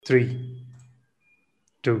Three,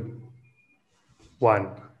 two, one.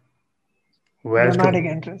 Dramatic Welcome,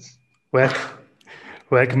 entrance. welcome,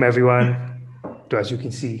 welcome everyone to, as you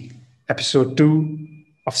can see, episode two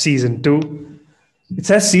of season two. It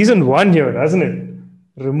says season one here, doesn't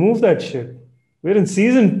it? Remove that shit. We're in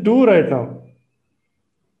season two right now.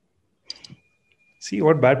 See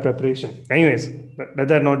what bad preparation. Anyways, let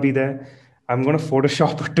that not be there. I'm gonna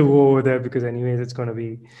Photoshop a two over there because, anyways, it's gonna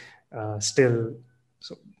be still.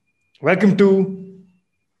 So, welcome to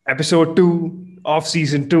episode two of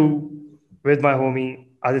season two with my homie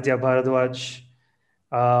Aditya Bharadwaj.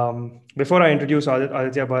 Before I introduce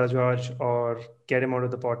Aditya Bharadwaj or get him onto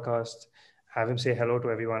the podcast, have him say hello to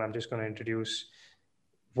everyone, I'm just going to introduce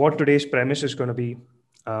what today's premise is going to be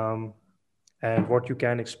um, and what you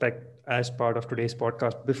can expect as part of today's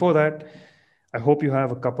podcast. Before that, I hope you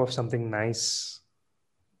have a cup of something nice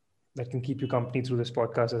that can keep you company through this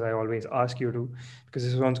podcast, as I always ask you to, because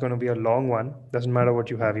this one's going to be a long one. Doesn't matter what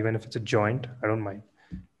you have, even if it's a joint, I don't mind.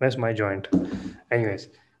 Where's my joint? Anyways,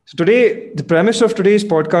 so today, the premise of today's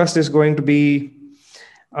podcast is going to be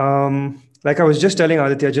like I was just telling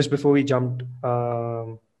Aditya just before we jumped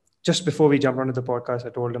onto the podcast, I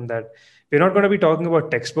told him that we're not going to be talking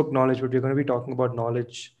about textbook knowledge, but we're going to be talking about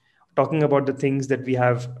knowledge, talking about the things that we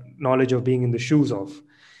have knowledge of being in the shoes of.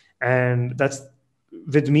 And that's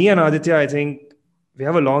with me and Aditya, I think we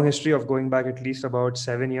have a long history of going back at least about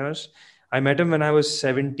 7 years. I met him when I was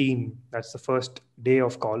 17. That's the first day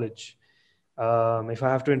of college. If I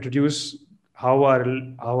have to introduce how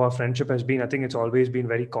our friendship has been, I think it's always been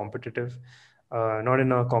very competitive. Not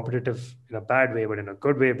in a competitive in a bad way, but in a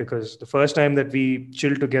good way. Because the first time that we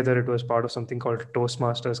chilled together, it was part of something called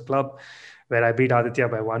Toastmasters Club, where I beat Aditya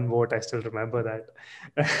by one vote. I still remember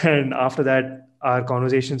that. And after that, our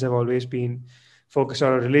conversations have always been focused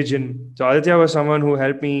on religion. So Aditya was someone who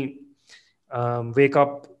helped me wake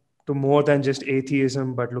up to more than just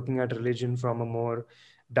atheism, but looking at religion from a more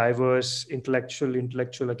diverse intellectual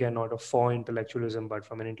again, not a for intellectualism, but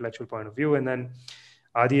from an intellectual point of view. And then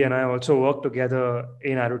Adi and I also worked together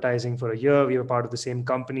in advertising for a year. We were part of the same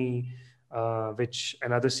company, which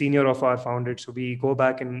another senior of our founded. So we go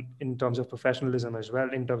back in terms of professionalism as well,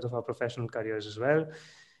 in terms of our professional careers as well.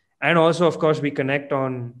 And also, of course, we connect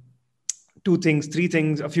on two things, three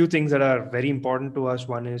things, a few things that are very important to us.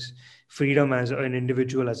 One is freedom as an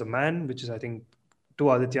individual, as a man, which is, I think, to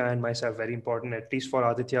Aditya and myself, very important, at least for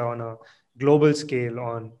Aditya on a global scale,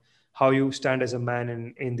 on how you stand as a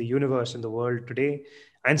man in the universe, in the world today.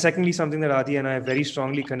 And secondly, something that Adi and I very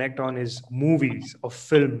strongly connect on is movies or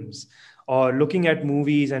films, or looking at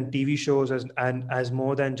movies and TV shows as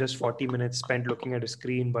more than just 40 minutes spent looking at a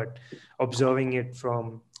screen, but observing it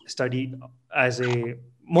from study as a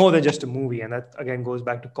more than just a movie. And that again goes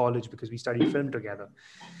back to college because we studied film together.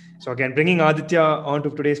 So again, bringing Aditya onto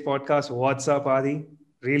today's podcast. What's up, Adi?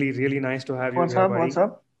 Really, really nice to have you What's here, up? What's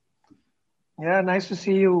buddy. up? Yeah, nice to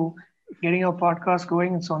see you getting your podcast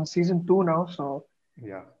going. It's on season two now, so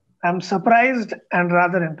Yeah, I'm surprised and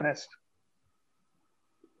rather impressed.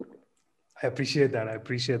 I appreciate that. I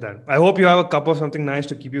appreciate that. I hope you have a cup of something nice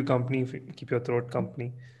to keep you company, keep your throat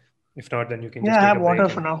company. If not, then you can Yeah, just I take have a water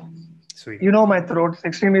break for and now. sweet. You know my throat's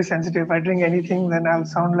extremely sensitive. If I drink anything, then I'll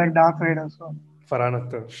sound like Darth Vader. So Farhan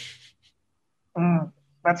Akhtar. mm,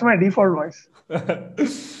 that's my default voice.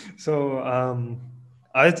 So,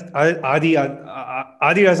 Adi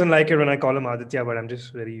doesn't like it when I call him Aditya, but I'm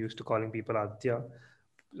just very used to calling people Aditya.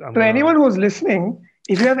 I'm To gonna anyone who's listening,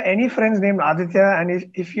 if you have any friends named Aditya, and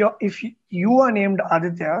if you are named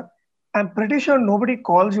Aditya, I'm pretty sure nobody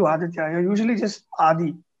calls you Aditya. You're usually just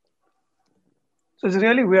Adi. So it's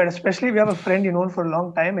really weird, especially if you have a friend you know for a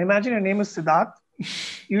long time. Imagine your name is Siddharth.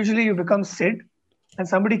 Usually you become Sid, and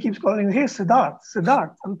somebody keeps calling you, hey, Siddharth,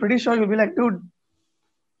 Siddharth. I'm pretty sure you'll be like, dude,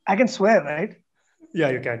 I can swear, right? yeah,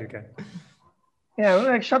 you can. Yeah, I'm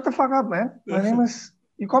like, shut the fuck up, man. My name is,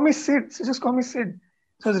 you call me Sid, so just call me Sid.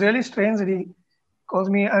 So it's really strange that he calls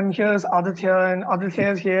me, and here's Aditya, and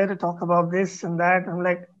Aditya is here to talk about this and that. I'm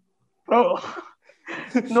like, bro,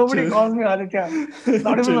 nobody Chill. calls me Aditya,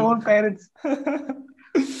 not even my Chill. own parents.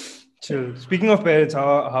 Chill. Speaking of parents,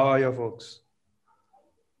 how are your folks?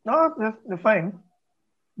 No, they're fine.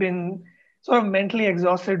 Been sort of mentally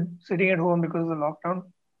exhausted sitting at home because of the lockdown.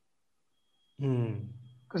 Hmm.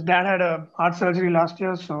 Because dad had a heart surgery last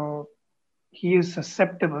year, so he is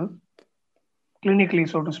susceptible clinically,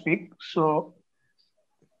 so to speak. So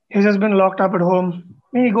he's just been locked up at home.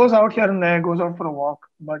 I mean, he goes out here and there, goes out for a walk,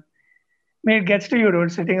 but I mean, it gets to you,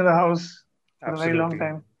 dude, sitting in the house for a very long Absolutely.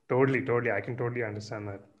 time. Totally. I can totally understand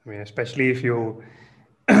that. I mean, especially if you,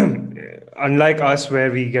 unlike us,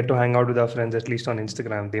 where we get to hang out with our friends, at least on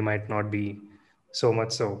Instagram, they might not be So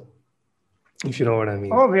much so, if you know what I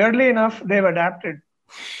mean. Oh, weirdly enough, they've adapted.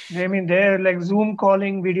 I mean, they're like Zoom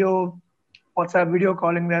calling, WhatsApp video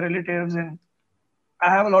calling their relatives, and I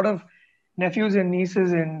have a lot of nephews and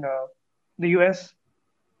nieces in the US.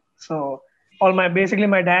 So all my basically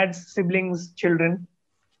my dad's siblings, children.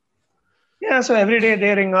 Yeah, so every day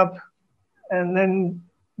they ring up, and then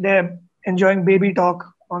they're enjoying baby talk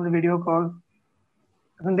on the video call.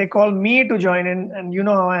 And then they call me to join in, and you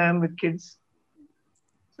know how I am with kids.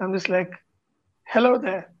 So I'm just like, "Hello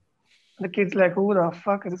there." And the kid's like, "Who the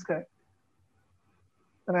fuck is this guy?"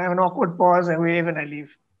 And I have an awkward pause. I wave and I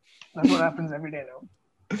leave. That's what happens every day now.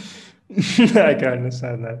 I can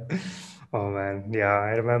understand that. Oh man, yeah,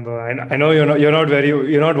 I remember. I know you're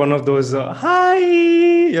not one of those hi.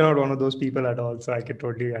 You're not one of those people at all. So I can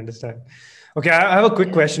totally understand. Okay, I have a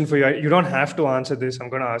quick question for you. You don't have to answer this. I'm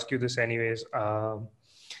going to ask you this anyways.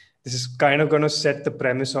 This is kind of going to set the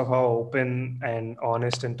premise of how open and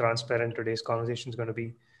honest and transparent today's conversation is going to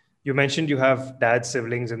be. You mentioned you have dad's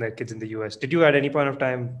siblings and their kids in the US. Did you at any point of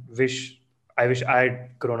time wish I'd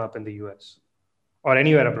grown up in the US or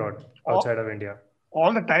anywhere abroad outside of India?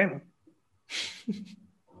 All the time.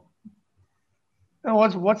 Now,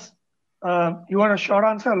 what's you want a short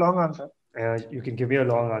answer or long answer? You can give me a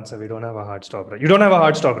long answer. We don't have a hard stop, right? You don't have a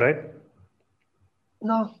hard stop, right?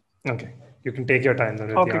 No. Okay. You can take your time then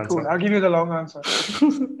with Okay, the answer. cool. I'll give you the long answer.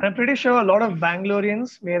 I'm pretty sure a lot of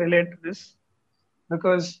Bangaloreans may relate to this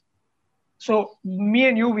because, so me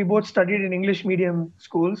and you, we both studied in English medium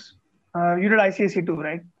schools. You did ICSE too,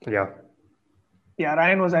 right? Yeah. Yeah,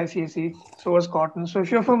 Ryan was ICSE, so was Cotton. So if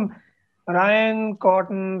you're from Ryan,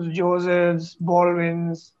 Cotton's, Joseph's,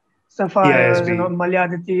 Baldwin's, Sapphires, EISB.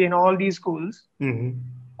 Malyaditi, and all these schools,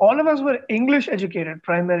 all of us were English educated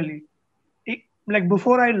primarily. Like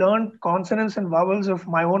before I learned consonants and vowels of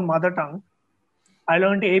my own mother tongue, I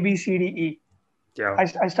learned A, B, C, D, E. Yeah.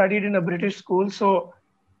 I studied in a British school. So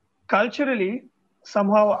culturally,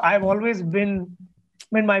 somehow I've always been,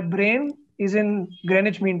 my brain is in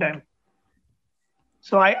Greenwich Mean Time.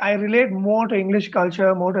 So I relate more to English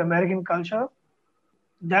culture, more to American culture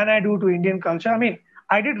than I do to Indian culture. I mean,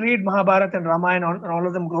 I did read Mahabharata and Ramayana and all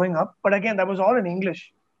of them growing up, but again, that was all in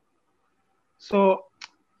English. So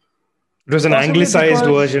it was an anglicized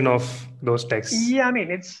version of those texts. Yeah, I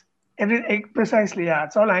mean, precisely, yeah,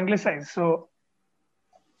 it's all anglicized. So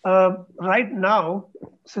right now,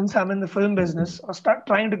 since I'm in the film business, or start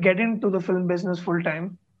trying to get into the film business full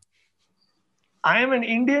time, I am an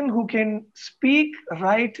Indian who can speak,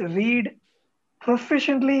 write, read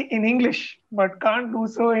proficiently in English, but can't do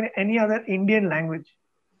so in any other Indian language.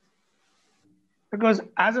 Because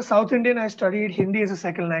as a South Indian, I studied Hindi as a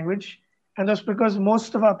second language. And that's because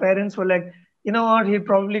most of our parents were like, you know what, he'll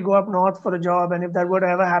probably go up north for a job. And if that were to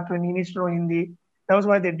ever happen, he needs to know Hindi. That was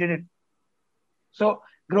why they did it. So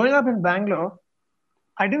growing up in Bangalore,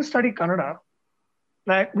 I didn't study Kannada.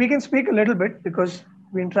 Like we can speak a little bit because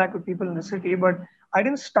we interact with people in the city, but I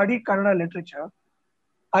didn't study Kannada literature.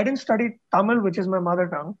 I didn't study Tamil, which is my mother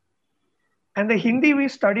tongue. And the Hindi we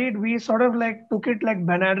studied, we sort of like took it like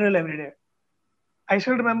Benadryl every day. I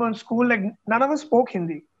still remember in school, like none of us spoke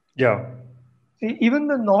Hindi. Yeah. See, even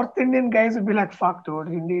the North Indian guys would be like, fuck, dude,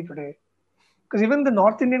 Hindi today. Because even the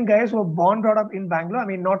North Indian guys who were born, brought up in Bangalore, I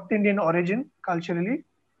mean, North Indian origin culturally,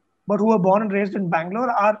 but who were born and raised in Bangalore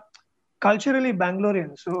are culturally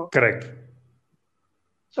Bangalorean. So correct.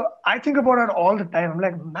 So I think about it all the time. I'm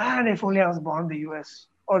like, man, if only I was born in the US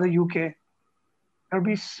or the UK, it would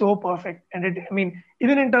be so perfect. And I mean,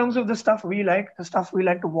 even in terms of the stuff we like, the stuff we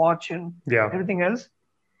like to watch and everything else,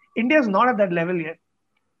 India is not at that level yet.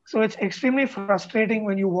 So it's extremely frustrating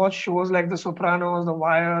when you watch shows like The Sopranos, The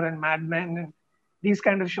Wire, and Mad Men, and these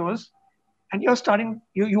kind of shows. And you're starting,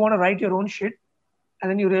 you want to write your own shit. And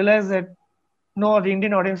then you realize that, no, the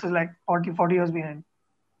Indian audience is like 40 years behind.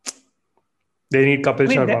 They need Kapil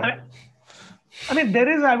Sharma. I mean, there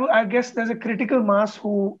is, I guess there's a critical mass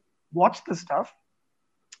who watch the stuff,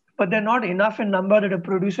 but they're not enough in number that a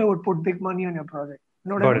producer would put big money on your project. You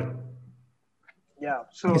know what I mean? Yeah.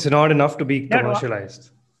 So it's not enough to be commercialized.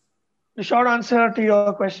 The short answer to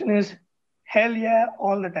your question is hell yeah,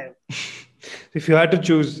 all the time. If you had to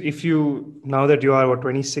choose, now that you are what,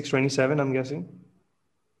 26, 27, I'm guessing?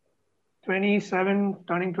 27,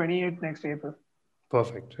 turning 28 next April.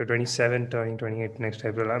 Perfect. So 27, turning 28 next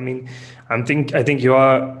April. I mean, I think you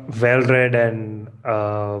are well-read and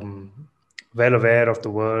well aware of the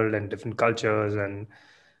world and different cultures. And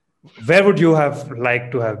where would you have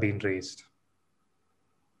liked to have been raised?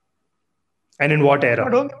 And in what era?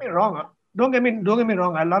 No, don't get me wrong. Don't get me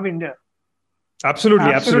wrong. I love India.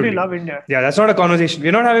 Absolutely, Absolutely absolutely. love India. Yeah, that's not a conversation.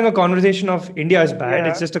 We're not having a conversation of India is bad.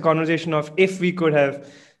 It's Yeah. just a conversation of if we could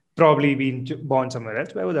have probably been born somewhere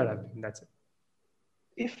else, where would that have been? That's it.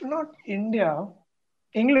 If not India,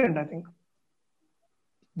 England, I think.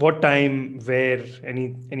 What time, where,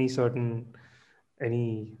 any certain,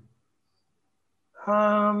 any.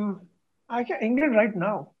 Um, England right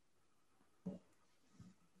now.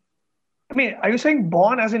 I mean, are you saying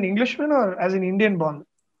born as an Englishman or as an Indian born?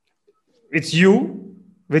 It's you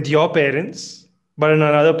with your parents, but in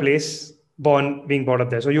another place, being brought up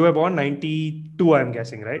there. So you were born 92, I'm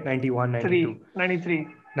guessing, right? 91, 92, 3, 93,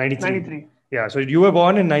 93. 93. Yeah, so you were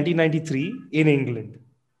born in 1993 in England.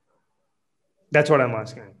 That's what I'm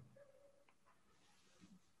asking.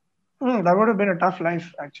 That would have been a tough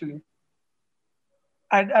life, actually.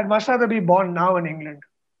 I'd much rather be born now in England.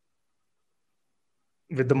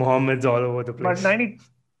 With the Mohammeds all over the But place. 90,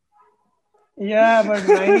 yeah, but It's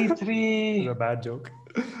a 93, bad joke.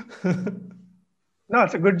 no,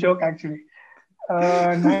 it's a good joke, actually.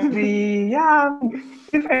 93, yeah,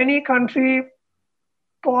 if any country,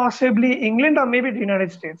 possibly England or maybe the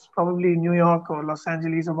United States, probably New York or Los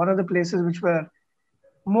Angeles or one of the places which were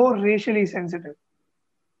more racially sensitive.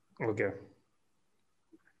 Okay.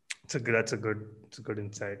 It's a good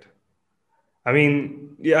insight. I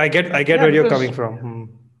mean, yeah, I get Yeah, where you're because coming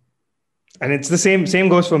from. And it's the same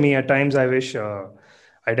goes for me. At times I wish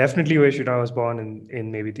I definitely wish I was born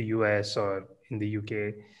in maybe the US or in the UK.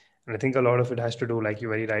 And I think a lot of it has to do, like you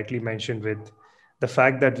very rightly mentioned, with the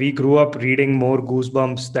fact that we grew up reading more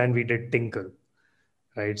Goosebumps than we did Tinkle,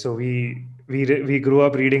 right? So we grew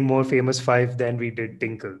up reading more Famous Five than we did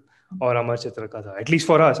Tinkle or Amar Chitra Katha. At least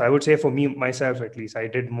for us, I would say for me myself at least, I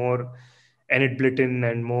did more Enid Blyton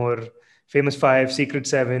and more Famous Five, Secret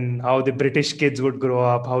Seven, how the British kids would grow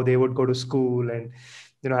up, how they would go to school, and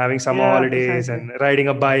having summer yeah, holidays precisely. and riding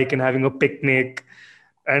a bike and having a picnic.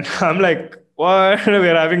 And I'm like, what?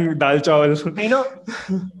 We're having dal chawal. You know,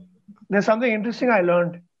 there's something interesting I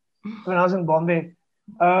learned when I was in Bombay.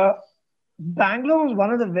 Uh, Bangalore was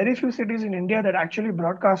one of the very few cities in India that actually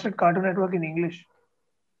broadcasted Cartoon Network in English.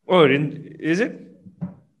 Oh, is it?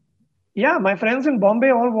 Yeah, my friends in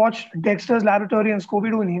Bombay all watched Dexter's Laboratory and Scooby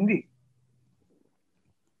Doo in Hindi.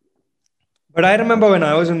 But I remember when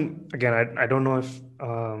I was in, again, I don't know if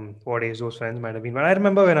what age those friends might have been, but I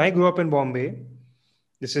remember when I grew up in Bombay.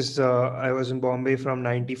 I was in Bombay from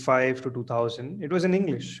 95 to 2000. It was in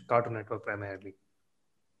English, Cartoon Network primarily.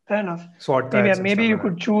 Fair enough. SWAT Maybe kats and maybe stuff you like that.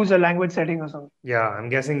 could choose a language setting or something. Yeah, I'm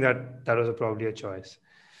guessing that was probably a choice.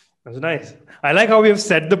 That's nice. I like how we have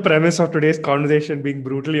set the premise of today's conversation being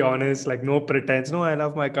brutally honest, like no pretense. No, I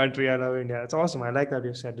love my country. I love India. It's awesome. I like that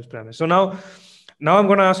you've set this premise. So now I'm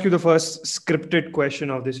going to ask you the first scripted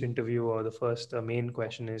question of this interview, or the first main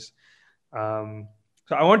question is. Um,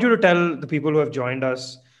 so I want you to tell the people who have joined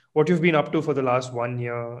us what you've been up to for the last 1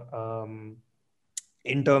 year.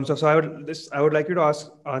 In terms of, so I would like you to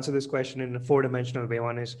answer this question in a four-dimensional way.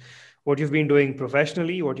 One is what you've been doing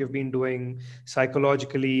professionally, what you've been doing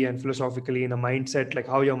psychologically and philosophically in a mindset, like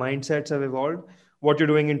how your mindsets have evolved, what you're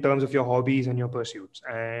doing in terms of your hobbies and your pursuits,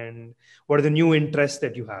 and what are the new interests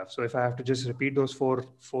that you have. So if I have to just repeat those four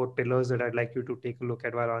pillars that I'd like you to take a look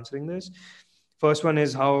at while answering this. First one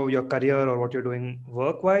is how your career or what you're doing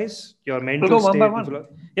work wise, your We'll mental go one by state. one.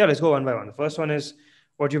 Yeah, let's go one by one. The first one is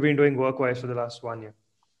what you've been doing work wise for the last 1 year.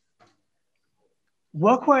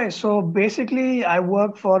 Work-wise, so basically, I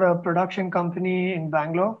work for a production company in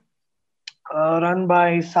Bangalore, run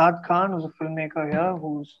by Saad Khan, who's a filmmaker here.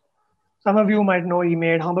 Who's some of you might know. He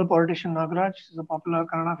made Humble Politician Nagraj. He's a popular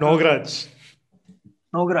Kannada No film. grudge.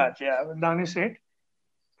 Nagraj, yeah, with Danish Seth.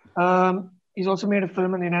 He's also made a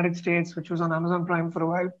film in the United States, which was on Amazon Prime for a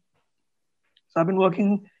while. So I've been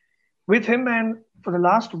working with him, and for the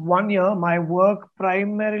last 1 year, my work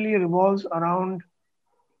primarily revolves around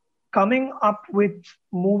coming up with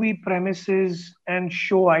movie premises and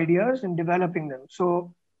show ideas and developing them.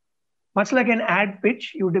 So much like an ad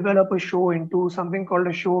pitch, you develop a show into something called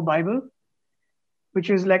a show Bible, which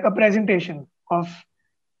is like a presentation of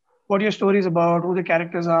what your story is about, who the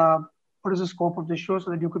characters are, what is the scope of the show, so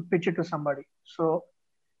that you could pitch it to somebody. So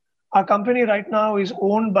our company right now is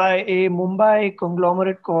owned by a Mumbai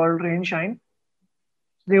conglomerate called Rain Shine.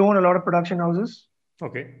 They own a lot of production houses,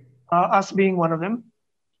 Okay. us being one of them.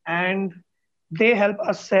 And they help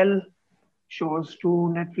us sell shows to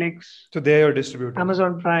Netflix, So they're your distributors.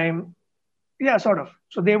 Amazon Prime. Yeah, sort of.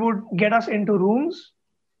 So they would get us into rooms,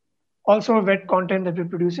 also vet content that we're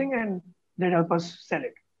producing, and they'd help us sell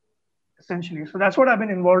it, essentially. So that's what I've been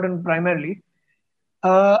involved in primarily.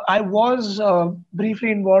 I was briefly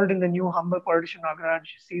involved in the new Humble Politician Nagraj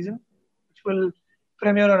season, which will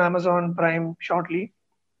premiere on Amazon Prime shortly.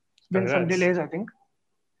 It's been some Congrats. delays, I think.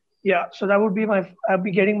 Yeah, so that would be I'll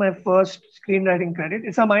be getting my first screenwriting credit.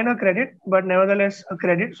 It's a minor credit, but nevertheless a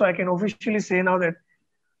credit. So I can officially say now that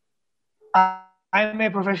I'm a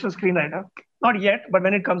professional screenwriter. Not yet, but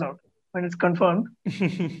when it comes out, when it's confirmed.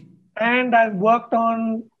 And I've worked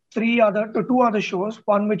on two other shows,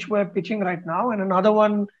 one which we're pitching right now, and another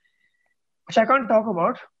one which I can't talk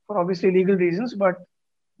about for obviously legal reasons, but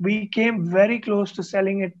we came very close to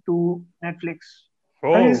selling it to Netflix.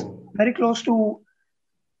 That is Oh. very close to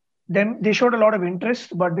them. They showed a lot of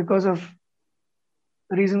interest, but because of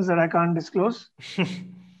reasons that I can't disclose,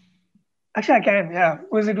 actually I can, yeah,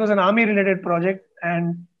 because it was an army related project,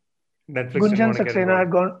 and Netflix didn't Gunjan want to get Saxena involved.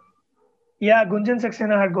 had gone. Yeah, Gunjan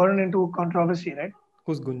Saxena had gotten into controversy, right?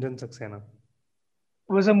 Who's Gunjan Saxena?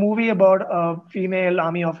 It was a movie about a female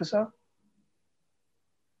army officer,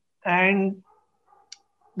 and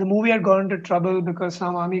the movie had gone into trouble because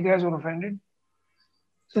some army guys were offended.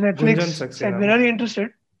 So Gunjan Netflix said, Saxena. "We're really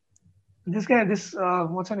interested." This guy,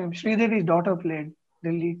 what's her name? Sridevi's daughter played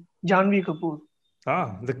the lead, Janvi Kapoor.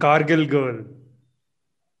 Ah, the Kargil girl.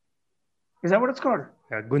 Is that what it's called?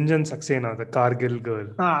 Yeah, Gunjan Saxena, the Kargil girl.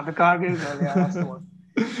 Ah, the Kargil girl. Yeah, that's the one.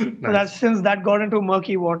 So Nice. since that got into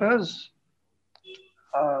murky waters,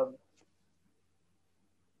 uh,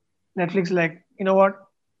 Netflix like, you know what?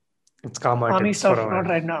 It's calm our Army tits for stuff, a not while.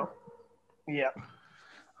 right now. Yeah.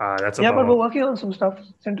 Ah, that's a Yeah, but bummer. we're working on some stuff.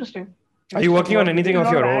 It's interesting. Are you working on We're anything getting a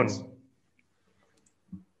of lot your ads. own?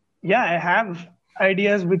 Yeah, I have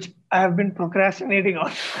ideas which I have been procrastinating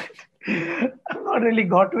on. I've not really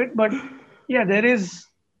got to it, but yeah, there is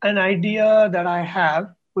an idea that I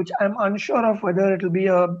have which I'm unsure of whether it'll be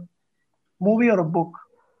a movie or a book.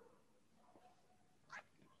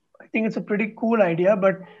 I think it's a pretty cool idea,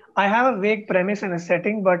 but I have a vague premise and a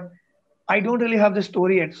setting, but I don't really have the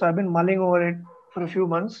story yet. So I've been mulling over it for a few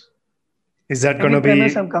months. Is that Every gonna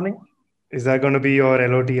premise be I'm coming. is that gonna be your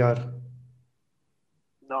LOTR?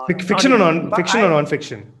 No, no, not Fiction or yet. non But fiction or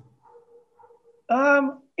non-fiction?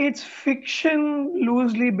 it's fiction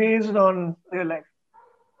loosely based on real life.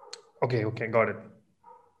 Okay, okay, got it.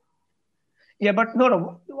 Yeah, but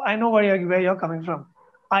no. I know where you're coming from.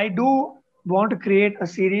 I do want to create a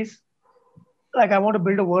series. Like I want to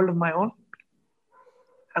build a world of my own,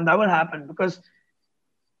 and that will happen because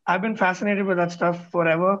I've been fascinated with that stuff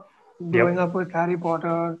forever. Growing Yep. up with Harry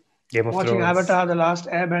Potter, Game of watching Thrones. Avatar: The Last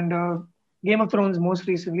Airbender, Game of Thrones most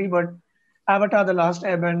recently, but Avatar: The Last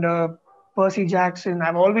Airbender, Percy Jackson.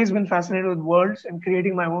 I've always been fascinated with worlds and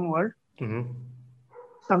creating my own world. Hmm.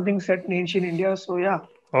 Something set in ancient India. So yeah,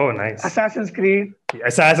 Oh, nice. Assassin's Creed.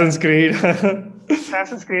 Assassin's Creed.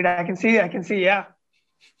 Assassin's Creed. I can see. Yeah,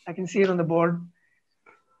 I can see it on the board.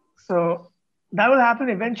 So that will happen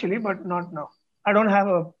eventually, but not now. I don't have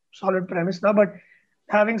a solid premise now. But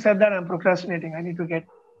having said that, I'm procrastinating. I need to get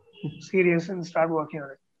serious and start working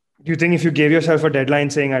on it. Do you think if you gave yourself a deadline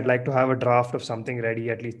saying I'd like to have a draft of something ready,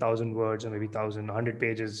 at least 1,000 words or maybe 1,100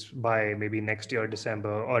 pages by maybe next year,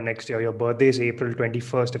 December, or next year, your birthday is April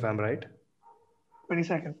 21st, if I'm right?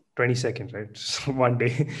 22nd. 22nd, right? So one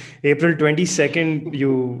day, April 22nd,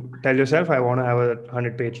 you tell yourself, I want to have a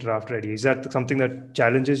 100-page draft ready. Is that something that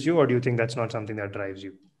challenges you, or do you think that's not something that drives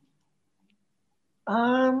you?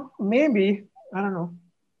 Maybe I don't know.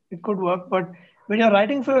 It could work, but when you're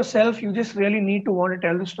writing for yourself, you just really need to want to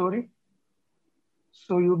tell the story.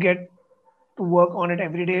 So you get to work on it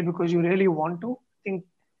every day because you really want to. I think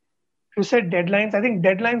you said deadlines. I think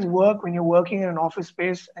deadlines work when you're working in an office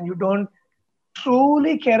space and you don't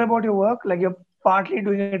truly care about your work. Like you're partly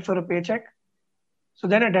doing it for a paycheck. So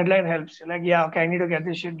then a deadline helps. You're like, yeah, okay, I need to get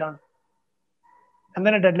this shit done. And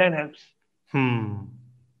then a deadline helps. Hmm.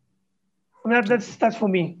 I mean, that's for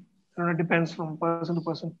me. I don't know, it depends from person to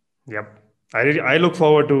person. Yep. I look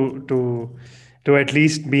forward to at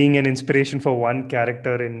least being an inspiration for one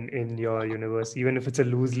character in your universe, even if it's a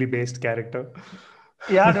loosely based character.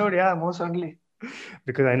 Yeah, dude. Yeah, most certainly.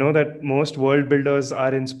 Because I know that most world builders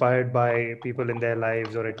are inspired by people in their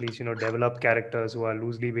lives, or at least develop characters who are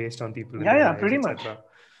loosely based on people in Yeah, their yeah, lives, pretty much.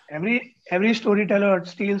 etc. Every storyteller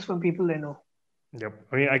steals from people they know. Yep.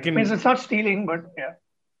 I mean, I Means can. it's not stealing, but yeah.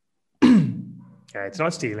 Yeah, it's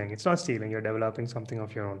not stealing. It's not stealing. You're developing something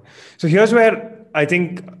of your own. So here's where I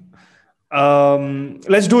think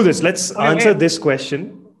let's do this. Let's Okay, answer wait. this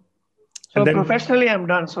question. So And then, professionally, I'm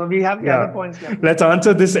done. So we have the other yeah, points left. let's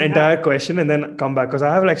answer this Yeah. entire question and then come back because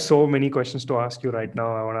I have like so many questions to ask you right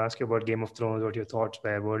now. I want to ask you about Game of Thrones, what your thoughts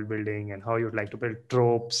were, world building, and how you'd like to build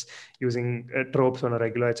tropes, using tropes on a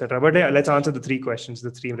regular, etc. But yeah, let's answer the three questions,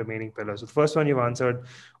 the three remaining pillars. So the first one you've answered,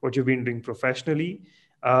 what you've been doing professionally.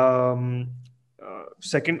 Um,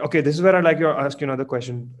 Second, okay, this is where I'd like to ask you another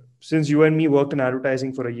question. Since you and me worked in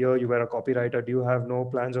advertising for a year, you were a copywriter. Do you have no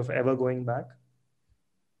plans of ever going back?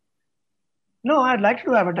 No, I'd like to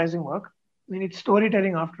do advertising work. I mean, it's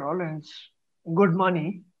storytelling after all, and it's good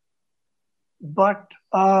money. But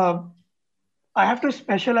I have to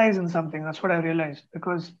specialize in something. That's what I realized.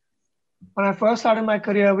 Because when I first started my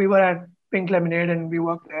career, we were at Pink Lemonade and we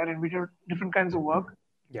worked there and we did different kinds of work.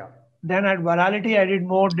 Yeah. Then at Virality, I did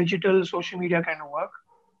more digital social media kind of work.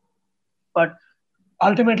 But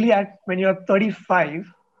ultimately, when you're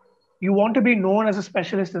 35, you want to be known as a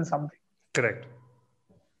specialist in something. Correct.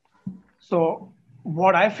 So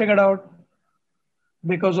what I figured out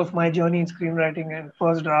because of my journey in screenwriting and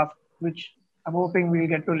first draft, which I'm hoping we'll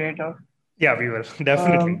get to later. Yeah, we will.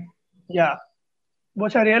 Definitely. Yeah.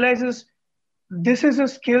 What I realize is this is a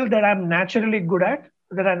skill that I'm naturally good at,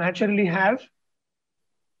 that I naturally have,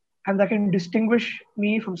 and that can distinguish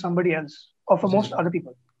me from somebody else or from most other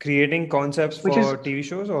people. Creating concepts for TV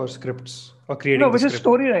shows or scripts, or creating which is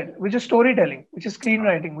storytelling, which is storytelling, which is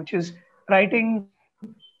screenwriting, which is writing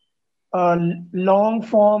long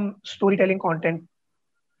form storytelling content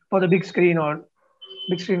for the big screen, or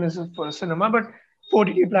big screen is for cinema, but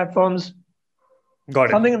 4K platforms. Got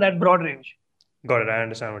it. Something in that broad range. Got it. I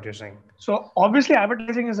understand what you're saying. So obviously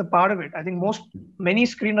advertising is a part of it. I think many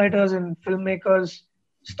screenwriters and filmmakers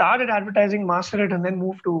started advertising, master it, and then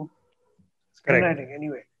move to screenwriting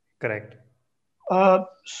anyway. Correct.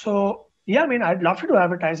 So yeah, I mean, I'd love to do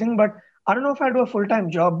advertising, but I don't know if I'd do a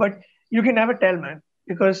full-time job, but you can never tell, man,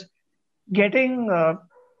 because getting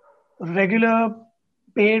regular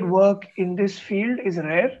paid work in this field is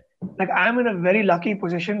rare. Like, I'm in a very lucky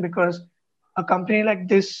position because a company like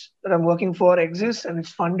this that I'm working for exists and it's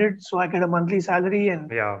funded, so I get a monthly salary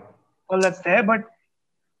and all that's there. But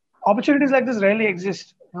opportunities like this rarely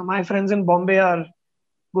exist. My friends in Bombay are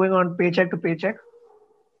going on paycheck to paycheck.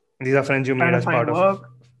 These are friends you made as part of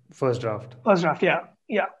First Draft. First Draft, yeah.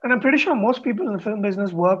 Yeah. And I'm pretty sure most people in the film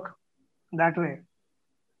business work that way,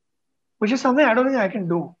 which is something I don't think I can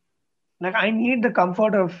do. Like, I need the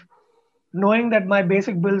comfort of knowing that my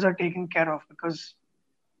basic bills are taken care of, because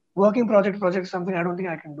working project is something I don't think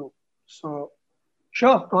I can do. So,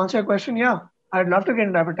 sure, to answer your question, yeah, I'd love to get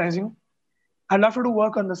into advertising. I'd love to do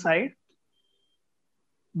work on the side.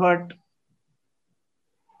 But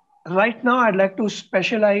right now, I'd like to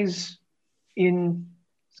specialize in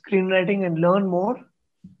screenwriting and learn more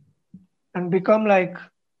and become like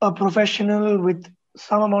a professional with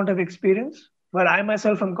some amount of experience, where I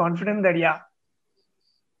myself am confident that, yeah,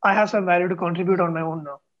 I have some value to contribute on my own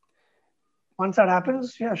now. Once that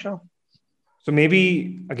happens, yeah, sure. So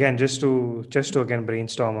maybe again, just to again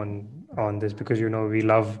brainstorm on this, because we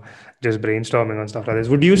love just brainstorming on stuff like this.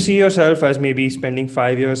 Would you see yourself as maybe spending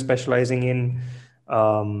 5 years specializing in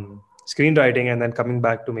screenwriting and then coming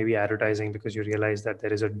back to maybe advertising, because you realize that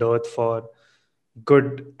there is a dearth for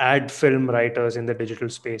good ad film writers in the digital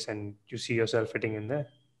space, and you see yourself fitting in there?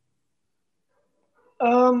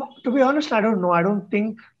 To be honest, I don't know. I don't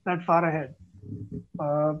think that far ahead.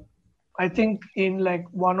 I think in like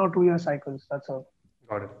 1 or 2 year cycles. That's all.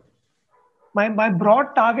 Got it. My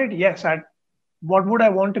broad target, yes. What would I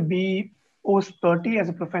want to be post 30 as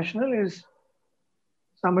a professional is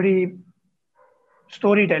somebody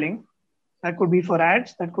storytelling. That could be for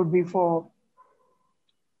ads. That could be for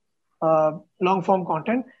long form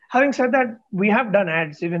content. Having said that, we have done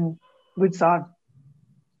ads even with Saad.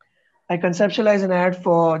 I conceptualized an ad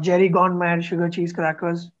for Jerry Gone Mad Sugar Cheese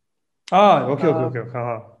Crackers. Okay.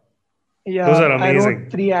 Uh-huh. Yeah, those are amazing. I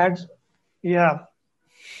wrote 3 ads. Yeah,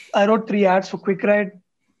 I wrote 3 ads for Quick Ride,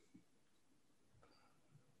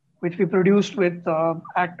 which we produced with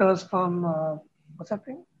actors from what's that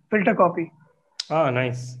thing? Filter Copy.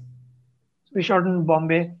 Nice. We shot in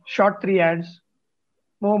Bombay. Shot 3 ads,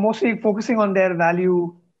 mostly focusing on their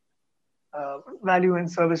value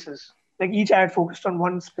and services. Like, each ad focused on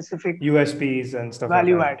one specific USPs and stuff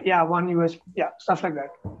value like that. add. Yeah, one USP. Yeah, stuff like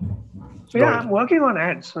that. So yeah, I'm working on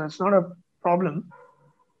ads, so it's not a problem.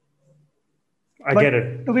 I get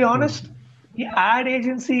it. To be honest, the ad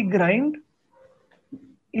agency grind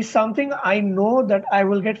is something I know that I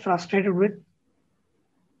will get frustrated with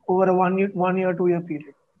over a 1 year, 2 year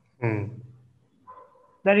period.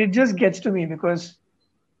 That it just gets to me, because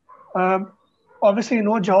obviously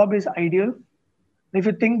no job is ideal. If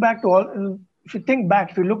you think back,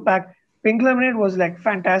 if you look back, Pink Lemonade was like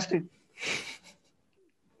fantastic.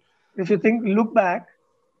 If you look back,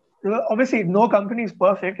 obviously no company is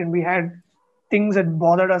perfect, and we had things that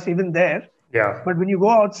bothered us even there. Yeah. But when you go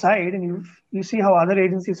outside and you see how other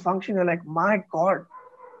agencies function, you're like, my God,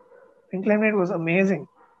 Pink Lemonade was amazing.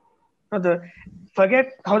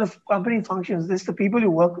 forget how the company functions. This is the people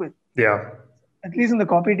you work with, Yeah. at least in the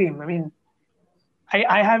copy team. I mean,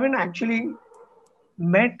 I haven't actually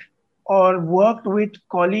met or worked with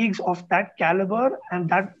colleagues of that caliber and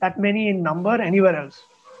that many in number anywhere else.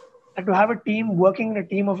 And to have a team working in a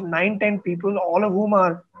team of 9, 10 people, all of whom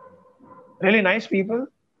are really nice people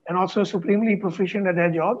and also supremely proficient at their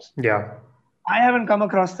jobs, Yeah. I haven't come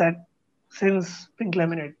across that since Pink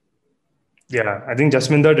Lemonade. Yeah. I think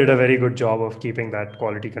Jasminder did a very good job of keeping that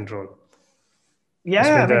quality control. Yeah, I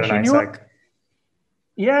Jasminder mean, and she knew. Isaac.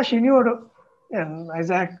 Yeah, she knew how to. And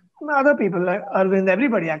Isaac, other people like Arvind,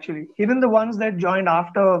 everybody actually, even the ones that joined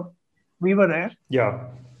after we were there. Yeah.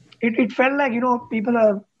 It felt like people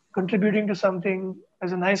are contributing to something.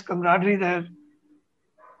 There's a nice camaraderie there,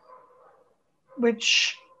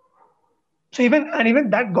 which so even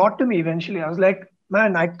that got to me eventually. I was like,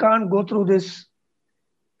 man, I can't go through this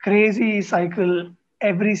crazy cycle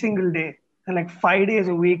every single day and like 5 days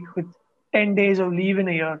a week with 10 days of leave in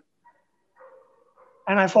a year.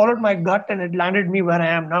 And I followed my gut and it landed me where I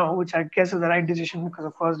am now, which I guess is the right decision because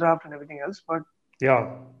of first draft and everything else. But Yeah.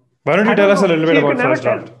 Why don't you I tell don't us a know. little See, bit you can about never first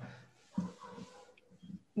tell. draft?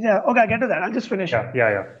 Yeah, okay, I get to that. I'll just finish. Yeah. Yeah.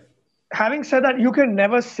 Yeah. Having said that, you can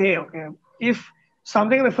never say, okay, if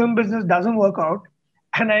something in the film business doesn't work out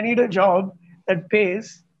and I need a job that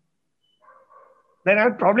pays, then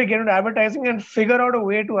I'll probably get into advertising and figure out a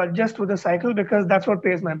way to adjust with the cycle because that's what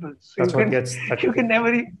pays my bills. So That's what gets you that. can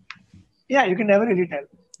never, yeah, you can never really tell.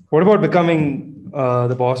 What about becoming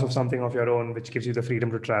the boss of something of your own, which gives you the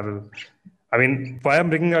freedom to travel? I mean, why I'm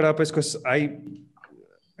bringing that up is because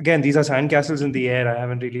again, these are sandcastles in the air. I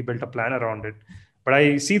haven't really built a plan around it. But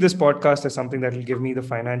I see this podcast as something that will give me the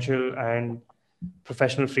financial and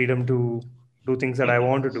professional freedom to do things that I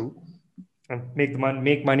want to do and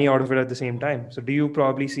make money out of it at the same time. So do you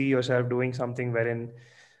probably see yourself doing something wherein,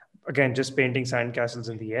 again, just painting sandcastles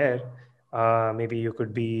in the air? Maybe you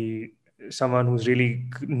could be someone who's really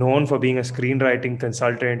known for being a screenwriting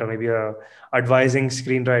consultant, or maybe a advising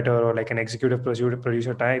screenwriter, or like an executive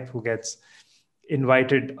producer type who gets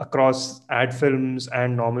invited across ad films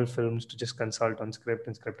and normal films to just consult on script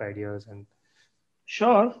and script ideas. And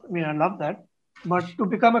Sure, I mean, I love that. But to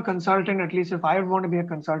become a consultant, at least if I want to be a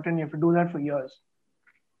consultant, you have to do that for years.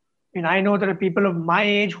 I mean, I know there are people of my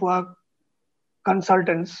age who are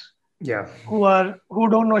consultants yeah, who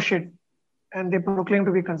don't know shit and they proclaim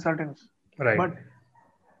to be consultants. right. But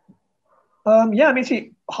yeah, I mean,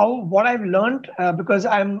 see what I've learned because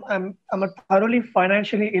I'm a thoroughly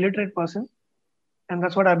financially illiterate person, and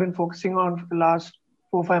that's what I've been focusing on for the last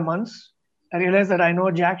 4 or 5 months. I realized that I know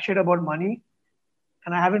jack shit about money,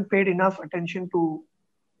 and I haven't paid enough attention to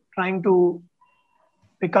trying to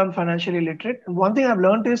become financially literate. And one thing I've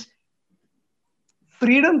learned is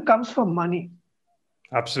freedom comes from money.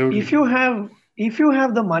 Absolutely. If you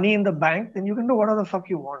have the money in the bank, then you can do whatever the fuck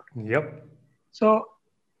you want. Yep. So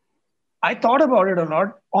I thought about it a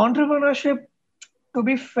lot. Entrepreneurship, to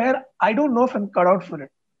be fair, I don't know if I'm cut out for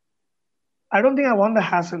it. I don't think I want the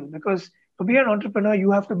hassle because to be an entrepreneur,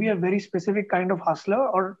 you have to be a very specific kind of hustler,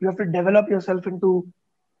 or you have to develop yourself into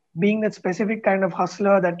being that specific kind of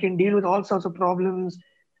hustler that can deal with all sorts of problems,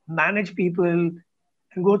 manage people, and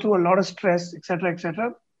go through a lot of stress, etc.,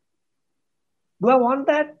 etc. Do I want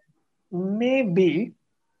that? Maybe.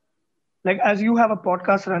 Like as you have a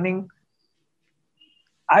podcast running,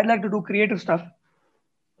 I'd like to do creative stuff.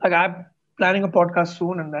 Like I'm planning a podcast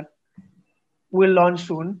soon, and that will launch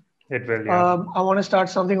soon. It will, yeah. I want to start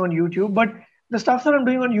something on YouTube, but the stuff that I'm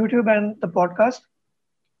doing on YouTube and the podcast,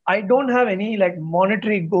 I don't have any like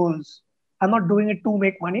monetary goals. I'm not doing it to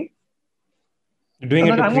make money. You're doing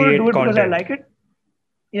it to I'm going to do create it because I content. like it.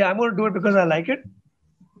 Yeah, I'm going to do it because I like it.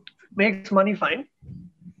 Makes money fine.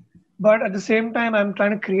 But at the same time, I'm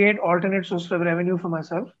trying to create alternate sources of revenue for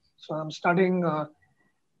myself. So I'm studying.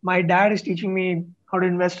 My dad is teaching me how to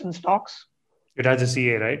invest in stocks, It has a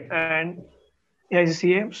CA, right? and yeah, he's a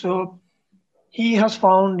CA. So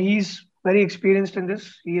he's very experienced in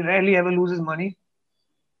this. He rarely ever loses money.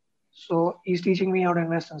 So he's teaching me how to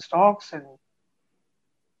invest in stocks, and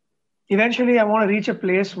eventually I want to reach a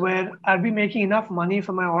place where I'll be making enough money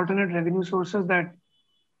from my alternate revenue sources that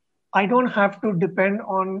I don't have to depend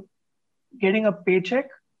on getting a paycheck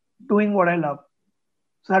doing what I love.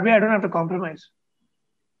 So that way I don't have to compromise.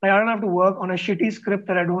 Like I don't have to work on a shitty script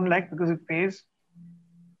that I don't like because it pays.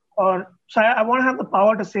 Or so I want to have the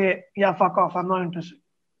power to say, yeah, fuck off, I'm not interested.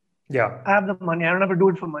 Yeah. I have the money. I don't have to do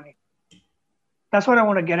it for money. That's what I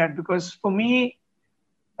want to get at because for me,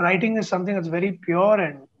 writing is something that's very pure.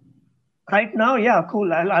 And right now, yeah,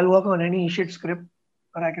 cool. I'll work on any shit script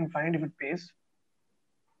that I can find if it pays.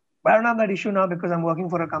 But I don't have that issue now because I'm working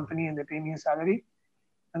for a company and they pay me a salary.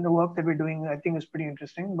 And the work that we're doing, I think, is pretty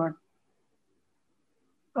interesting. But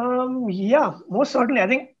yeah, most certainly, I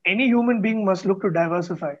think any human being must look to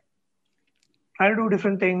diversify, try to do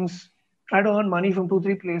different things, try to earn money from two,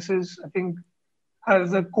 three places. I think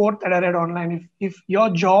as a quote that I read online, if your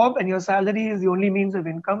job and your salary is the only means of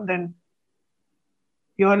income, then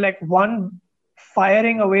you're like one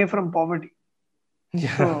firing away from poverty.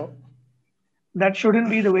 Yeah. So that shouldn't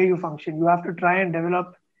be the way you function. You have to try and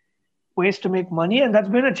develop ways to make money. And that's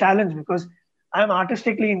been a challenge because I'm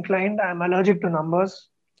artistically inclined, I'm allergic to numbers.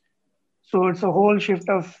 So it's a whole shift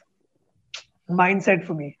of mindset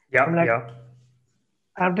for me. I'm Yeah. like, Yeah.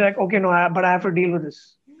 I have to like, okay, no, but I have to deal with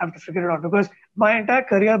this. I have to figure it out because my entire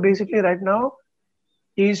career basically right now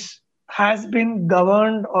is has been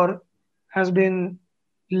governed or has been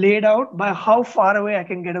laid out by how far away I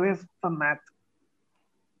can get away from math.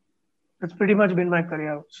 That's pretty much been my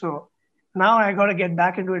career. So now I got to get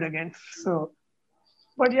back into it again. So,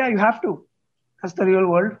 but yeah, you have to. That's the real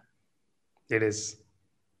world. It is.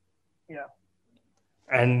 Yeah,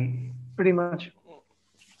 And pretty much.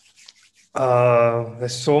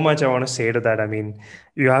 there's so much I want to say to that. I mean,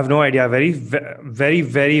 you have no idea. Very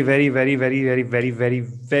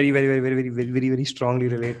strongly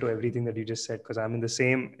relate to everything that you just said because I'm in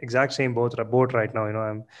the exact same boat right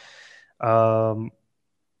now. Um,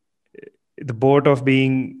 the boat of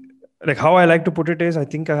being like how I like to put it is I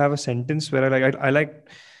think I have a sentence where I like I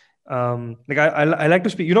like to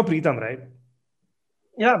speak. Preetham, right?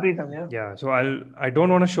 Yeah, Preetham. Yeah. Yeah, so I don't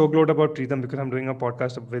want to show gloat about Preetham because I'm doing a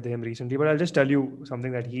podcast with him recently, but I'll just tell you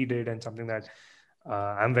something that he did and something that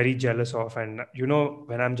I'm very jealous of. And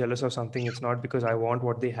when I'm jealous of something, it's not because I want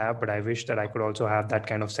what they have, but I wish that I could also have that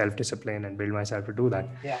kind of self-discipline and build myself to do that.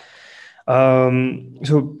 Yeah.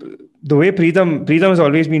 So the way Preetham has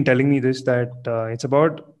always been telling me this that it's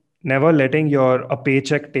about never letting a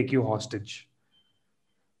paycheck take you hostage.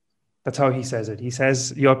 That's how he says it. He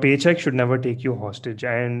says your paycheck should never take you hostage.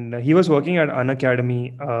 And he was working at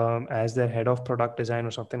Unacademy as their head of product design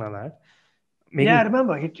or something like that. Yeah, I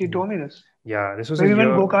remember. He told me this. Yeah, this was When a we went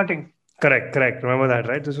year. go-karting. Correct. Remember that,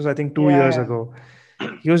 right? This was, I think, 2 years Yeah, ago.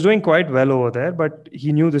 He was doing quite well over there, but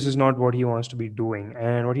he knew this is not what he wants to be doing.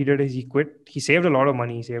 And what he did is he quit. He saved a lot of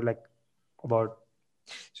money. He saved like about,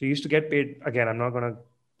 so he used to get paid. Again, I'm not going to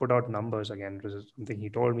put out numbers again. This is something he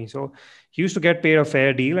told me. So he used to get paid a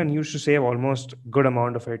fair deal and he used to save almost good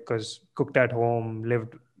amount of it because cooked at home,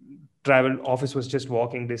 lived, travel, office was just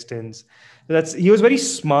walking distance. He was very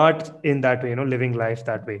smart in that way, living life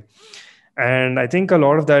that way. And I think a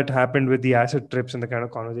lot of that happened with the acid trips and the kind of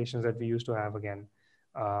conversations that we used to have again.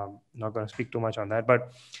 Not going to speak too much on that,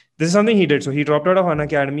 but this is something he did. So he dropped out of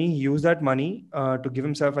Unacademy. He used that money to give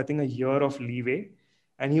himself, I think, a year of leeway.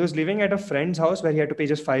 And he was living at a friend's house where he had to pay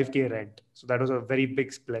just 5K rent. So that was a very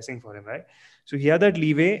big blessing for him, right? So he had that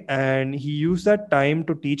leeway and he used that time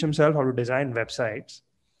to teach himself how to design websites.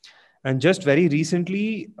 And just very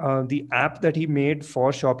recently, the app that he made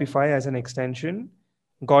for Shopify as an extension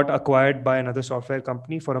got acquired by another software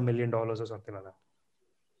company for $1 million or something like that.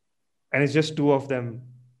 And it's just two of them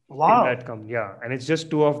in that company. Yeah. And it's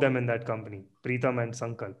just two of them in that company, Preetham and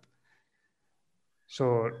Sankalp.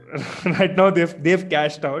 So right now they've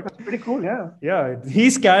cashed out. that's pretty cool. Yeah. Yeah.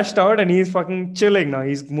 He's cashed out and he's fucking chilling now.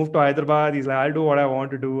 He's moved to Hyderabad. He's like, I'll do what I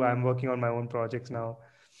want to do. I'm working on my own projects now.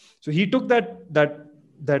 So he took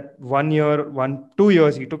that 1 year, 2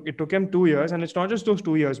 years. It took him 2 years. And it's not just those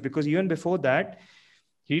 2 years, because even before that,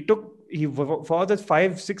 for the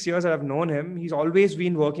 5-6 years that I've known him, he's always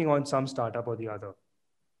been working on some startup or the other.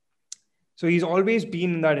 So he's always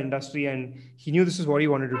been in that industry and he knew this is what he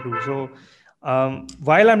wanted to do. So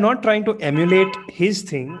while I'm not trying to emulate his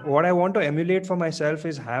thing, what I want to emulate for myself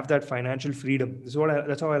is have that financial freedom.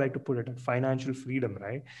 That's how I like to put it, financial freedom,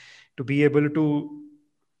 right? To be able to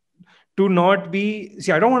not be,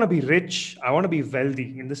 I don't want to be rich. I want to be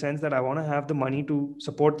wealthy in the sense that I want to have the money to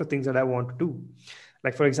support the things that I want to do.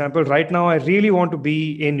 Like, for example, right now, I really want to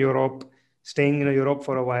be in Europe, staying in Europe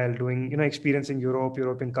for a while, doing, experiencing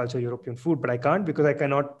European culture, European food, but I can't because I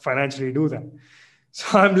cannot financially do that.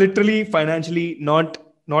 So I'm literally financially not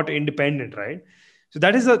independent, right?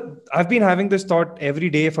 So I've been having this thought every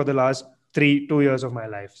day for the last 2 years of my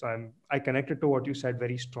life. So I connected to what you said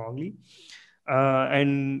very strongly.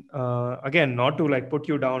 And again, not to like put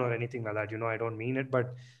you down or anything like that, I don't mean it,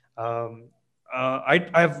 but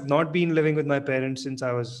I've not been living with my parents since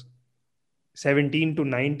I was 17 to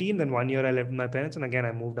 19. Then 1 year I lived with my parents and again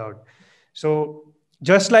I moved out. So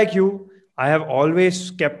just like you, I have always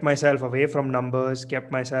kept myself away from numbers,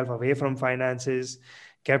 kept myself away from finances,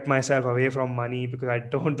 kept myself away from money because I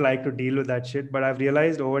don't like to deal with that shit. But I've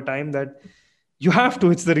realized over time that you have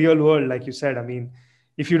to. It's the real world, like you said. I mean,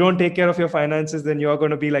 if you don't take care of your finances, then you're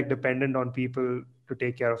going to be like dependent on people to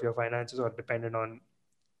take care of your finances, or dependent on,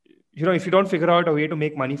 if you don't figure out a way to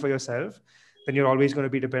make money for yourself, then you're always going to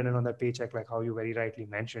be dependent on that paycheck, like how you very rightly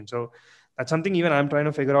mentioned. So that's something even I'm trying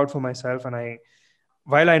to figure out for myself. And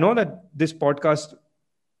while I know that this podcast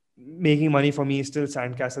making money for me is still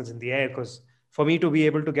sandcastles in the air, because for me to be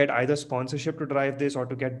able to get either sponsorship to drive this, or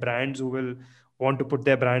to get brands who will want to put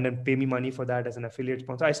their brand and pay me money for that as an affiliate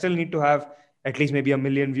sponsor, I still need to have at least maybe a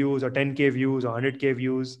million views or 10K views or 100K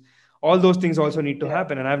views. All those things also need to Yeah.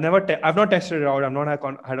 happen. And I've not tested it out. I've not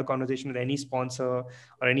had a conversation with any sponsor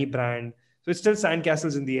or any brand. So it's still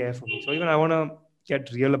sandcastles in the air for me. So even I want to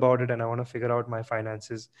get real about it, and I want to figure out my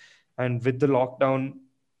finances. And with the lockdown,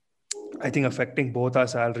 I think affecting both our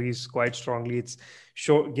salaries quite strongly. It's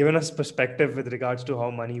given us perspective with regards to how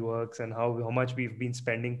money works, and how much we've been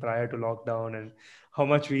spending prior to lockdown, and how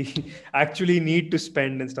much we actually need to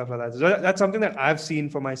spend and stuff like that. So that's something that I've seen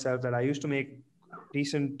for myself, that I used to make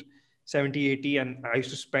decent 70, 80, and I used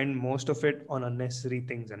to spend most of it on unnecessary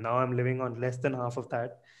things. And now I'm living on less than half of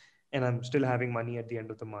that, and I'm still having money at the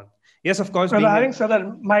end of the month. Yes, of course, Well, being having in. said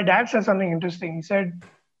that, my dad said something interesting. He said,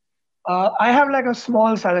 I have like a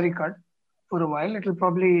small salary cut for a while. It'll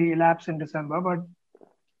probably elapse in December. But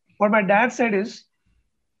what my dad said is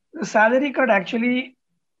the salary cut actually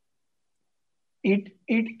it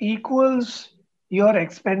equals your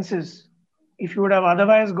expenses. If you would have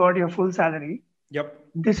otherwise got your full salary, Yep.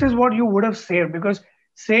 this is what you would have saved. Because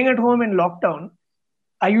staying at home in lockdown,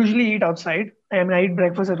 I usually eat outside. I mean, I eat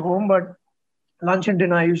breakfast at home, but lunch and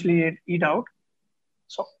dinner I usually eat out.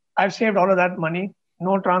 So I've saved all of that money,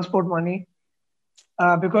 no transport money,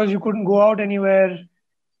 because you couldn't go out anywhere.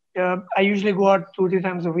 I usually go out 2 3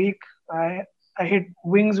 times a week. I hit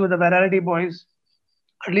wings with the Virality boys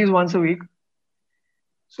at least once a week.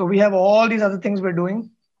 So we have all these other things we're doing,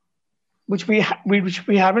 which we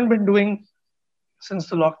haven't been doing since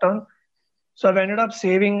the lockdown. So I've ended up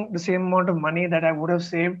saving the same amount of money that I would have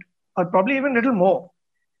saved, or probably even a little more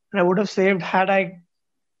than I would have saved had I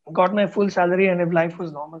got my full salary and if life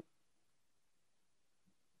was normal.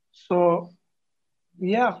 So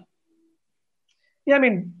yeah, yeah. I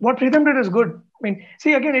mean, what Pritham did is good. I mean,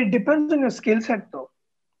 see, again, it depends on your skill set, though.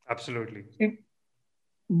 Absolutely. If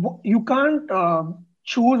you can't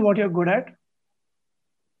choose what you're good at,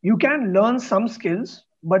 you can learn some skills,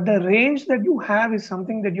 but the range that you have is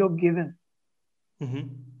something that you're given. Mm-hmm.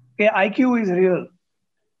 Okay, IQ is real.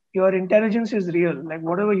 Your intelligence is real. Like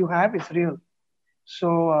whatever you have is real.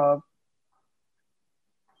 So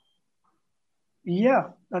yeah,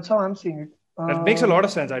 that's how I'm seeing it. That makes a lot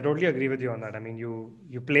of sense. I totally agree with you on that. I mean,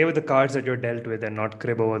 you play with the cards that you're dealt with, and not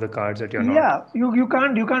crib over the cards that you're not. Yeah, you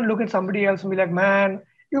can't look at somebody else and be like, man.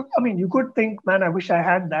 I mean, you could think, man, I wish I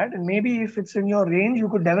had that, and maybe if it's in your range, you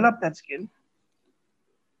could develop that skill.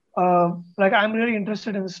 Like I'm really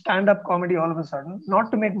interested in stand-up comedy all of a sudden,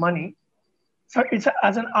 not to make money. So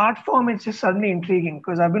as an art form, it's just suddenly intriguing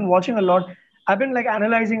because I've been watching a lot. I've been like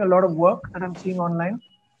analyzing a lot of work that I'm seeing online,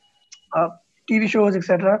 uh, TV shows,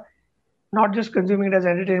 etc. Not just consuming it as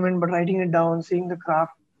entertainment, but writing it down, seeing the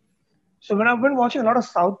craft. So when I've been watching a lot of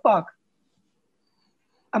South Park,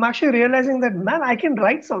 I'm actually realizing that, man, I can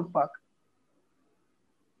write South Park.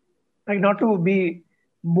 Like not to be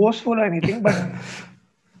boastful or anything, but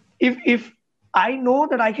if I know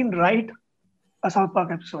that I can write a South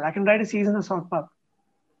Park episode, I can write a season of South Park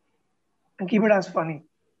and keep it as funny.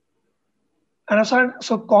 And I started,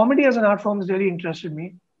 so comedy as an art form has really interested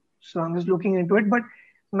me. So I'm just looking into it, but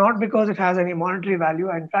not because it has any monetary value.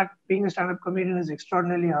 In fact, being a stand-up comedian is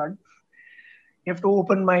extraordinarily hard. You have to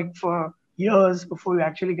open mic for years before you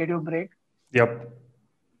actually get your break. Yep.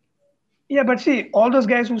 Yeah, but see, all those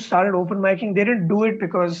guys who started open micing, they didn't do it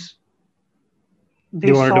because They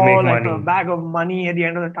they wanted to saw make like a money. bag of money at the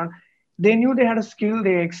end of the tunnel. They knew they had a skill,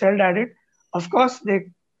 they excelled at it. Of course,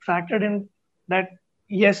 they factored in that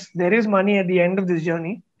yes, there is money at the end of this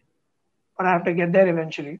journey, but I have to get there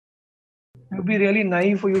eventually. It would be really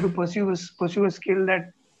naive for you to pursue a skill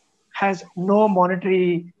that has no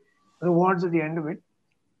monetary rewards at the end of it.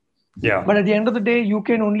 Yeah. But at the end of the day, you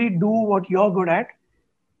can only do what you're good at,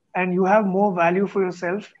 and you have more value for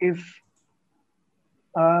yourself if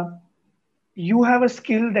uh, you have a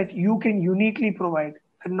skill that you can uniquely provide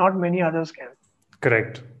and not many others can.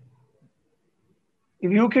 Correct.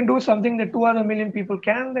 If you can do something that 2 other million people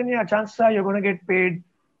can, then yeah, chances are you're going to get paid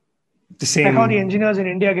The like how the same. engineers in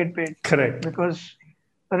India get paid Correct. because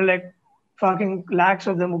there are like fucking lakhs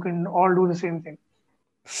of them who can all do the same thing.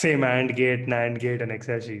 Same AND gate, NAND gate, and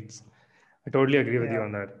Excel sheets. I totally agree with you Yeah.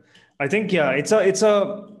 on that. I think yeah, it's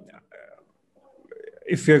a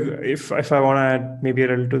if I want to add maybe a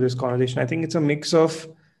little to this conversation, I think it's a mix of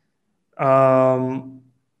um,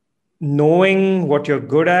 knowing what you're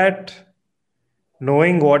good at,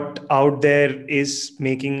 knowing what out there is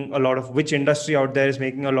making a lot of which industry out there is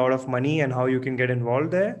making a lot of money and how you can get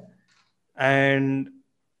involved there. And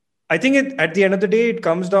I think at the end of the day, it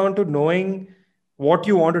comes down to knowing what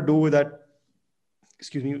you want to do with that,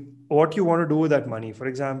 excuse me, what you want to do with that money. For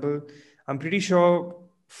example, I'm pretty sure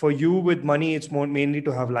for you with money, it's more mainly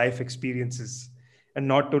to have life experiences and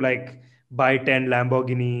not to like buy 10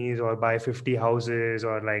 Lamborghinis or buy 50 houses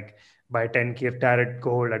or like buy 10K carat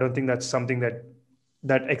gold. I don't think that's something that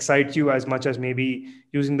excites you as much as maybe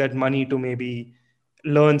using that money to maybe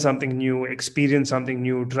learn something new, experience something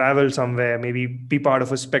new, travel somewhere, maybe be part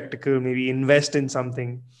of a spectacle, maybe invest in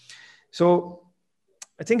something. So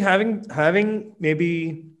I think having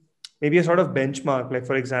maybe a sort of benchmark, like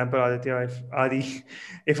for example, Aditya, if Adi,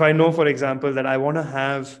 if I know, for example, that I want to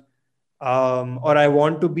have or I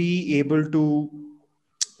want to be able to,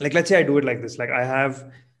 like, let's say I do it like this, like I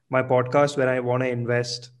have my podcast where I want to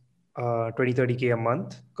invest 20 30K a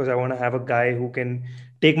month because I want to have a guy who can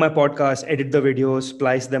take my podcast, edit the videos,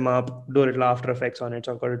 splice them up, do a little After Effects on it.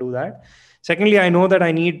 So I've got to do that. Secondly, I know that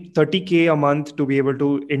I need 30K a month to be able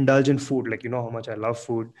to indulge in food. Like, you know how much I love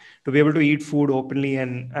food, to be able to eat food openly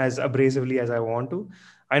and as abrasively as I want to.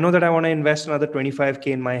 I know that I want to invest another 25K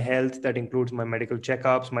in my health. That includes my medical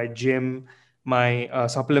checkups, my gym, my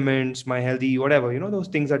supplements, my healthy, whatever, those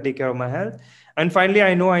things that take care of my health. And finally,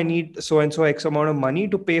 I know I need so and so X amount of money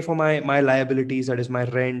to pay for my liabilities, that is my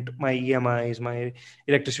rent, my EMIs, my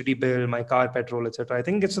electricity bill, my car petrol, etc. I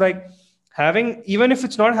think it's like having, even if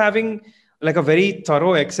it's not having like a very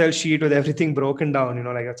thorough Excel sheet with everything broken down,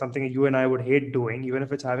 like that's something you and I would hate doing, even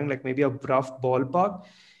if it's having like maybe a rough ballpark,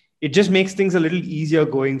 it just makes things a little easier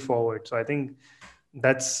going forward. So I think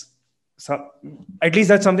that's so, at least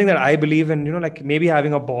that's something that I believe in, like maybe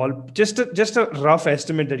having a ball, just a rough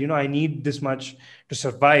estimate that, I need this much to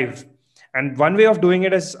survive. And one way of doing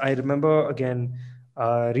it is, I remember again,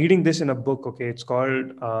 reading this in a book. Okay. It's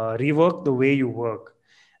called Rework the Way You Work.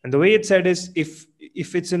 And the way it said is, if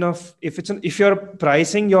you're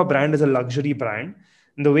pricing your brand as a luxury brand,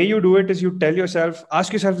 and the way you do it is you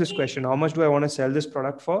ask yourself this question: how much do I want to sell this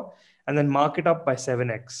product for? And then mark it up by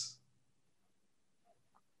 7x.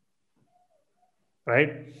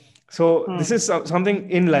 Right. So this is something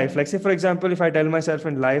in life. Like, say for example, if I tell myself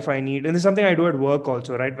in life I need, and this is something I do at work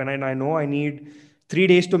also, right? When I know I need 3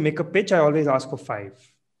 days to make a pitch, I always ask for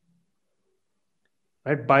 5.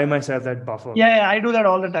 Right. Buy myself that buffer. Yeah, I do that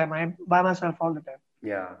all the time. I buy myself all the time.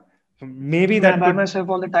 Yeah. So maybe When I that buy could. myself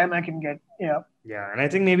all the time, I can get. Yeah. Yeah, and I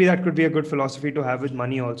think maybe that could be a good philosophy to have with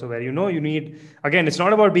money also, where you need, again, it's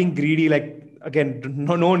not about being greedy. Like, again,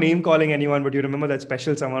 no name calling anyone, but you remember that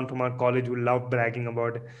special someone from our college who loved bragging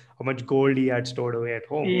about how much gold he had stored away at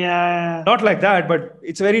home. Yeah. Not like that, but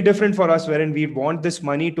it's very different for us, wherein we want this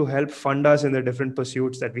money to help fund us in the different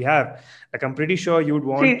pursuits that we have. Like, I'm pretty sure you'd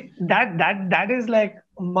want. See, that is like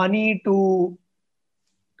money I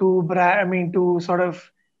mean, to sort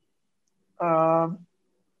of uh,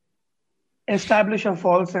 establish a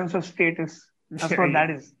false sense of status. That's what that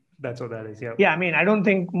is. That's what that is. Yeah. Yeah, I mean, I don't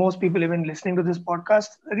think most people even listening to this podcast,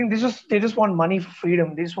 I think they just want money for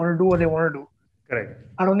freedom. They just want to do what they want to do. Correct.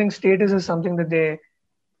 I don't think status is something that they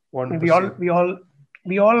Want to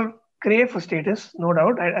we all crave for status, no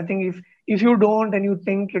doubt. I think if you don't and you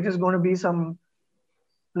think you're just going to be some,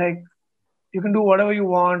 like, you can do whatever you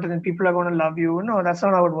want and then people are going to love you. No, that's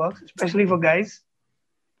not how it works, especially for guys.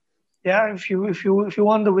 Yeah, if you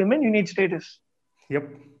want the women, you need status. Yep.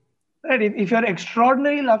 Right? If you're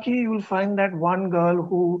extraordinarily lucky, you will find that one girl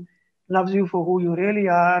who loves you for who you really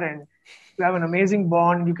are, and you have an amazing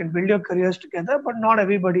bond. You can build your careers together, but not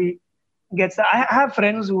everybody gets that. I have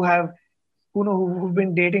friends who've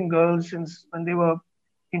been dating girls since when they were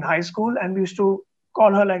in high school, and we used to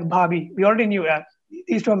call her like Bhabhi. We already knew that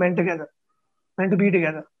these two are meant to be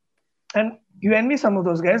together. And you envy some of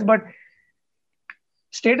those guys, but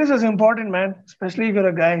status is important, man, especially if you're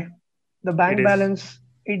a guy. The bank balance,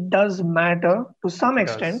 it does matter to some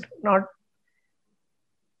extent.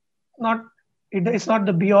 It's not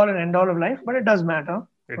the be all and end all of life, but it does matter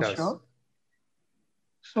for sure.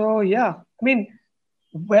 So yeah, I mean,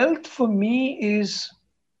 wealth for me is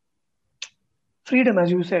freedom,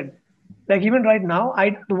 as you said. Like, even right now,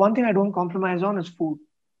 the one thing I don't compromise on is food.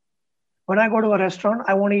 When I go to a restaurant,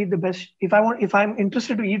 I want to eat the best. If I'm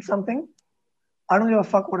interested to eat something, I don't give a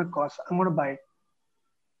fuck what it costs. I'm going to buy it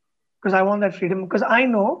because I want that freedom. Because I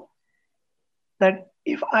know that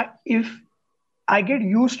if I get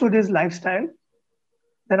used to this lifestyle,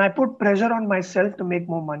 then I put pressure on myself to make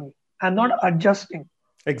more money. I'm not adjusting.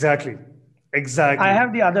 Exactly. I Exactly.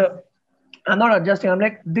 have the other, I'm not adjusting. I'm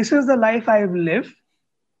like, this is the life I live.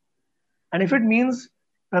 And if it means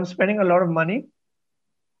I'm spending a lot of money,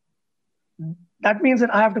 that means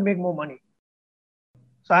that I have to make more money.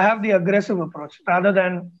 So I have the aggressive approach rather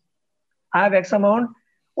than I have X amount.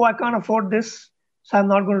 Oh, I can't afford this, so I'm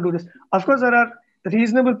not going to do this. Of course, there are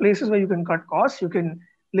reasonable places where you can cut costs. You can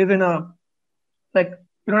live in a, like,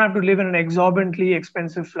 you don't have to live in an exorbitantly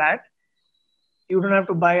expensive flat. You don't have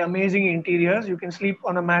to buy amazing interiors. You can sleep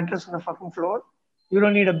on a mattress on the fucking floor. You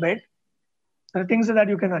don't need a bed. There are things that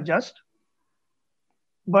you can adjust.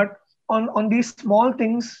 But on these small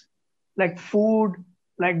things like food,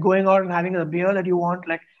 like going out and having a beer that you want,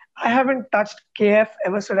 like I haven't touched KF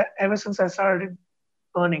ever since I started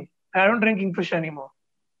earning. I don't drink Kingfisher anymore.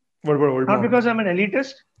 What about Old Not Monk? because I'm an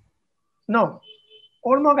elitist. No,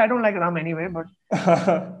 Old Monk I don't like rum anyway, but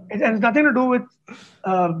it has nothing to do with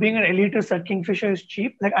being an elitist that Kingfisher is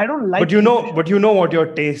cheap. Like I don't But like you know, Kingfisher. but you know what your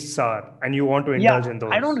tastes are, and you want to indulge Yeah, in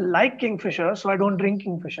I those. don't like Kingfisher, so I don't drink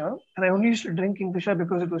Kingfisher. And I only used to drink Kingfisher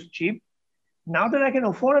because it was cheap. Now that I can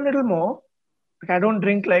afford a little more, like I don't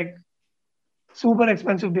drink like super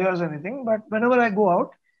expensive beers or anything, but whenever I go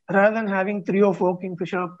out, rather than having 3 or 4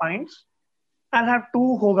 Kingfisher pints, I'll have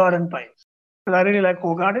 2 Hogarden pints. Because I really like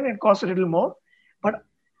Hogarden. It costs a little more, but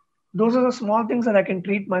those are the small things that I can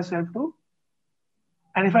treat myself to.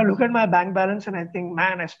 And if I look at my bank balance and I think,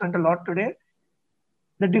 man, I spent a lot today,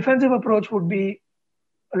 the defensive approach would be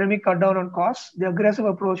let me cut down on costs. The aggressive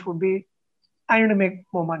approach would be I need to make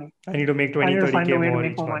more money. I need to make I 20, need to thirty find k a way to more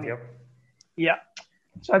make each more month. money. Yep. Yeah.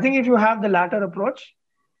 So I think if you have the latter approach,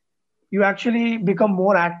 you actually become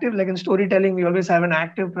more active. Like in storytelling, we always have an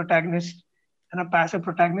active protagonist and a passive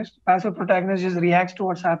protagonist. Passive protagonist just reacts to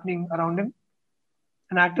what's happening around him.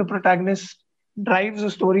 An active protagonist drives the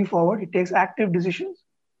story forward. He takes active decisions.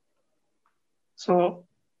 So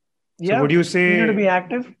So yeah, you need to be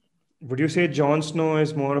active. would you say Jon Snow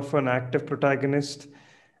is more of an active protagonist?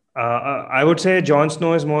 I would say Jon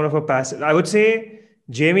Snow is more of a passive. I would say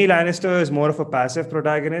Jaime Lannister is more of a passive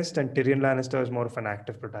protagonist, and Tyrion Lannister is more of an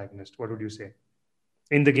active protagonist. What would you say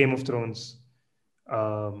in the Game of Thrones?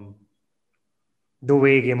 Um, the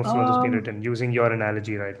way Game of Thrones has been Um, written, using your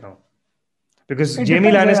analogy right now, because it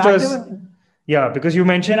Jaime depends. Lannister's, yeah, because you They're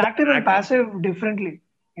mentioned active and passive differently.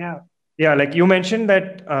 Yeah. yeah, like you mentioned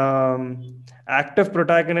that active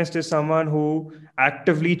protagonist is someone who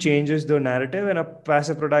actively changes the narrative, and a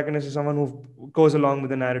passive protagonist is someone who goes along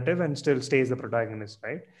with the narrative and still stays the protagonist,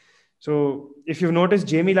 right? So if you've noticed,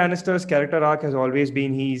 Jaime Lannister's character arc has always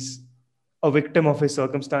been he's a victim of his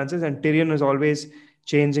circumstances, and Tyrion is always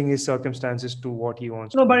changing his circumstances to what he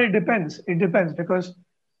wants No, to but be. it depends. It depends because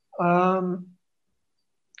um,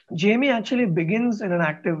 Jamie actually begins in an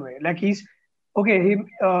active way. Like he's okay.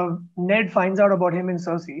 Ned finds out about him in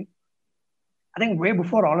Cersei. I think way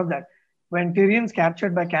before all of that, when Tyrion's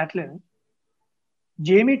captured by Catelyn,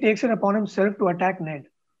 Jamie takes it upon himself to attack Ned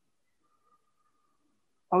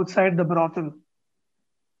outside the brothel.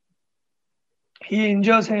 He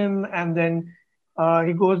injures him, and then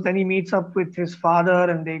he goes. Then he meets up with his father,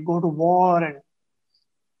 and they go to war. And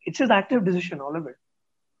it's his active decision, all of it.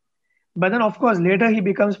 But then, of course, later he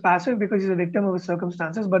becomes passive because he's a victim of his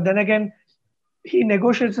circumstances. But then again, he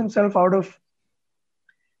negotiates himself out of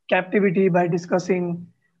captivity by discussing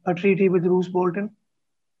a treaty with Roose Bolton.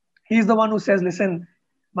 He's the one who says, listen,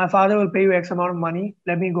 my father will pay you X amount of money,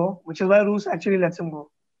 let me go, which is why Roose actually lets him go,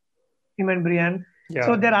 him and Brienne. So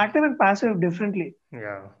Yeah, they're active and passive differently.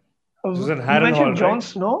 yeah. This is in You Harrenhal, mentioned right? Jon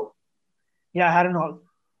Snow. Yeah, Harrenhal.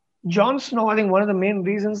 Jon Snow, I think one of the main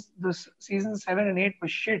reasons this season 7 and 8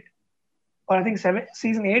 was shit, or I think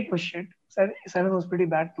season 8 was shit. Seven was pretty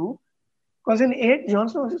bad too. Because in 8, Jon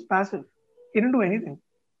Snow was just passive. He didn't do anything.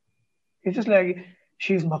 It's just like,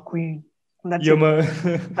 she's my queen. And that's it. Yama,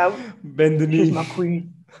 That, bend the she's knee. my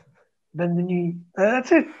queen. Bend the knee.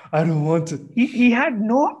 That's it. I don't want it. He had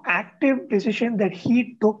no active decision that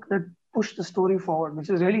he took that pushed the story forward, which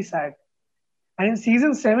is really sad. And in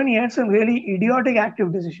season 7, he had some really idiotic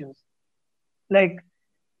active decisions. Like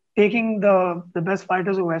taking the best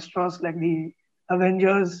fighters of Westeros, like the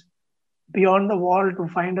Avengers, beyond the wall to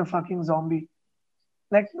find a fucking zombie.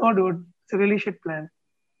 Like, no, dude, it's a really shit plan.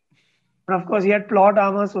 But of course, he had plot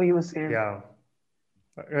armor, so he was saved. Yeah.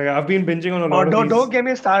 I've been binging on a Or lot of don't these. get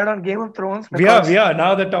me started on Game of Thrones We are, because we are.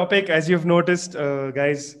 Now the topic, as you've noticed,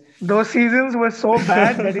 guys. those seasons were so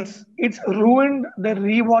bad that it's ruined the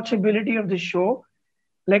rewatchability of the show.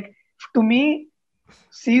 Like to me,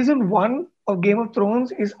 season 1 of Game of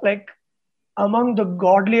Thrones is like among the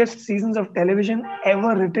godliest seasons of television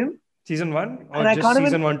ever written. Season 1 or And I just can't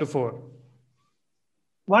season even 1 to 4?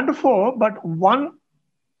 1 to 4, but one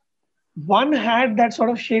had that sort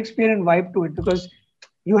of Shakespearean vibe to it because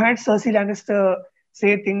you had Cersei Lannister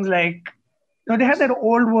say things like, they had that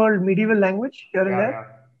old world medieval language here and Yeah, there. yeah.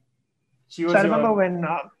 She So I was remember your when,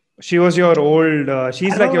 she was your old I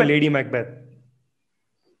she's like remember your when, Lady Macbeth.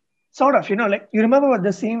 sort of, like you remember what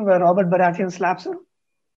the scene where Robert Baratheon slaps her?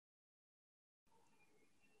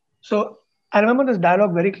 So I remember this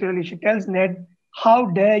dialogue very clearly. She tells Ned, "How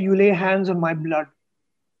dare you lay hands on my blood?"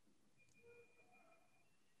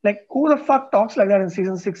 Like, who the fuck talks like that in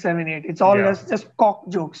season 6, 7, 8? It's all Yeah. just cock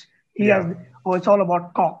jokes. He has, Yeah. it's all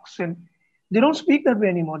about cocks. And they don't speak that way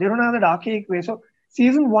anymore. They don't have that archaic way. So,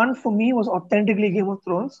 season 1 for me was authentically Game of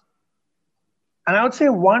Thrones. And I would say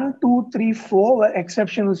 1, 2, 3, 4 were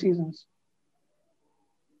exceptional seasons.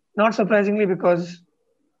 Not surprisingly, because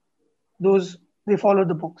they followed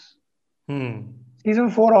the books. Season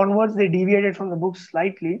 4 onwards, they deviated from the books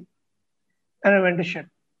slightly and I went to shit.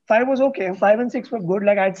 5 was okay. 5 and 6 were good.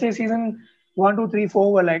 Like, I'd say season 1, 2, 3,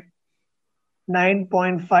 4 were like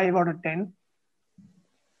 9.5 out of 10.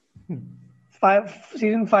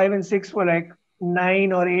 Season 5 and 6 were like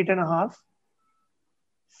 9 or 8.5.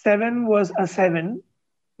 7 was a 7.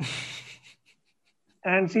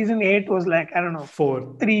 And season 8 was like, I don't know,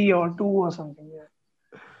 4. 3 or 2 or something.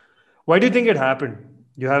 Yeah. Why do you think it happened?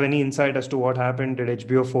 Do you have any insight as to what happened? Did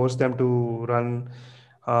HBO force them to run?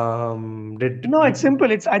 No, it's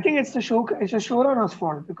simple. I think it's the showrunner's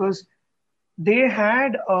fault because they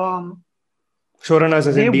had showrunners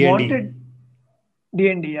as they in D&D? wanted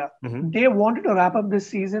D&D, yeah. They wanted to wrap up this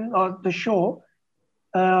season or the show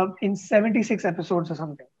in 76 episodes or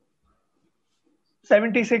something.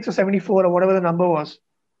 76 or 74 or whatever the number was.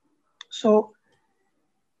 So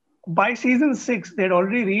by season 6, they'd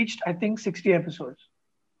already reached, I think, 60 episodes.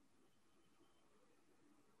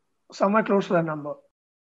 Somewhere close to that number.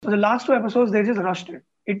 So the last 2 episodes, they just rushed it.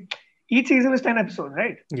 Each season is 10 episodes,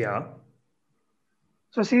 right? Yeah.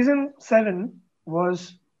 So season 7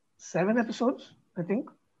 was 7 episodes, I think.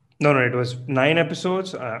 No, it was 9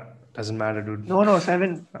 episodes. Doesn't matter, dude. No,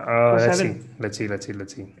 7. Let's 7.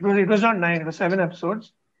 see. It was not 9. It was 7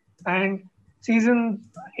 episodes, and season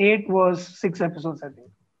 8 was 6 episodes, I think.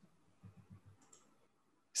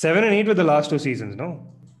 7 and 8 were the last 2 seasons,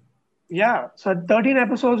 no? Yeah, so 13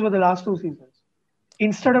 episodes were the last 2 seasons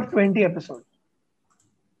instead of 20 episodes.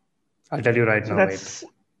 I'll tell you right So now. that's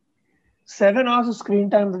 7 hours of screen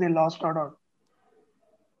time that they lost out on.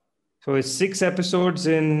 So it's 6 episodes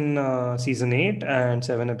in season 8 and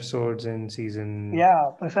 7 episodes in season.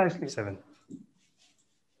 Yeah, precisely. 7.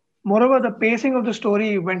 Moreover, the pacing of the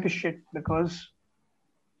story went to shit because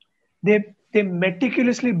they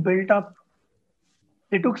meticulously built up.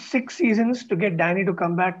 They took 6 seasons to get Dany to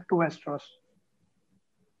come back to Westeros.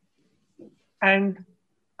 And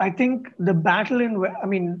I think the battle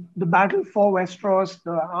for Westeros,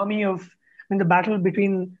 the battle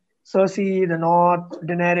between Cersei, the North,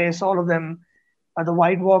 Daenerys, all of them, the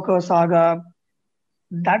White Walker saga,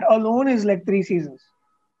 that alone is like 3 seasons.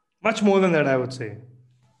 Much more than that, I would say.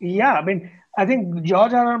 Yeah, I think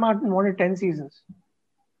George R.R. Martin wanted 10 seasons.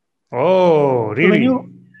 Oh, really? So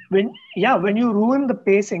when you ruin the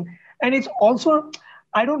pacing, and it's also,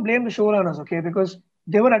 I don't blame the showrunners, okay, because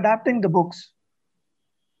they were adapting the books.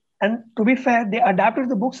 And to be fair, they adapted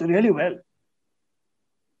the books really well.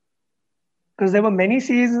 Because there were many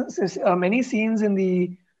scenes in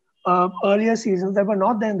the earlier seasons that were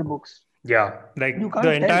not there in the books. Yeah, like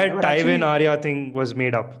the entire Tywin Arya thing was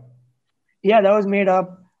made up. Yeah, that was made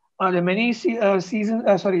up. There are many scenes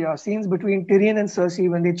between Tyrion and Cersei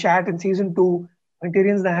when they chat in season 2, when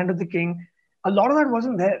Tyrion's the Hand of the King. A lot of that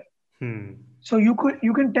wasn't there. So you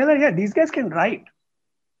can tell that, yeah, these guys can write.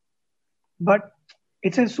 But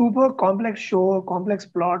it's a super complex show, complex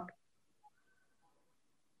plot.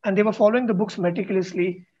 And they were following the books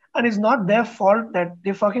meticulously. And it's not their fault that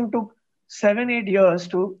they fucking took 7-8 years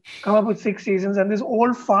to come up with 6 seasons. And this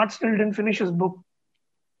old fart still didn't finish his book.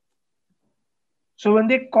 So when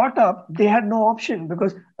they caught up, they had no option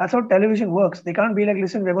because that's how television works. They can't be like,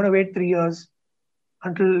 listen, we're going to wait 3 years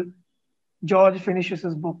until George finishes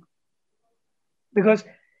his book. Because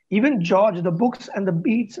even George, the books and the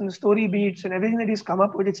beats and the story beats and everything that he's come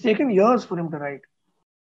up with, it's taken years for him to write.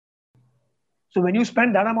 So when you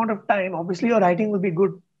spend that amount of time, obviously your writing will be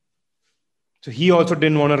good. So he also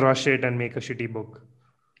didn't want to rush it and make a shitty book.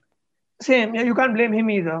 Same. Yeah, you can't blame him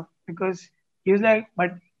either because he was like,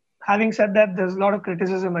 but having said that, there's a lot of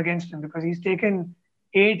criticism against him because he's taken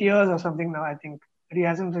 8 years or something now, I think, but he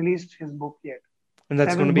hasn't released his book yet. And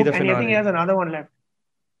that's going to be the finale. And I think he has another one left.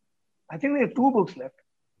 I think there are 2 books left.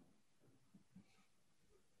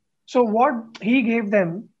 So what he gave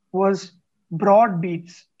them was broad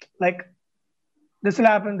beats, like this will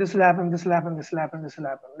happen, this will happen, this will happen, this will happen, this will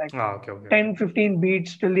happen, like Okay, okay, okay. 10, 15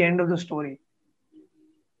 beats till the end of the story.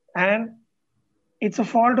 And it's a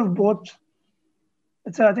fault of both.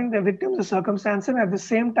 I think they're victims of circumstance, and at the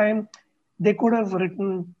same time, they could have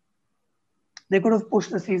written, they could have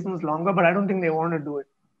pushed the seasons longer, but I don't think they want to do it.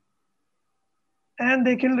 And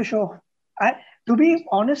they killed the show. To be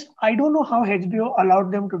honest, I don't know how HBO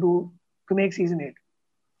allowed them to make season 8.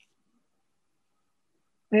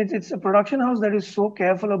 It's a production house that is so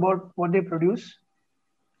careful about what they produce,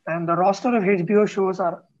 and the roster of HBO shows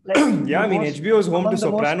are like Yeah, I mean, HBO is home to among the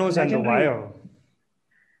most Sopranos and The legendary. Wire.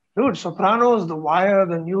 Dude, Sopranos, The Wire,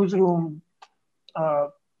 The Newsroom,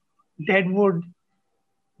 Deadwood,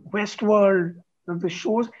 Westworld, the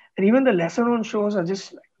shows, and even the lesser known shows are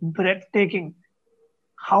just like breathtaking.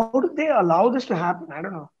 How did they allow this to happen? I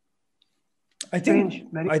don't know. Strange.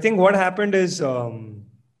 I think what happened is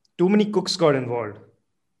too many cooks got involved.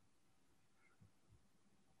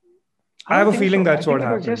 I have a feeling that's what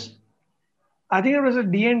happened. I think it was a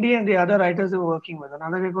D&D and the other writers they were working with.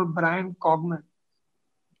 Another guy called Brian Cogman.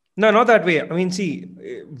 No, not that way. I mean, see,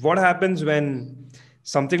 what happens when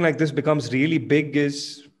something like this becomes really big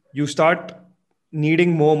is you start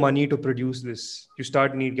needing more money to produce this. You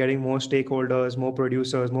start getting more stakeholders, more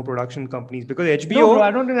producers, more production companies. Because HBO... No, bro,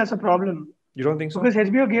 I don't think that's a problem. You don't think so? Because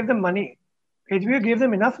HBO gave them money. HBO gave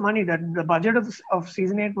them enough money that the budget of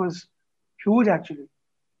season 8 was huge, actually.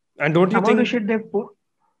 And don't you think... the shit they put...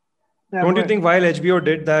 Yeah, don't you think while HBO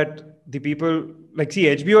did that, the people... Like, see,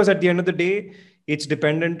 HBO's at the end of the day, it's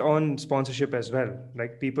dependent on sponsorship as well.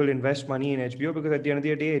 Like, people invest money in HBO because at the end of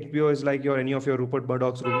the day, HBO is like any of your Rupert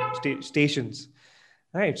Murdoch's stations.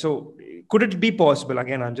 Right? So, could it be possible?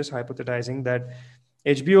 Again, I'm just hypothesizing that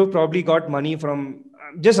HBO probably got money from...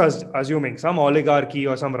 Just assuming some oligarchy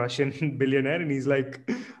or some Russian billionaire, and he's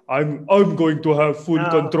like, I'm going to have full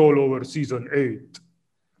control over season 8.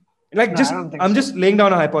 Like, I'm just laying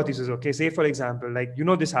down a hypothesis, okay? Say, for example, like,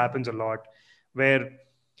 this happens a lot where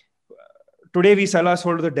today we sell our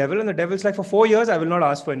soul to the devil, and the devil's like, for 4 years, I will not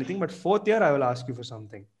ask for anything, but 4th year, I will ask you for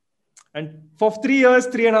something. And for 3 years,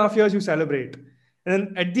 3.5 years, you celebrate. And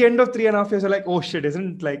then at the end of 3.5 years, you're like, oh shit,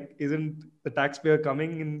 isn't the taxpayer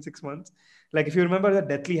coming in 6 months? Like, if you remember the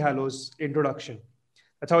Deathly Hallows introduction,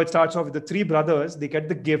 that's how it starts off with the 3 brothers. They get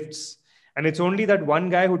the gifts. And it's only that one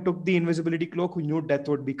guy who took the invisibility cloak who knew death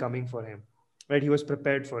would be coming for him. Right? He was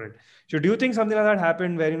prepared for it. So do you think something like that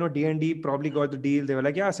happened where, D&D probably got the deal? They were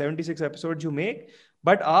like, yeah, 76 episodes you make.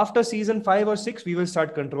 But after season 5 or 6, we will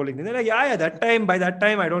start controlling. And they're like, yeah, by that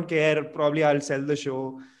time, I don't care. Probably I'll sell the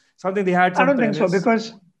show. Something they had. I don't think so,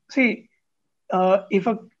 because see, if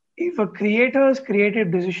a creator's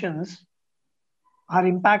creative decisions are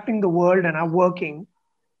impacting the world and are working,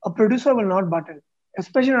 a producer will not butt in,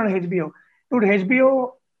 especially on HBO. Dude,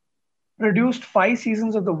 HBO produced 5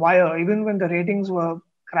 seasons of The Wire, even when the ratings were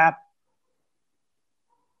crap.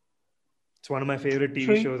 It's one of my favorite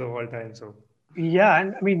TV shows of all time. So yeah,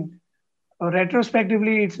 and I mean,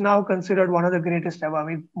 retrospectively, it's now considered one of the greatest ever. I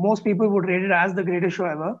mean, most people would rate it as the greatest show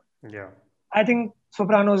ever. Yeah. I think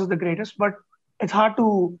Sopranos is the greatest, but it's hard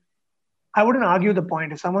to... I wouldn't argue the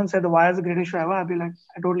point. If someone said The Wire is the greatest show ever, I'd be like,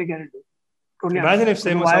 I totally get it, dude. Totally imagine if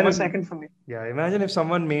The Wire is second for me. Yeah, imagine if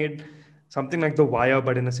someone made something like The Wire,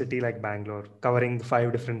 but in a city like Bangalore, covering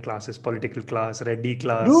 5 different classes: political class, Reddy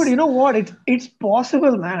class. Dude, you know what? It's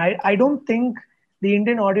possible, man. I don't think the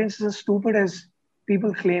Indian audience is as stupid as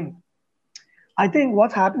people claim. I think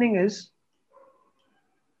what's happening is,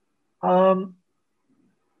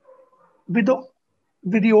 with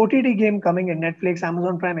the OTT game coming in, Netflix,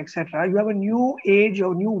 Amazon Prime, etc., you have a new age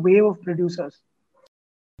or new wave of producers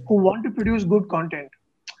who want to produce good content.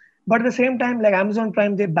 But at the same time, like Amazon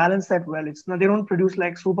Prime, they balance that well. They don't produce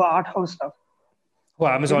like super art house stuff. Oh,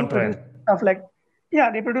 Amazon Prime.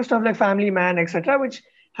 They produce stuff like Family Man, etc., which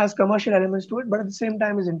has commercial elements to it, but at the same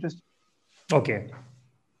time is interesting. Okay.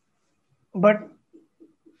 But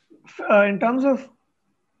in terms of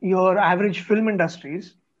your average film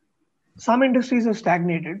industries, some industries have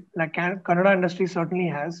stagnated, like Kannada industry certainly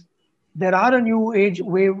has. There are a new age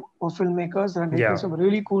wave of filmmakers that are making some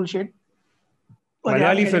really cool shit.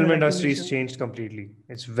 Malayali film industry has changed completely.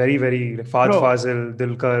 It's very, very Fahd Fazil,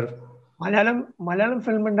 Dulquer. Malayalam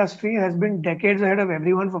film industry has been decades ahead of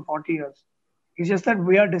everyone for 40 years. It's just that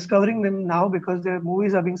we are discovering them now because their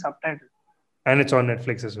movies are being subtitled. And it's on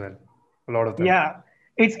Netflix as well. A lot of them. Yeah.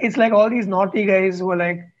 It's like all these naughty guys who are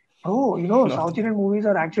like, oh, South Indian movies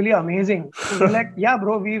are actually amazing. So we're like, yeah,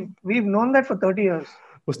 bro, we've known that for 30 years.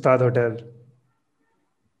 Ustad Hotel.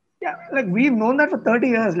 Yeah, like we've known that for 30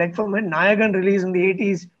 years. Like from when Nayagan released in the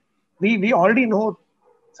 80s, we already know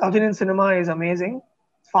South Indian cinema is amazing.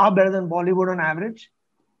 It's far better than Bollywood on average.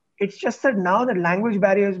 It's just that now the language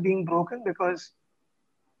barrier is being broken because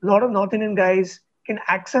a lot of North Indian guys can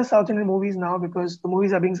access South Indian movies now because the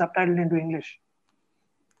movies are being subtitled into English.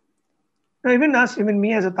 Now, even us, even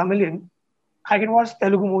me as a Tamilian, I can watch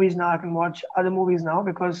Telugu movies now. I can watch other movies now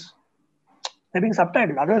because they're being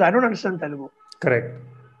subtitled. Otherwise, I don't understand Telugu. Correct.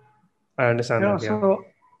 I understand that. Yeah. So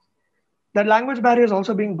that language barrier is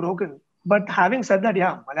also being broken. But having said that,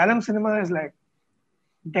 yeah, Malayalam cinema is like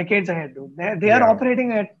decades ahead, dude. They are Yeah.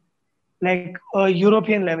 operating at like a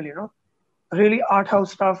European level, really art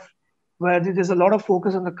house stuff where there's a lot of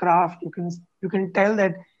focus on the craft. You can tell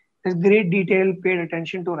that there's great detail, paid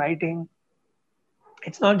attention to writing.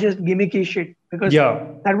 It's not just gimmicky shit because Yeah.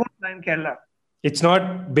 that was in Kerala. It's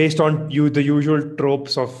not based on the usual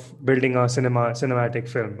tropes of building a cinematic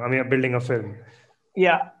film. I mean, building a film.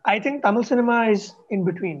 Yeah, I think Tamil cinema is in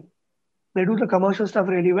between. They do the commercial stuff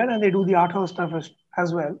really well and they do the art house stuff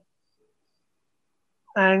as well.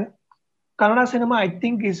 And Kannada cinema, I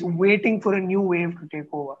think, is waiting for a new wave to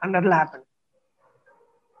take over, and that'll happen.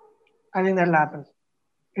 I think that'll happen.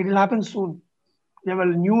 It'll happen soon. You have a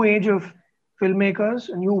new age of filmmakers,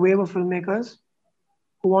 a new wave of filmmakers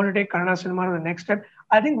who want to take Kannada cinema to the next step.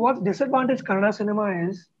 I think what disadvantage Kannada cinema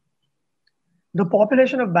is the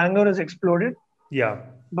population of Bangalore has exploded, Yeah.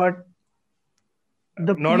 but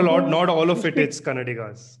the Not all who of it, speak- it's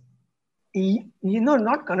Kannadigas.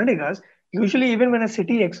 not Kannadigas. Usually, even when a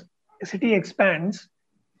city expands,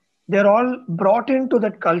 they're all brought into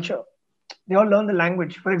that culture. They all learn the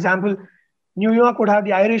language. For example, New York would have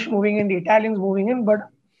the Irish moving in, the Italians moving in, but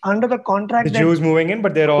under the contract The that Jews moving in,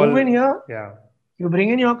 but they're all. move in here, Yeah. you bring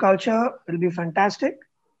in your culture, it'll be fantastic,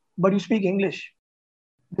 but you speak English.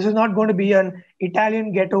 This is not going to be an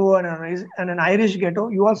Italian ghetto and an Irish ghetto.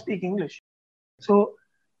 You all speak English. So,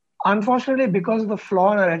 unfortunately, because of the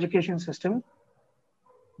flaw in our education system,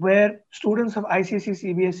 where students of ICC,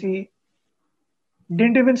 CBSE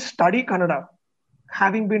didn't even study Kannada,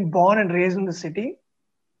 having been born and raised in the city,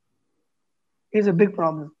 is a big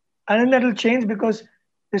problem. And then that will change because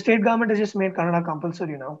the state government has just made Kannada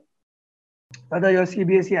compulsory now. Whether you're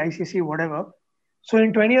CBSE, ICC, whatever. So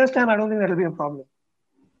in 20 years' time, I don't think that'll be a problem.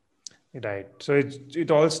 Right. So it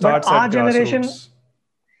all starts our at generation- grassroots.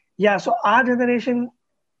 Yeah, so our generation,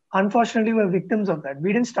 unfortunately, were victims of that.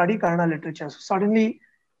 We didn't study Kannada literature. So suddenly,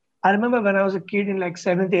 I remember when I was a kid in like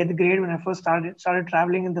 7th, 8th grade, when I first started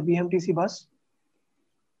traveling in the BMTC bus,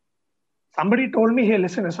 somebody told me, hey,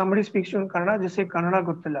 listen, if somebody speaks to you in Kannada, just say Kannada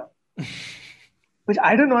Guttilla. Which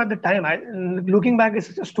I don't know at the time. Looking back, it's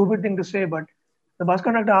such a stupid thing to say, but the bus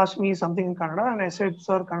conductor asked me something in Kannada, and I said,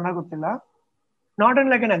 sir, Kannada Guttilla. Not in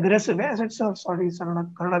like an aggressive way. I said, sir, sorry,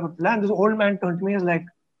 Kannada Guttilla. And this old man turned to me as like,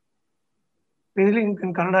 basically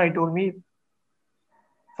in Kannada, he told me,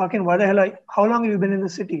 fucking, what the hell, how long have you been in the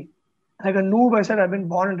city? Like a noob, I said, I've been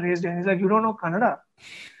born and raised here. And he's like, you don't know Kannada?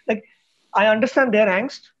 Like, I understand their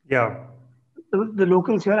angst. Yeah. The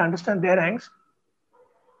locals here understand their angst.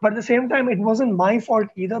 But at the same time, it wasn't my fault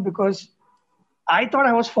either because I thought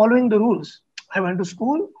I was following the rules. I went to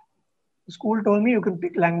school. The school told me you can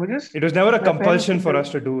pick languages. It was never a My compulsion parents for us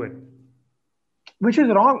to do it. Which is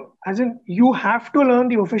wrong. As in, you have to learn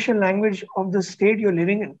the official language of the state you're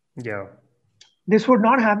living in. Yeah. This would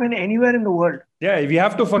not happen anywhere in the world. Yeah, we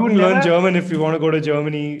have to fucking learn German if we want to go to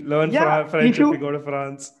Germany. Learn French if we go to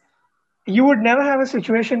France. You would never have a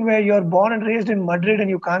situation where you're born and raised in Madrid and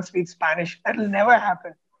you can't speak Spanish. That will never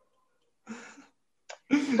happen.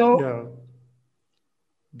 So yeah.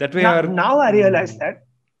 That way now I realize that.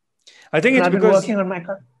 I think it's I've because been working on my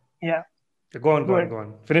Go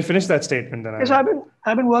on. Finish that statement then. So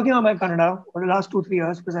I've been working on my Kannada for the last 2-3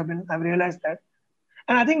 years because I've realized that.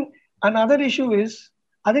 And I think another issue is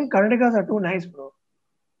I think Kannadigas are too nice, bro.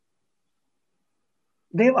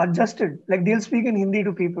 They've adjusted. Like they'll speak in Hindi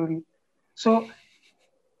to people. So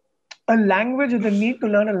a language, the need to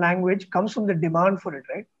learn a language comes from the demand for it,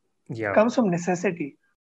 right? Yeah. It comes from necessity.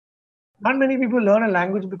 Not many people learn a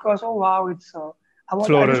language because, oh wow, it's I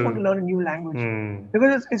just want to learn a new language.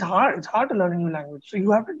 Because it's hard. It's hard to learn a new language. So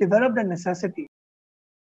you have to develop that necessity.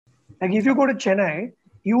 Like if you go to Chennai,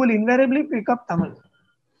 you will invariably pick up Tamil.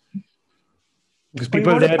 Because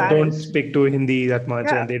people there don't speak to Hindi that much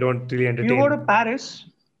and they don't really entertain. You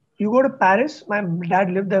go to Paris, my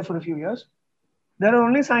dad lived there for a few years. There are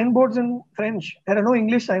only signboards in French. There are no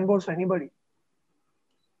English signboards for anybody.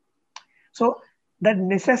 So that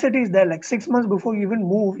necessity is there. Like 6 months before you even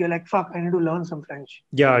move, you're like, fuck, I need to learn some French.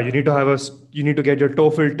 Yeah, you need to get your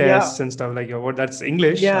TOEFL tests and stuff like that. That's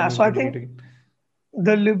English. Yeah, so I think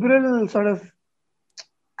the liberal sort of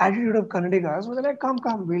attitude of Kannadigas was like, come,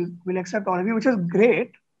 we'll accept all of you, which is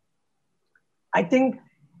great. I think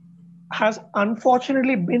has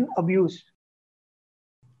unfortunately been abused.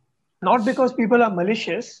 Not because people are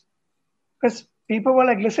malicious, because people were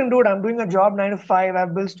like, listen, dude, I'm doing a job 9 to 5, I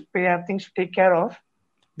have bills to pay, I have things to take care of.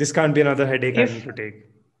 This can't be another headache I need If to take.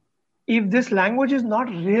 if this language is not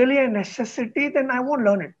really a necessity, then I won't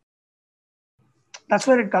learn it. That's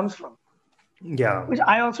where it comes from. Yeah. Which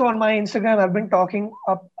I also on my Instagram I've been talking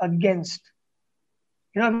up against.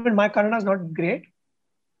 I mean, my Kannada is not great,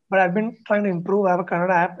 but I've been trying to improve. I have a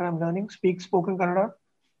Kannada app that I'm learning, spoken Kannada.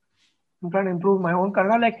 I'm trying to improve my own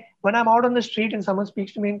Kannada. Like when I'm out on the street and someone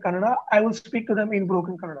speaks to me in Kannada, I will speak to them in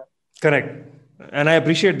broken Kannada. Correct. And I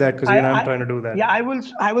appreciate that because even I'm trying to do that. Yeah, I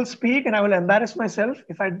will speak and I will embarrass myself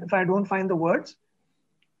if I don't find the words,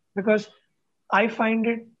 because I find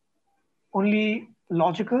it only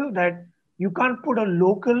logical that you can't put a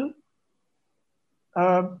local,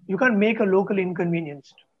 you can't make a local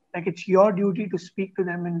inconvenienced. Like it's your duty to speak to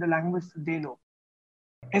them in the language that they know.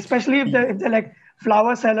 Especially if they're like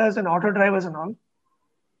flower sellers and auto drivers and all.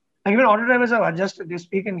 Like even auto drivers have adjusted; they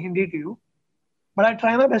speak in Hindi to you. But I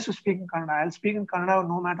try my best to speak in Kannada. I'll speak in Kannada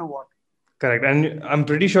no matter what. Correct. And I'm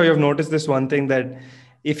pretty sure you've noticed this one thing, that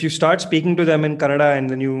if you start speaking to them in Kannada and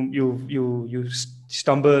then you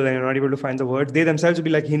stumble and you're not able to find the words, they themselves will be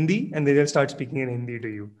like Hindi and they'll start speaking in Hindi to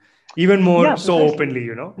you. Even more so openly,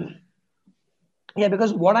 Yeah,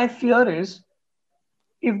 because what I fear is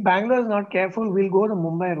if Bangalore is not careful, we'll go the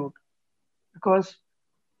Mumbai route. Because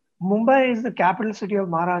Mumbai is the capital city of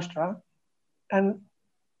Maharashtra. And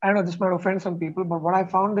I don't know, this might offend some people, but what I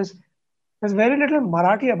found is there's very little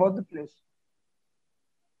Marathi about the place.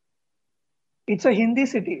 It's a Hindi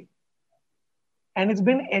city. And it's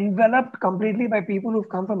been enveloped completely by people who've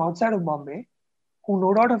come from outside of Bombay, who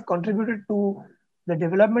no doubt have contributed to the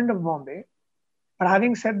development of Bombay. But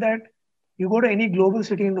having said that, you go to any global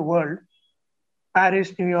city in the world,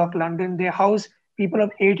 Paris, New York, London, they house people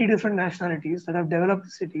of 80 different nationalities that have developed the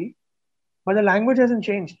city, but the language hasn't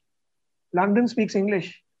changed. London speaks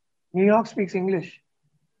English. New York speaks English.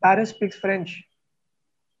 Paris speaks French.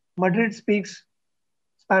 Madrid speaks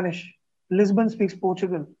Spanish. Lisbon speaks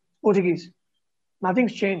Portuguese.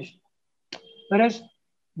 Nothing's changed. Whereas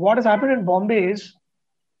what has happened in Bombay is,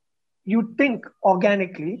 you'd think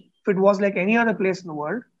organically, if it was like any other place in the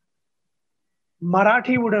world,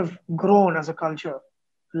 Marathi would have grown as a culture.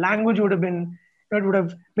 Language would have been, it would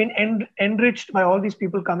have been enriched by all these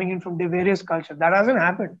people coming in from the various cultures. That hasn't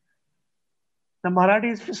happened. The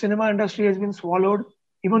Marathi cinema industry has been swallowed,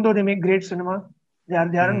 even though they make great cinema. They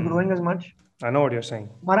aren't growing as much. I know what you're saying.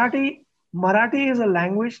 Marathi is a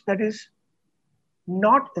language that is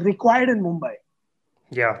not required in Mumbai.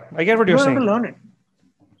 Yeah, I get what you're saying. You don't have to learn it.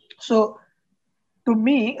 So, to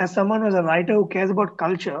me, as someone who's a writer who cares about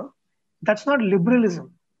culture, that's not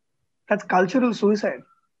liberalism. That's cultural suicide.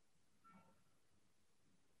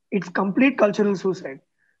 It's complete cultural suicide.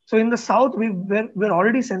 So in the South, we're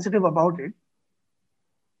already sensitive about it.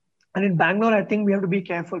 And in Bangalore, I think we have to be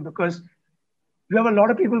careful because we have a lot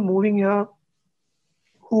of people moving here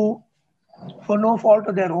who, for no fault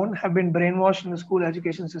of their own, have been brainwashed in the school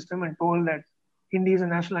education system and told that Hindi is a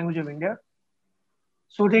national language of India.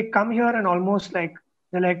 So they come here and almost like,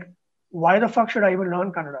 they're like, why the fuck should I even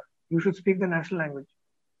learn Kannada? You should speak the national language.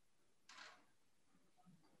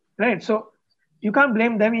 Right? So you can't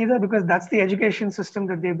blame them either because that's the education system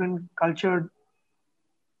that they've been cultured.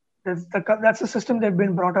 That's the system they've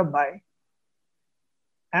been brought up by.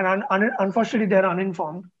 And unfortunately, they're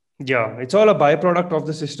uninformed. Yeah, it's all a byproduct of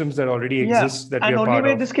the systems that already exist. That and we are only part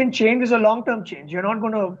way of. this can change is a long-term change. You're not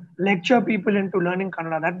going to lecture people into learning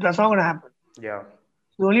Kannada. That's not going to happen. Yeah.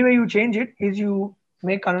 The only way you change it is you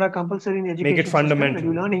make Kannada compulsory in the education Make it fundamental. system,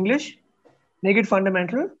 that you learn English, make it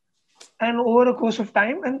fundamental, and over a course of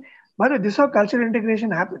time. And by the way, this is how cultural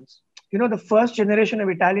integration happens. The first generation of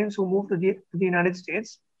Italians who moved to the United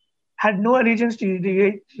States had no allegiance to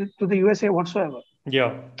the USA whatsoever.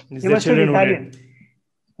 Yeah, they were still Italian.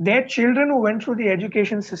 Their children who went through the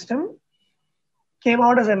education system came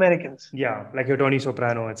out as Americans. Yeah, like your Tony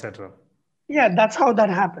Soprano, etc. Yeah, that's how that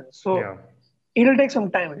happens. So it'll take some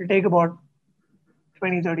time. It'll take about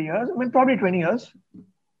 20, 30 years. I mean, probably 20 years.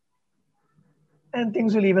 And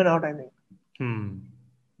things will even out, I think.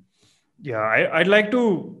 Yeah, I'd like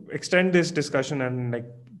to extend this discussion and like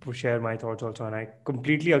share my thoughts also. And I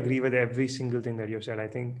completely agree with every single thing that you've said. I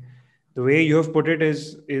think the way you have put it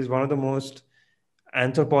is one of the most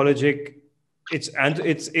anthropologic.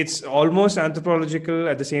 It's almost anthropological.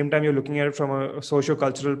 At the same time, you're looking at it from a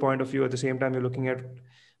socio-cultural point of view. At the same time, you're looking at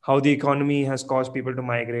how the economy has caused people to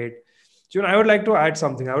migrate. June, I would like to add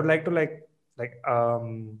something. I would like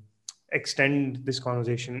to extend this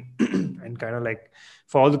conversation and kind of like,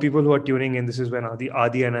 for all the people who are tuning in, this is when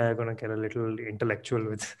Adi and I are going to get a little intellectual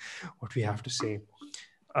with what we have to say.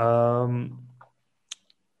 So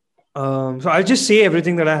I'll just say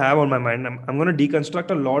everything that I have on my mind. I'm going to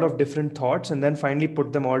deconstruct a lot of different thoughts and then finally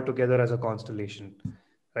put them all together as a constellation.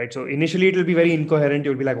 Right. So initially it will be very incoherent.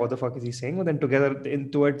 You'll be like, what the fuck is he saying? But then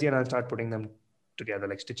towards the end, I'll start putting them together,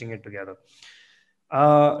 like stitching it together.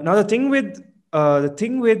 Now the thing with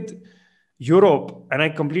Europe, and I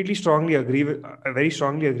very strongly agree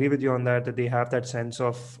with you on that they have that sense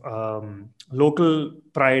of local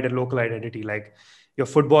pride and local identity. Like your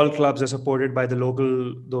football clubs are supported by the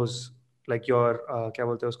local, those like your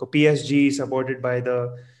PSG supported by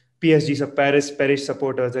the PSG, Paris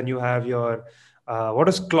supporters, and you have your what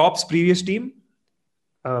was Klopp's previous team,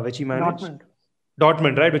 which he managed?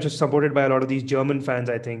 Dortmund, right, which was supported by a lot of these German fans,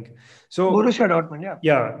 I think. So Borussia Dortmund,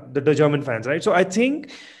 yeah, the German fans, right? So I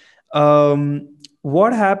think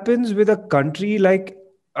what happens with a country like,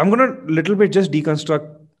 I'm gonna little bit just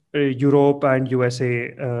deconstruct Europe and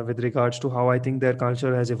USA with regards to how I think their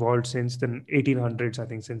culture has evolved since the 1800s. I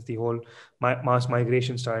think since the whole mass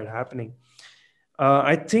migration started happening.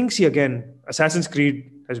 I think, see, again, Assassin's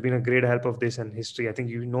Creed has been a great help of this and history. I think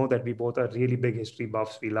you know that we both are really big history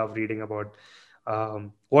buffs. We love reading about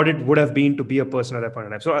what it would have been to be a person at that point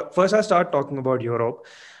in time. So first I start talking about Europe.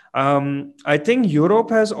 I think Europe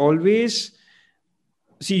has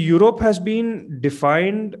been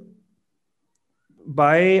defined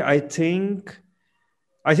by, I think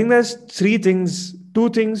there's two things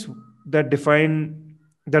that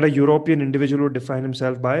a European individual would define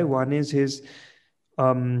himself by. One is his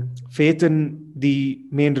faith in the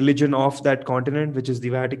main religion of that continent, which is the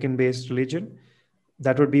Vatican-based religion.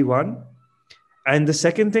 That would be one. And the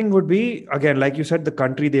second thing would be, again, like you said, the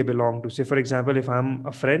country they belong to. Say, for example, if I'm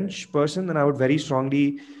a French person, then I would very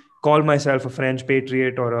strongly call myself a French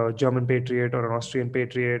patriot or a German patriot or an Austrian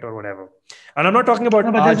patriot or whatever. And I'm not talking about...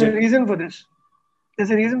 No, but there's a reason for this.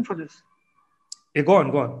 Yeah, go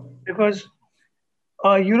on. Because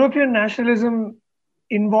European nationalism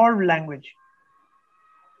involved language.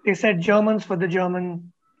 They said Germans for the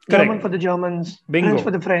German, Correct. German for the Germans, Bingo. French for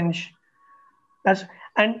the French.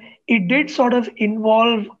 And it did sort of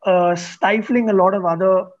involve stifling a lot of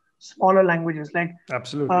other smaller languages, like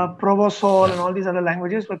absolutely Provençal and all these other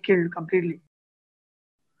languages were killed completely.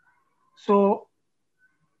 So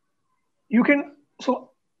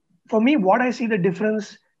for me, what I see the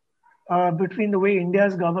difference between the way India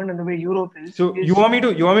is governed and the way Europe is. So you want me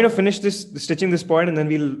to finish stitching this point, and then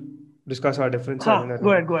we'll discuss our differences.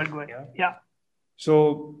 Go ahead. Yeah.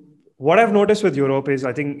 So what I've noticed with Europe is,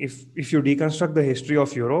 I think if you deconstruct the history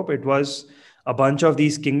of Europe, it was a bunch of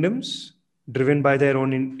these kingdoms driven by their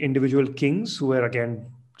own individual kings who were again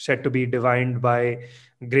said to be divined by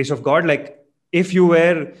grace of God. Like if you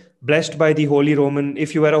were blessed by if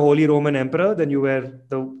you were a Holy Roman Emperor, then you were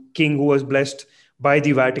the king who was blessed by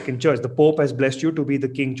the Vatican Church. The Pope has blessed you to be the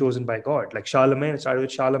king chosen by God. Like Charlemagne, it started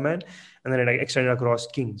with Charlemagne, and then it extended across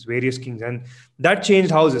various kings. And that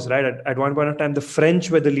changed houses, right? At one point of time, the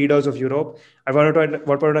French were the leaders of Europe. At one point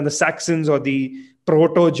of time, the Saxons or the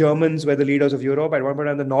Proto-Germans were the leaders of Europe. At one point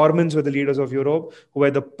of time, the Normans were the leaders of Europe, who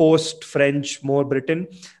were the post-French, more Britain.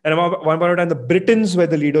 And at one point of time, the Britons were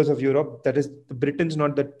the leaders of Europe. That is, the Britons,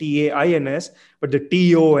 not the T-A-I-N-S, but the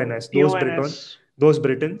T-O-N-S, those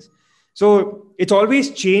Britons. So it's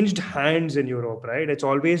always changed hands in Europe, right? It's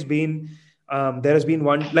always been, there has been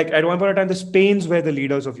one, like at one point in time, the Spains were the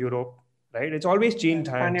leaders of Europe, right? It's always changed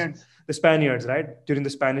hands. The Spaniards, right? During the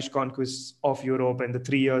Spanish conquest of Europe and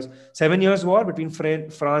the 7 years war between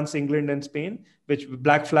France, England, and Spain, which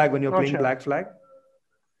Black Flag, when you're playing Black Flag.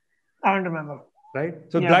 I don't remember. Right?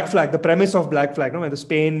 So Black Flag, the premise of Black Flag, when the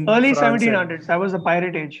Spain... Early 1700s, that was the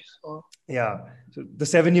pirate age. So. Yeah. So the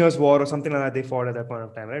 7 years war or something like that, they fought at that point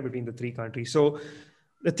of time, right? Between the three countries. So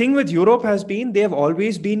the thing with Europe has been, they have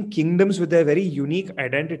always been kingdoms with their very unique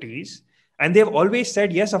identities. And they've always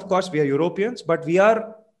said, yes, of course, we are Europeans, but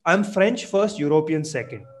I'm French first, European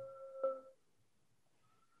second.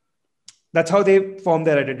 That's how they form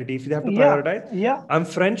their identity. If they have to prioritize, I'm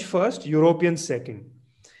French first, European second.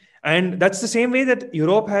 And that's the same way that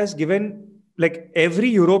Europe has given, like every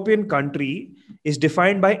European country is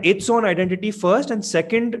defined by its own identity first and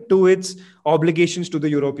second to its obligations to the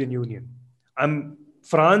European Union.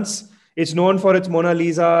 France, it's known for its Mona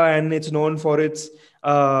Lisa and it's known for its,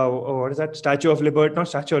 what is that? Statue of Liberty, not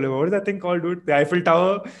Statue of Liberty, what is that thing called, dude? The Eiffel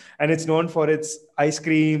Tower. And it's known for its ice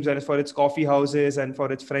creams and for its coffee houses and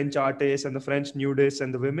for its French artists and the French nudists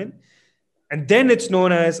and the women. And then it's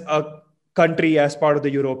known as a country as part of the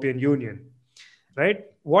European Union, right?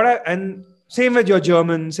 And same with your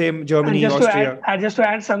And Germany, Austria. just to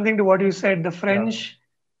add something to what you said, the Yeah.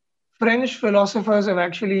 French philosophers have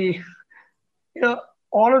actually, you know,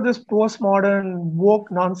 all of this postmodern woke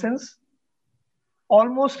nonsense,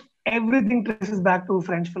 almost everything traces back to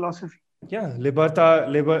French philosophy. Yeah, liberta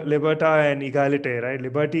and egalite, right?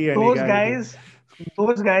 Liberty and Those egality. guys,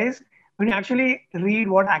 those guys, when you actually read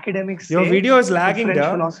what academics Your say, video is the lagging, French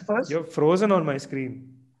da. philosophers, You're frozen on my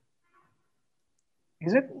screen.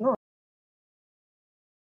 is it? No.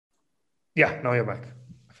 Yeah, now you're back.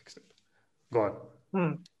 I fixed it. Go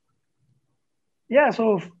on. Yeah,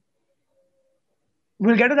 so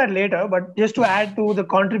we'll get to that later, but just to add to the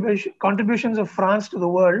contributions of France to the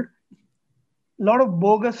world, a lot of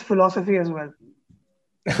bogus philosophy as well.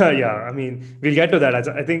 Yeah, I mean, we'll get to that.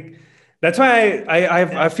 I think that's why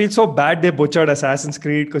I feel so bad they butchered Assassin's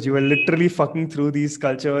Creed, because you were literally fucking through these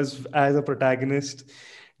cultures as a protagonist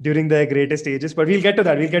during their greatest ages. But we'll get to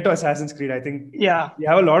that. We'll get to Assassin's Creed. I think we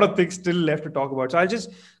have a lot of things still left to talk about. So I'll just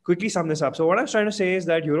quickly sum this up. So what I was trying to say is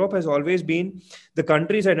that Europe has always been the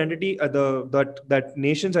country's identity, that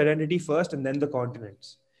nation's identity first, and then the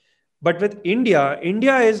continents. But with India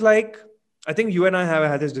is like, I think you and I have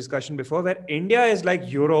had this discussion before, where India is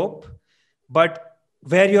like Europe, but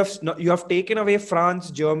where you have taken away France,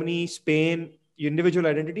 Germany, Spain, individual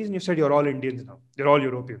identities, and you said you're all Indians now. You're all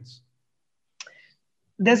Europeans.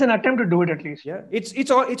 There's an attempt to do it at least. Yeah,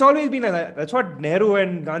 it's always been like that. That's what Nehru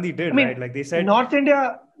and Gandhi did, right? Like they said,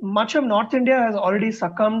 much of North India has already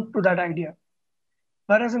succumbed to that idea.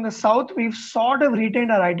 Whereas in the South, we've sort of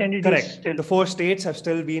retained our identity. Correct. Still. The 4 states have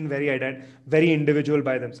still been very individual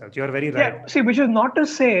by themselves. You're very right. Yeah, see, which is not to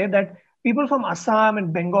say that people from Assam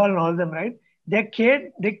and Bengal and all of them, right? They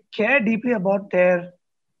care deeply about their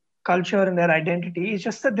culture and their identity. It's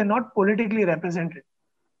just that they're not politically represented.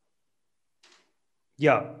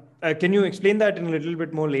 Yeah. Can you explain that in a little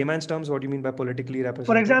bit more layman's terms? What do you mean by politically represented?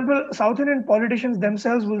 For example, South Indian politicians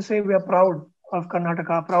themselves will say we are proud of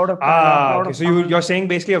Karnataka, proud of Kerala. Okay. So you're saying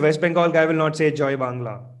basically a West Bengal guy will not say Joy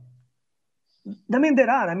Bangla. I mean, there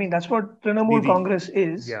are. I mean, that's what Trinamool Congress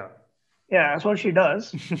is. Yeah. Yeah, that's what she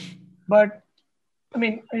does. But, I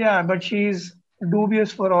mean, yeah, but she's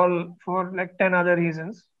dubious for like 10 other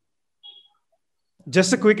reasons.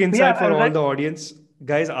 Just a quick insight for all the audience.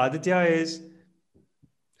 Guys, Aditya is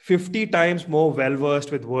 50 times more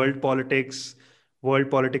well-versed with world politics, world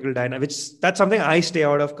political dynamics. That's something I stay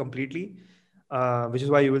out of completely, which is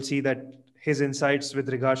why you will see that his insights with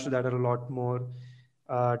regards to that are a lot more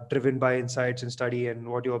driven by insights and study and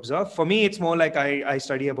what you observe. For me, it's more like I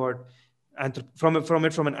study about from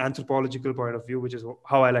an anthropological point of view, which is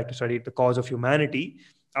how I like to study it, the cause of humanity.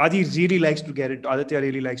 Aditya really likes to get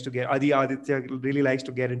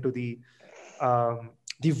into the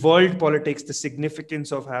world politics, the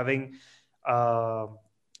significance of having the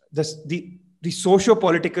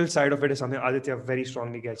socio-political side of it is something Aditya very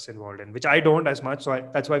strongly gets involved in, which I don't as much. So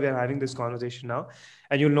that's why we're having this conversation now.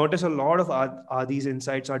 And you'll notice a lot of these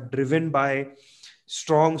insights are driven by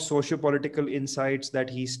strong socio-political insights that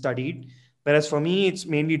he studied. Whereas for me, it's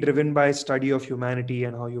mainly driven by study of humanity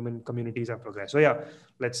and how human communities have progressed. So yeah,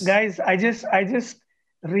 Guys, I just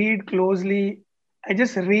read closely. I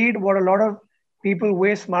just read what a lot of people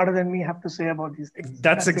way smarter than me have to say about these things.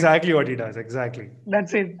 That's exactly what he does. Exactly.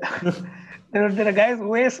 That's it. There are guys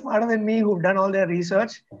way smarter than me who've done all their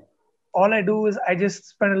research. All I do is I just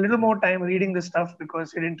spend a little more time reading this stuff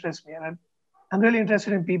because it interests me. And I'm really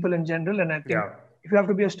interested in people in general. And I think if you have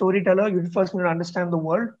to be a storyteller, you first need to understand the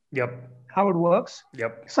world. Yep. How it works.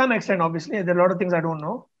 Yep. To some extent, obviously. There are a lot of things I don't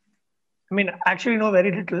know. I mean, I actually know very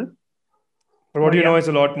little. But what you know is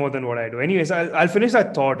a lot more than what I do. Anyways, I'll finish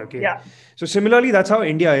that thought, okay? Yeah. So similarly, that's how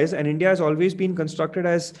India is. And India has always been constructed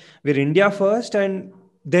as we're India first and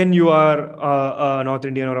then you are a North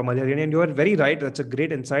Indian or a Malayalian. And you are very right. That's a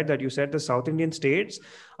great insight that you said. The South Indian states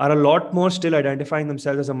are a lot more still identifying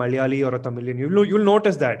themselves as a Malayali or a Tamilian. You'll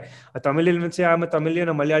notice that. A Tamilian will say, I'm a Tamilian.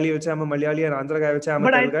 A Malayali will say, I'm a Malayali. An Andhra guy will say, I'm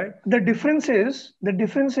a Telugu guy. The difference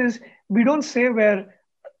is we don't say where...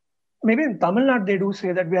 Maybe in Tamil Nadu, they do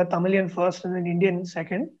say that we are Tamilian first and then Indian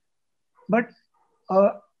second. But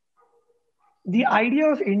the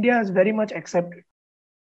idea of India is very much accepted.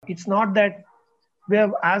 It's not that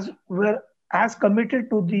we're as committed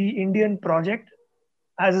to the Indian project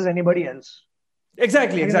as is anybody else.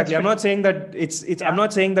 Exactly. I'm not saying that I'm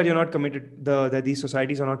not saying that you're not committed, that these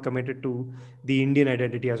societies are not committed to the Indian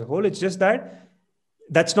identity as a whole. It's just that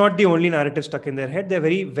that's not the only narrative stuck in their head. They're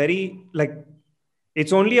very, very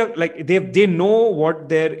it's only they know what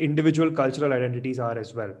their individual cultural identities are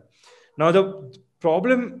as well. Now,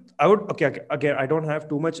 problem, again, I don't have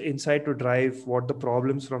too much insight to drive what the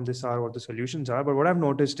problems from this are, what the solutions are. But what I've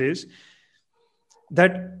noticed is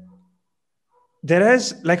that there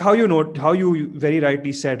is, like, how you very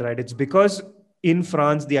rightly said, right? It's because in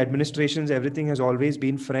France, the administrations, everything has always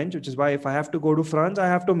been French, which is why if I have to go to France, I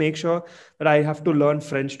have to make sure that I have to learn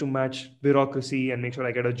French to match bureaucracy and make sure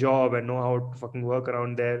I get a job and know how to fucking work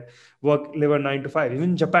around there, live a 9 to 5.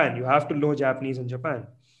 Even Japan, you have to know Japanese in Japan.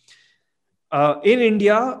 In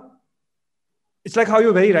India, it's like how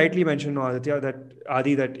you very rightly mentioned, no, Aditya, that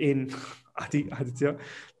Adi, that in Aditya,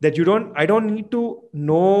 that I don't need to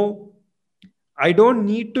know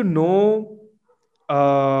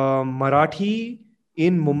Marathi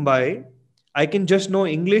in Mumbai. I can just know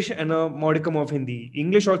English and a modicum of Hindi.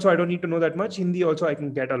 English also, I don't need to know that much. Hindi also, I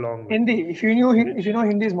can get along with. Hindi, if you know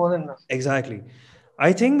Hindi is more than enough. Exactly.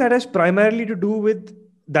 I think that has primarily to do with,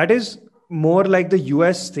 that is more like the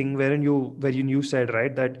US thing, wherein you said,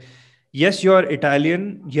 right, that yes, you are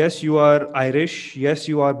Italian, yes, you are Irish, yes,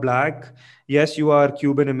 you are black, yes, you are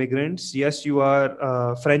Cuban immigrants, yes, you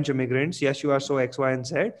are French immigrants, yes, you are so X, Y, and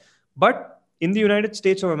Z. But in the United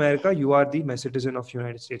States of America, you are the citizen of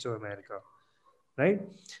United States of America, right?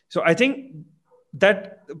 So I think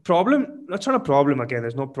that problem, that's not a problem. Again,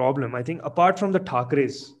 there's no problem. I think apart from the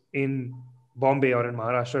Thakres in Bombay or in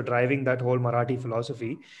Maharashtra driving that whole Marathi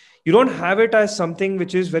philosophy, you don't have it as something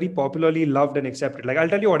which is very popularly loved and accepted. Like, I'll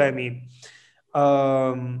tell you what I mean.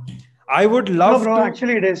 I would love No, bro, to.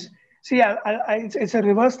 actually it is. See, it's a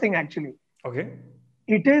reverse thing actually. Okay.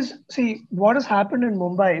 It is, see, what has happened in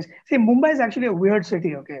Mumbai is, Mumbai is actually a weird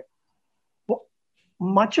city, okay?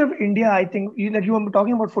 Much of India, I think, like you were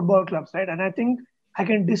talking about football clubs, right? And I think I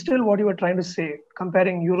can distill what you were trying to say,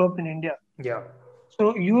 comparing Europe and India. Yeah.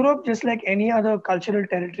 So Europe, just like any other cultural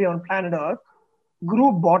territory on planet Earth,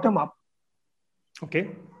 grew bottom up. Okay,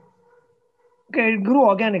 it grew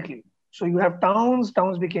organically. So you have towns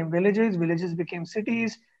became villages became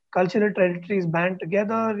cities, cultural territories band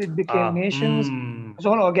together, it became nations. It's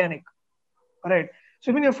all organic. All right.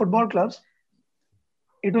 So when you have football clubs,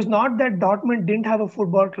 it was not that Dortmund didn't have a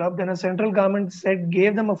football club, then a central government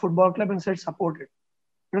gave them a football club and said support it.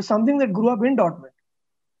 It was something that grew up in Dortmund.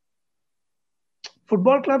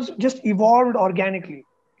 Football clubs just evolved organically.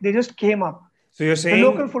 They just came up. So you're saying the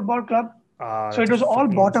local football club. So it was all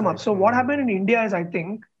bottom up. So what happened in India is, I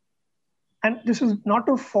think, and this is not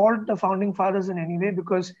to fault the founding fathers in any way,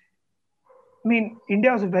 because I mean,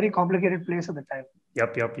 India was a very complicated place at the time.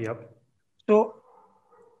 Yep. So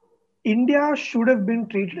India should have been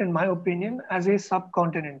treated, in my opinion, as a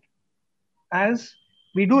subcontinent. As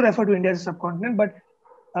we do refer to India as a subcontinent, but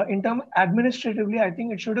in terms administratively, I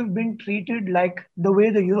think it should have been treated like the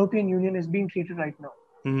way the European Union is being treated right now.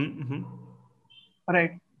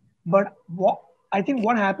 Right. But I think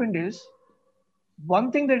what happened is,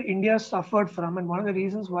 one thing that India suffered from, and one of the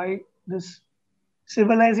reasons why this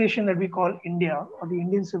civilization that we call India, or the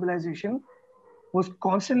Indian civilization, was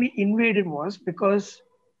constantly invaded, was because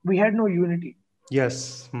we had no unity.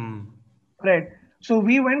 Yes. Right. So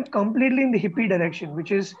we went completely in the hippie direction,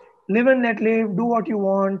 which is live and let live, do what you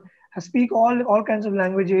want, speak all kinds of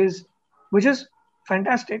languages, which is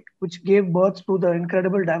fantastic, which gave birth to the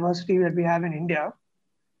incredible diversity that we have in India.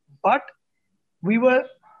 But we were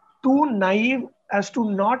too naive as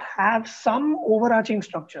to not have some overarching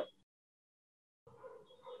structure.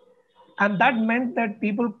 And that meant that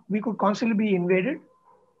we could constantly be invaded.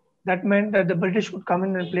 That meant that the British would come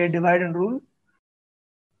in and play divide and rule.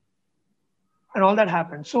 And all that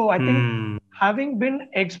happened. So I think having been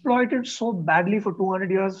exploited so badly for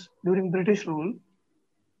 200 years during British rule.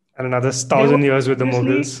 And another 1,000 years with the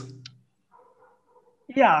Mughals.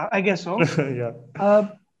 Yeah, I guess so. Yeah.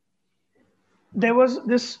 There was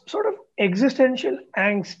this sort of existential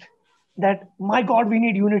angst that, my God, we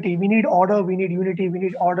need unity, we need order, we need unity, we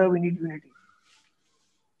need order, we need unity.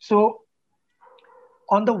 So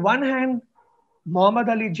on the one hand, Muhammad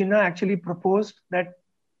Ali Jinnah actually proposed that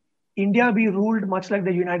India be ruled much like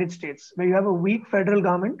the United States, where you have a weak federal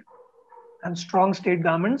government and strong state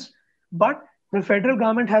governments, but the federal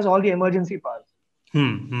government has all the emergency powers.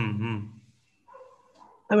 And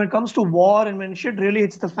when it comes to war and when shit really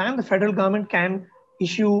hits the fan, the federal government can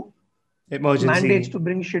issue mandates to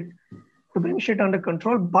bring shit under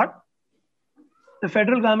control. But the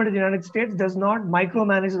federal government of the United States does not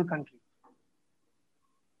micromanage the country.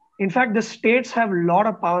 In fact, the states have a lot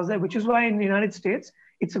of powers there, which is why in the United States,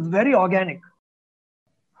 it's very organic.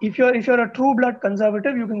 If you're a true blood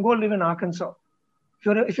conservative, you can go live in Arkansas.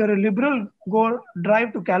 If you're a liberal, go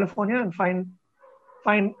drive to California and find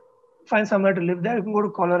somewhere to live there. You can go to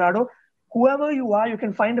Colorado. Whoever you are, you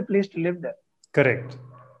can find a place to live there. Correct.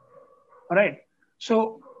 All right. So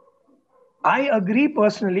I agree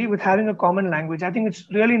personally with having a common language. I think it's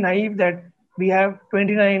really naive that we have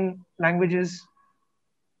 29 languages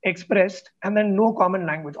expressed and then no common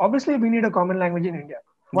language. Obviously, we need a common language in India.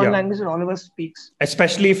 One Yeah. language that all of us speaks.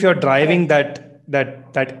 Especially if you're driving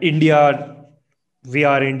that India, we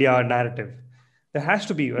are India narrative. There has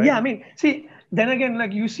to be, Yeah, right? I mean, see, then again,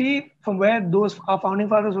 like you see from where those our founding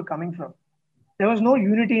fathers were coming from. There was no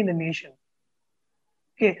unity in the nation.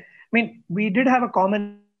 Okay, I mean, we did have a common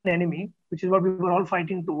enemy, which is what we were all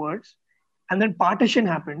fighting towards, and then partition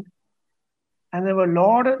happened, and there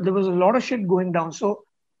was a lot of shit going down. So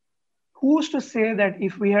who's to say that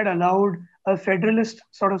if we had allowed a federalist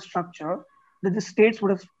sort of structure, that the states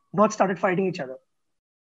would have not started fighting each other?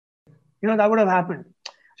 That would have happened.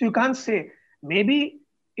 So you can't say. Maybe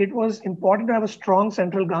it was important to have a strong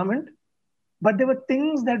central government, but there were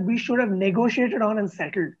things that we should have negotiated on and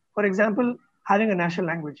settled. For example, having a national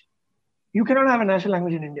language. You cannot have a national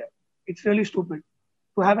language in India. It's really stupid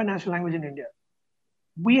to have a national language in India.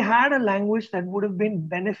 We had a language that would have been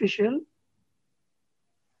beneficial,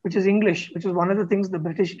 which is English, which is one of the things the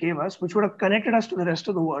British gave us, which would have connected us to the rest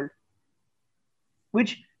of the world,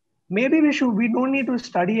 which maybe we don't need to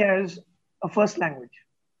study as a first language.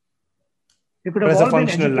 We could But have as a all been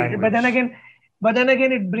functional educated, language. but then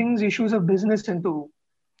again, it brings issues of business into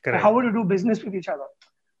how would Correct. you do business with each other.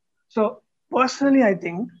 So personally, I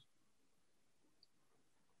think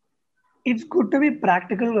it's good to be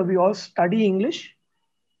practical where we all study English,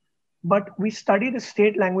 but we study the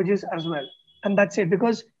state languages as well. And that's it.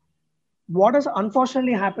 Because what has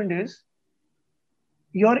unfortunately happened is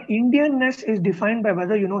your Indianness is defined by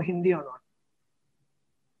whether you know Hindi or not.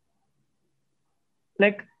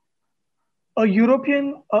 Like a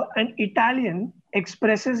European, an Italian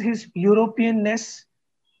expresses his Europeanness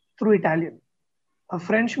through Italian. A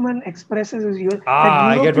Frenchman expresses his like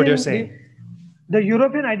I get what you're saying. the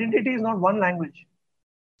European identity is not one language.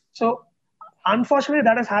 So unfortunately,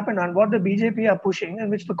 that has happened. And what the BJP are pushing,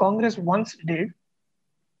 and which the Congress once did,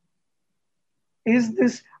 is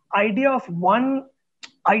this idea of one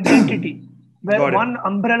identity, where Got it. one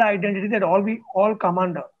umbrella identity that we all come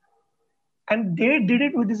under. And they did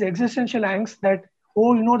it with this existential angst that,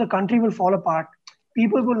 the country will fall apart.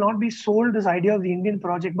 People will not be sold this idea of the Indian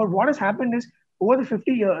project. But what has happened is over the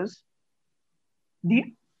 50 years,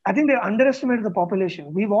 I think they underestimated the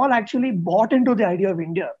population. We've all actually bought into the idea of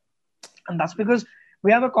India. And that's because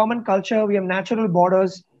we have a common culture, we have natural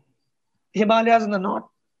borders, Himalayas in the north,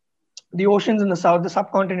 the oceans in the south, the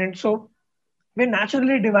subcontinent. So we're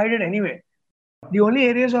naturally divided anyway. The only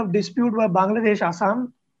areas of dispute were Bangladesh,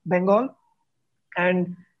 Assam, Bengal,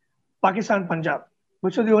 and Pakistan, Punjab,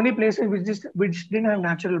 which were the only places which didn't have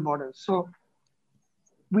natural borders. So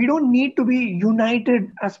we don't need to be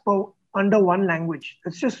united under one language.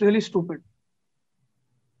 It's just really stupid.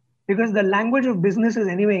 Because the language of business is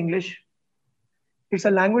anyway English. It's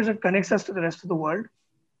a language that connects us to the rest of the world.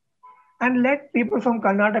 And let people from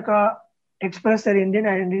Karnataka express their Indian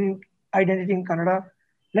identity in Kannada.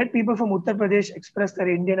 Let people from Uttar Pradesh express their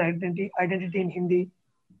Indian identity in Hindi.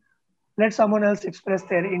 Let someone else express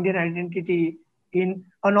their Indian identity in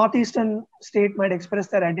a northeastern state might express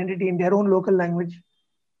their identity in their own local language.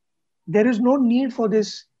 There is no need for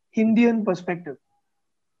this Hindian perspective.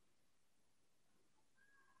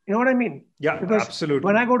 You know what I mean? Yeah, because absolutely.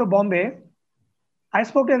 When I go to Bombay, I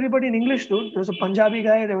spoke to everybody in English, dude. There was a Punjabi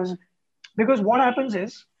guy. Because what happens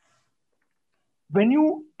is, when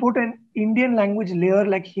you put an Indian language layer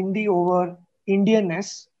like Hindi over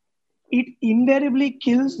Indianness, it invariably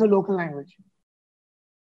kills the local language.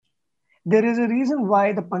 There is a reason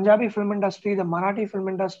why the Punjabi film industry, the Marathi film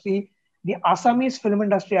industry, the Assamese film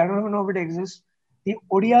industry, I don't even know if it exists, the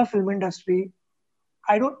Odia film industry,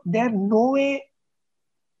 there's no way,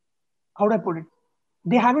 how do I put it?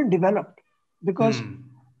 They haven't developed because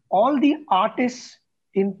all the artists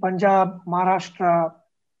in Punjab, Maharashtra,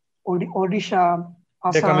 Odisha,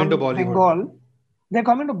 Assam, Bengal, they're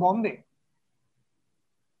coming to Bombay.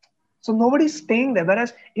 So nobody's staying there.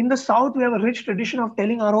 Whereas in the South, we have a rich tradition of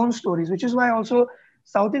telling our own stories, which is why also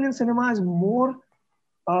South Indian cinema is more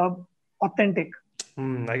authentic.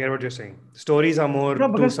 I get what you're saying. Stories are more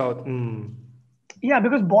too South. Yeah,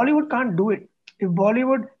 because Bollywood can't do it. If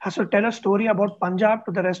Bollywood has to tell a story about Punjab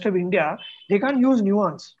to the rest of India, they can't use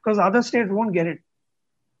nuance because other states won't get it.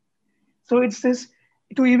 So it's this,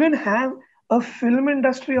 to even have a film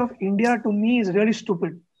industry of India, to me, is really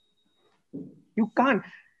stupid. You can't.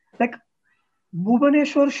 Like,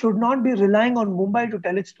 Bhubaneswar should not be relying on Mumbai to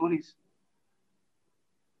tell its stories.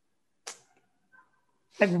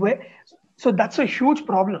 So that's a huge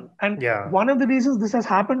problem. And Yeah. one of the reasons this has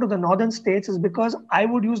happened to the northern states is because I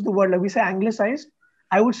would use the word, like we say, anglicized.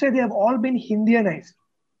 I would say they have all been Hindianized.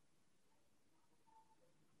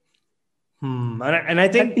 And I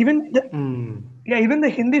Like think, even the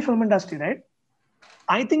Hindi film industry, right?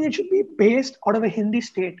 I think it should be based out of a Hindi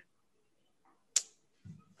state.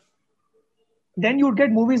 Then you'd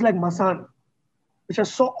get movies like Masan, which are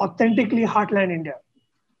so authentically heartland India.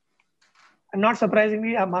 And not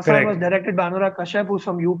surprisingly, Masan was correct. directed by Anurag Kashyap, who's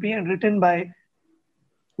from UP, and written by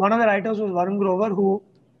one of the writers was Varun Grover, who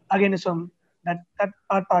again is from that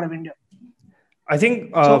part of India. I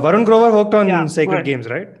think So Varun Grover worked on yeah, go Sacred ahead. Games,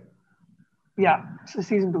 right? Yeah, so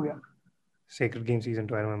season 2, yeah. Sacred Games season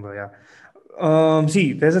 2, I remember, yeah.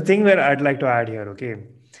 See, there's a thing where I'd like to add here, okay?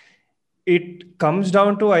 It comes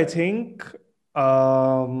down to, I think,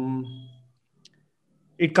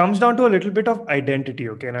 it comes down to a little bit of identity,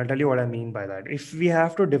 okay? And I'll tell you what I mean by that. If we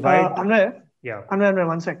have to divide, yeah, Anwar,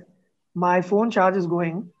 one sec. My phone charge is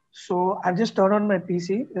going, so I've just turned on my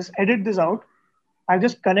PC. Just edit this out. I'll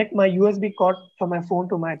just connect my USB cord from my phone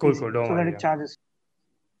to my cool, PC don't so that worry, it yeah. charges.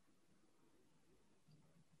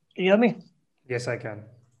 You hear me? Yes, I can.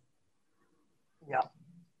 Yeah.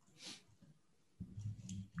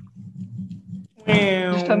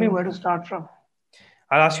 Just tell me where to start from.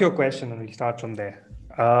 I'll ask you a question and we'll start from there.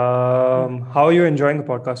 How are you enjoying the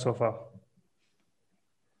podcast so far?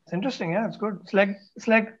 It's interesting, yeah. It's good. It's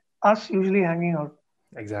like us usually hanging out.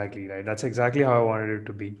 Exactly, right. That's exactly how I wanted it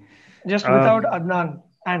to be. Just without Adnan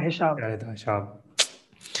and Hisham. Hisham.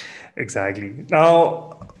 Exactly.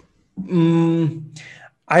 Now,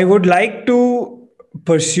 I would like to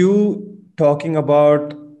pursue talking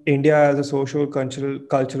about India as a social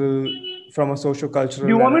cultural from a social cultural.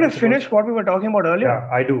 Do you want me to finish what we were talking about earlier? Yeah,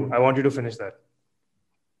 I do. I want you to finish that.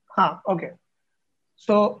 Okay.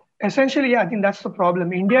 So essentially, yeah, I think that's the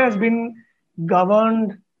problem. India has been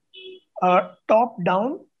governed top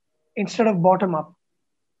down instead of bottom up.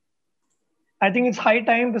 I think it's high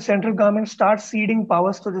time the central government starts ceding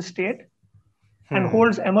powers to the state and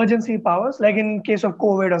holds emergency powers. Like in case of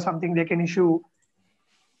COVID or something, they can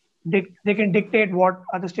they can dictate what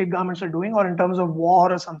other state governments are doing, or in terms of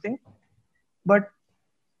war or something. But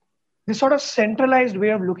this sort of centralized way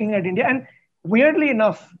of looking at India, and weirdly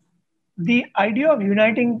enough, the idea of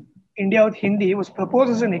uniting India with Hindi was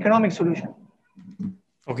proposed as an economic solution.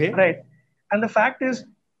 Okay. Right. And the fact is,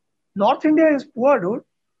 North India is poor, dude.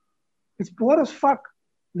 It's poor as fuck.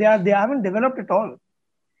 They haven't developed at all.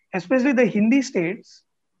 Especially the Hindi states,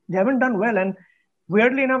 they haven't done well. And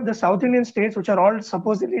weirdly enough, the South Indian states, which are all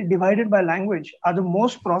supposedly divided by language, are the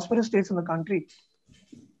most prosperous states in the country.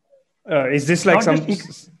 Is this like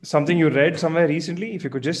something you read somewhere recently? If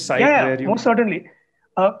you could just cite where you... most certainly.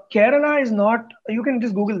 Kerala is not... You can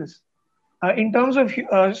just Google this. In terms of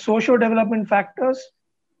socio-development factors,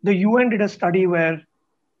 the UN did a study where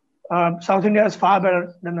South India is far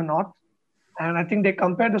better than the North. And I think they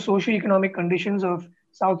compared the socio-economic conditions of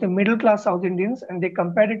middle-class South Indians, and they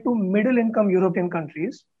compared it to middle-income European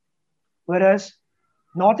countries. Whereas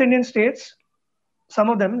North Indian states, some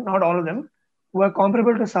of them, not all of them, were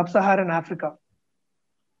comparable to Sub-Saharan Africa.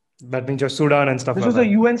 That means just Sudan and stuff like that. This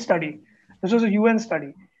was a UN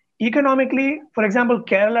study. Economically, for example,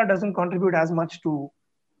 Kerala doesn't contribute as much to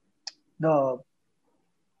the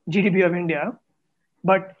GDP of India.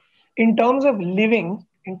 But in terms of living,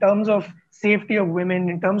 in terms of safety of women,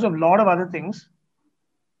 in terms of a lot of other things,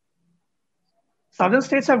 southern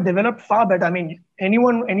states have developed far better. I mean,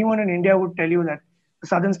 anyone in India would tell you that the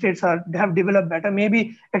southern states have developed better.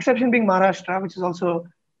 Maybe exception being Maharashtra, which is also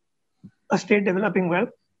a state developing well.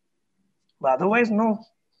 But otherwise, no.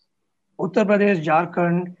 Uttar Pradesh,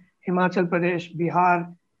 Jharkhand, Himachal Pradesh,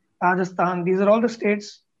 Bihar, Rajasthan, these are all the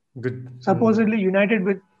states supposedly united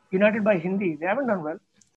by Hindi. They haven't done well.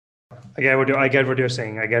 I get what you're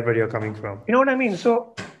saying. I get where you're coming from. You know what I mean?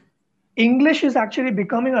 So English is actually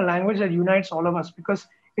becoming a language that unites all of us, because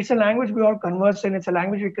it's a language we all converse in. It's a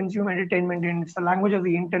language we consume entertainment in. It's the language of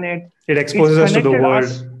the internet. It exposes us to the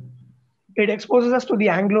world. It exposes us to the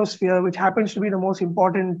Anglosphere, which happens to be the most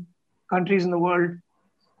important countries in the world.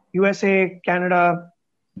 USA, Canada,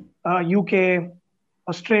 UK,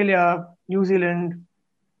 Australia, New Zealand.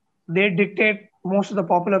 They dictate most of the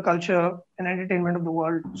popular culture and entertainment of the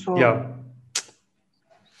world. So yeah.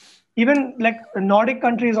 Even like the Nordic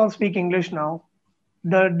countries all speak English now.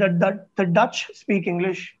 The Dutch speak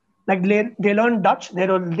English. Like they learn Dutch, they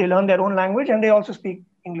learn their own language, and they also speak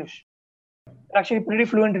English. They're actually pretty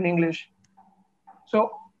fluent in English.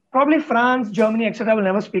 So probably France, Germany, etc. will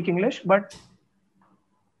never speak English, but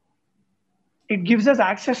it gives us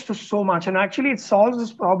access to so much. And actually it solves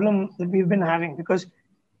this problem that we've been having, because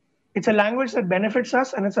It's a language that benefits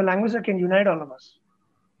us, and it's a language that can unite all of us.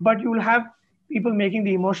 But you will have people making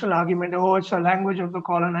the emotional argument, oh, it's a language of the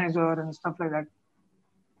colonizer and stuff like that.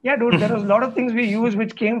 Yeah, dude, there was a lot of things we use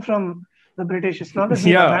which came from the British. It's not that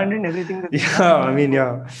we've Yeah. abandoned everything that we Yeah. have. I mean,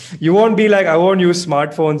 yeah. You won't be like, I won't use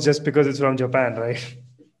smartphones just because it's from Japan, right?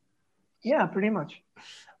 Yeah, pretty much.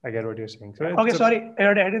 I get what you're saying. So Okay, sorry. I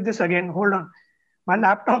had to edit this again. Hold on. My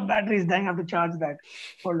laptop battery is dying. I have to charge that.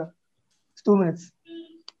 Hold on. It's 2 minutes.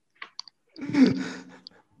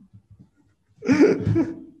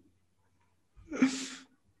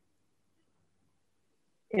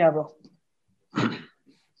 Yeah, bro.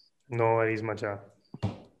 No worries, Macha.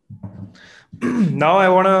 Now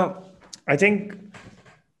I think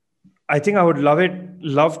I would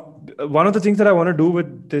love one of the things that I want to do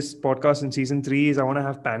with this podcast in season 3 is I want to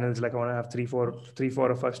have panels, like I want to have three,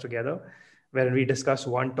 four of us together where we discuss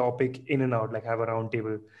one topic in and out, like have a round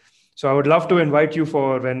table. So I would love to invite you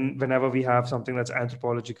for whenever we have something that's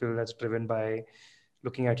anthropological, that's driven by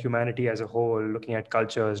looking at humanity as a whole, looking at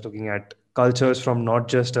cultures from not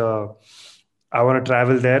just I want to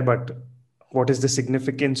travel there, but what is the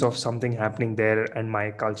significance of something happening there and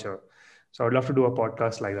my culture. So I'd love to do a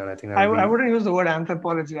podcast like that. I think that I would be wouldn't use the word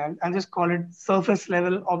anthropology. I'll just call it surface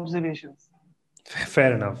level observations.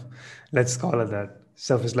 fair enough. Let's call it that.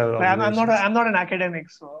 Surface level Like, observations. I'm not an academic,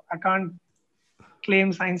 so I can't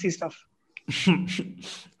claim sciencey stuff.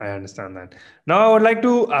 I understand that. Now I would like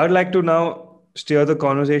to now steer the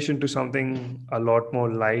conversation to something a lot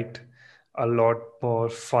more light, a lot more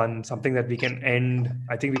fun, something that we can end.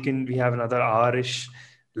 I think we have another hour-ish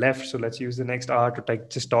left. So let's use the next hour to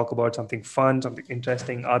just talk about something fun, something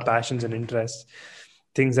interesting, our passions and interests,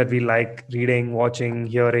 things that we like reading, watching,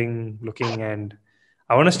 hearing, looking. And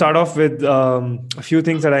I want to start off with a few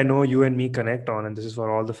things that I know you and me connect on. And this is for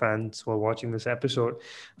all the fans who are watching this episode.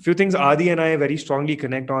 A few things Adi and I very strongly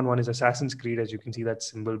connect on. One is Assassin's Creed, as you can see that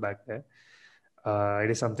symbol back there. It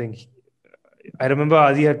is something I remember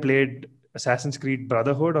Adi had played Assassin's Creed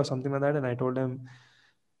Brotherhood or something like that. And I told him,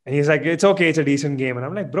 and he's like, it's okay, it's a decent game. And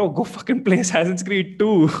I'm like, bro, go fucking play Assassin's Creed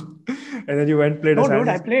 2. And then you went and played No, dude,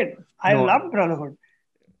 Assassin's I No, loved Brotherhood.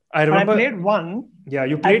 I But I remember. played one. Yeah,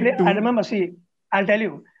 you played 2. I remember, see, I'll tell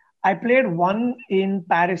you. I played one in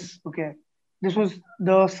Paris. Okay. This was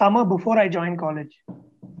the summer before I joined college.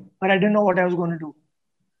 But I didn't know what I was going to do.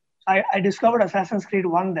 I discovered Assassin's Creed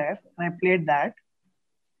 1 there, and I played that.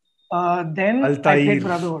 Then I Altair. played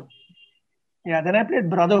Brotherhood. Yeah, then I played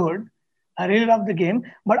Brotherhood. I really loved the game,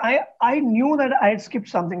 but I knew that I had skipped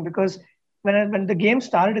something because when the game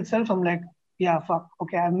started itself, I'm like, yeah, fuck,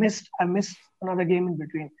 okay, I missed another game in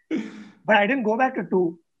between. But I didn't go back to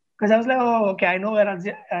 2 because I was like, oh, okay, I know where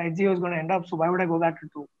Ezio is going to end up, so why would I go back to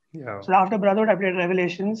 2? Yeah. So after Brotherhood, I played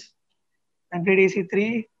Revelations, and played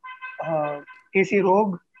AC3, AC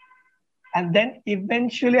Rogue, and then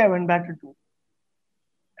eventually I went back to 2.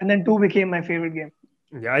 And then 2 became my favorite game.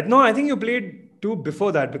 Yeah, I think you played 2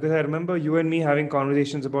 before that because I remember you and me having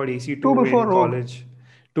conversations about AC2 2 before in Rogue. college.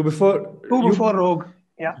 2 before before Rogue.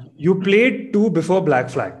 Yeah. You played 2 before Black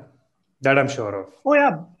Flag. That I'm sure of. Oh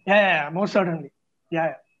yeah, most certainly.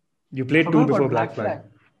 Yeah. You played 2 before Black Flag.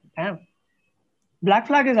 Damn. Black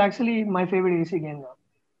Flag is actually my favorite AC game now.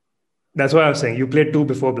 That's what I was saying. You played 2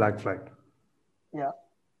 before Black Flag. Yeah.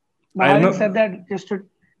 But having said that, just to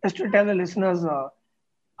tell the listeners,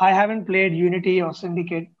 I haven't played Unity or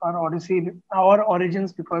Syndicate or Odyssey or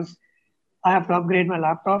Origins because I have to upgrade my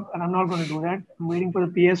laptop and I'm not going to do that. I'm waiting for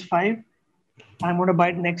the PS5. I'm going to buy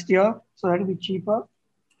it next year so that it'll be cheaper.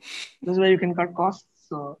 This is where you can cut costs.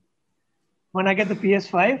 So when I get the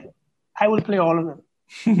PS5, I will play all of them.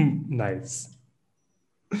 Nice.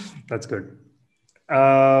 That's good.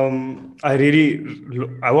 I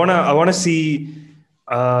want to see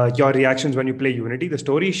your reactions when you play Unity. The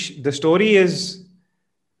story is.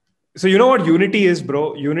 So you know what Unity is,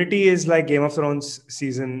 bro? Unity is like Game of Thrones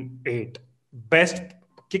season 8. Best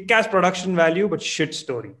kick-ass production value, but shit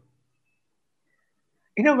story.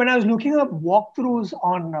 You know, when I was looking up walkthroughs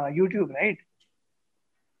on YouTube, right?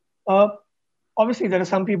 Obviously, there are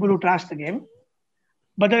some people who trash the game,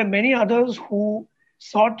 but there are many others who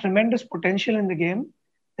saw tremendous potential in the game.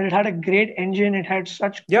 That it had a great engine. It had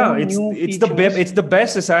such cool new features. It's the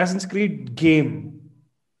best Assassin's Creed game.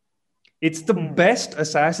 It's the best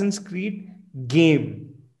Assassin's Creed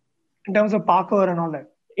game. In terms of parkour and all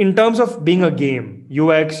that. In terms of being a game,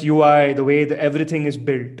 UX, UI, the way everything is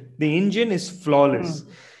built, the engine is flawless.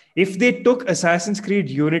 If they took Assassin's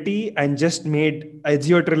Creed Unity and just made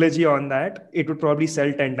Ezio Trilogy on that, it would probably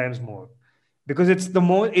sell 10 times more. Because it's the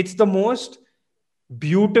most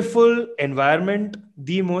beautiful environment,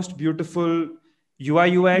 the most beautiful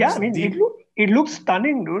UI, UX. Yeah, I mean, it looks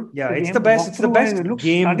stunning, dude. Yeah, The it's game, the best. It's the walkthrough-wise, best it looks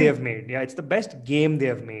game they stunning. have made. Yeah, it's the best game they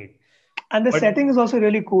have made. And the But- setting is also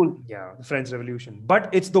really cool. Yeah, the French Revolution. But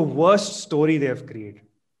it's the worst story they have created.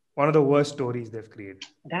 One of the worst stories they've created.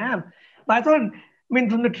 Damn. But I thought, I mean,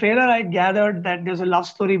 from the trailer, I gathered that there's a love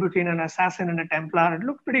story between an assassin and a Templar. It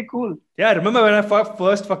looked pretty cool. Yeah, remember when I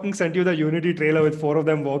first fucking sent you the Unity trailer with 4 of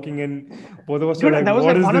them walking in? Both of us were Dude, like, that was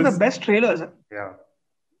what like is one this? of the best trailers. Yeah.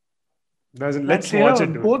 Let's trailer, watch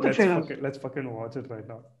it, dude. both the trailers. Let's fucking watch it right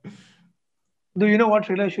now. Do you know what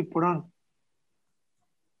trailer I should put on?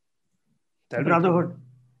 Tell me. Brotherhood.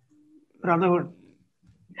 Brotherhood.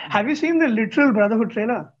 Have you seen the literal Brotherhood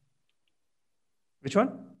trailer? Which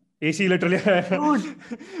one? AC literally. Dude.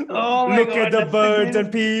 Oh my Look God, at the that's birds the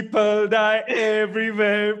and people die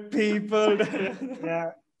everywhere. People die.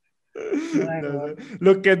 Yeah. My God.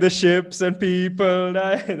 Look at the ships and people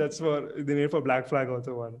die. That's what they made for Black Flag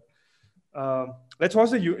also one. Let's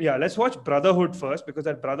watch let's watch Brotherhood first, because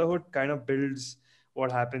that Brotherhood kind of builds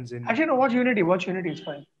what happens in. Actually, no, watch Unity. Watch Unity. It's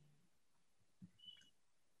fine.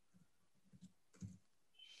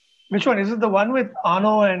 Which one? Is it the one with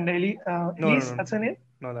Arno and Elise? No. That's her name?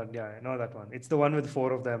 No, that one. It's the one with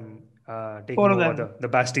 4 of them taking 4 of over them. the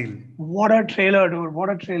Bastille. What a trailer, dude! What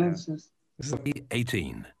a trailer this is.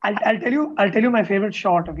 18. I'll tell you my favorite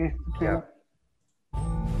shot. Okay. The trailer.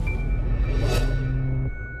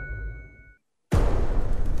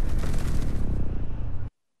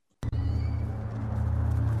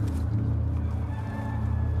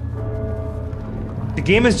 The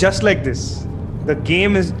game is just like this. The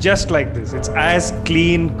game is just like this. It's as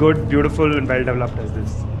clean, good, beautiful, and well developed as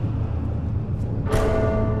this.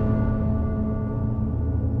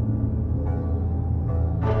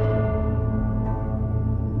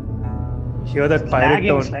 Hear that pirate Lagging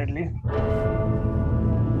tone. slightly.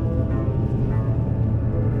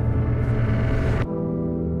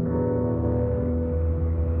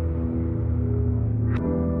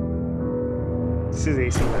 This is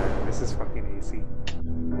AC, man. This is fucking AC.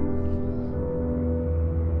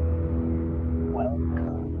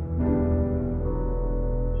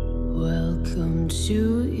 Welcome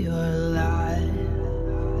to your life.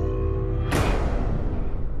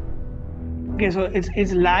 Okay, so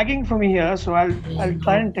it's lagging for me here. So I'll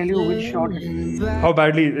try and tell you which shot it is. How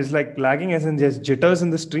badly? It's like lagging as in just jitters in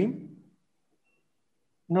the stream?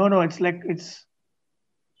 No, it's like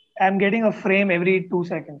I'm getting a frame every 2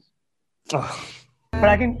 seconds. Oh,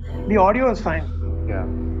 But the audio is fine. yeah.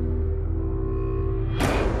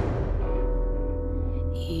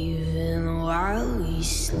 Even while we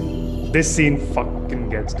sleep, This scene fucking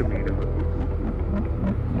gets to me, dude.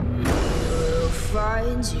 we'll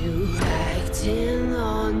find you acting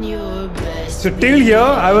on your best. So till here,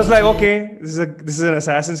 I was like, okay, this is an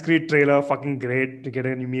Assassin's Creed trailer, fucking great.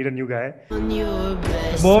 You meet a new guy. On your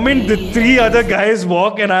best. Moment the 3 other guys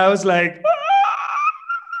walk, and I was like,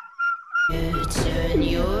 Turn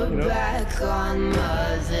your back on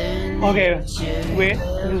Mother Okay, Nature. wait,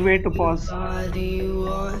 just wait to pause. Body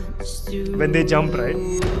wants to when they jump, right?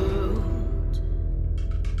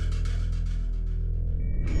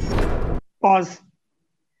 Pause.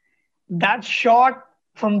 That shot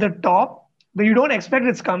from the top, but you don't expect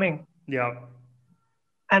it's coming, Yeah.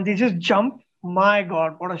 and they just jump. My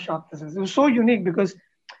God, what a shot this is! It was so unique because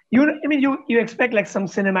you expect like some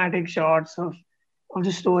cinematic shots of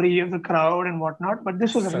the story of the crowd and whatnot, but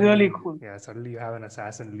this was really cool. Yeah, suddenly you have an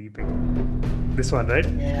assassin leaping. This one, right?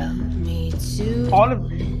 me too. All of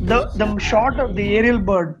the shot of the aerial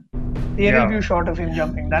bird, the aerial Yeah. view shot of him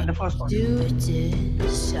jumping. That's the first one. To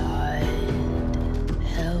decide,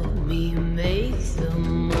 help me make the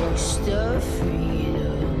most of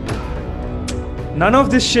freedom None of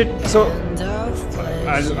this shit. So and of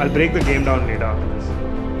pleasure. I'll break the game down later after this.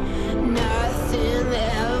 Nothing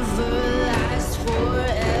ever lasts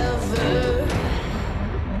forever.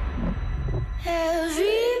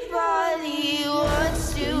 Everybody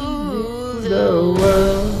wants to rule the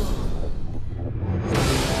world.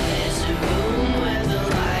 There's a room where the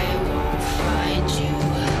light won't find you.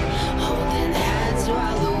 Holding hands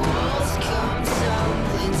while the walls come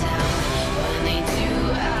tumbling down. When they do,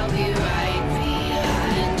 I'll be right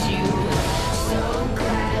behind you. So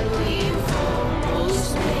glad we've almost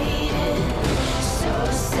made it. So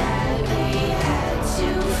sad we had to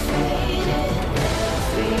fade it.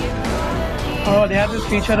 Everybody. Oh, they have this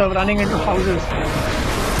feature of running into houses.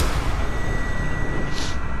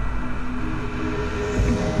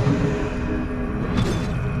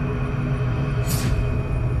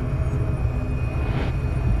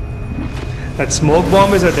 That smoke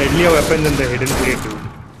bomb is a deadlier weapon than the hidden blade, dude.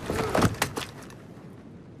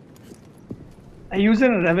 I use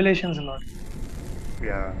it in Revelations a lot.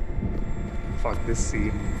 Yeah. Fuck this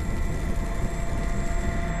scene.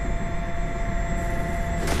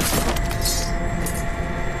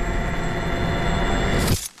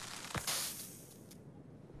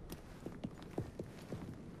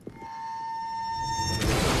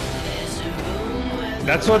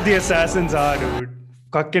 That's what the assassins are, dude.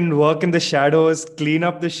 Fucking work in the shadows, clean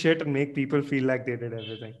up the shit, and make people feel like they did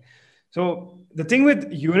everything. So the thing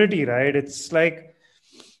with Unity, right? It's like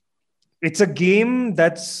it's a game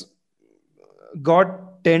that's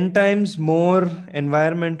got 10 times more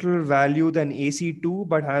environmental value than AC2,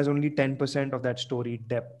 but has only 10% of that story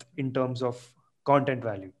depth in terms of content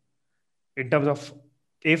value. In terms of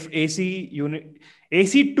if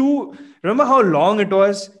AC2, remember how long it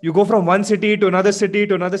was? You go from one city to another city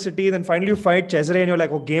to another city, then finally you fight Cesare and you're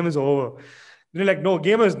like, oh, game is over. And you're like, no,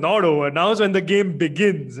 game is not over. Now is when the game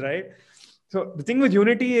begins, right? So the thing with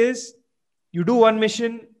Unity is you do one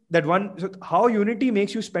mission, so how Unity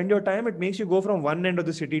makes you spend your time, it makes you go from one end of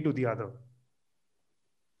the city to the other.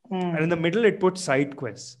 And in the middle, it puts side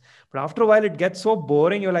quests. But after a while, it gets so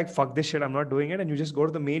boring. You're like, fuck this shit, I'm not doing it. And you just go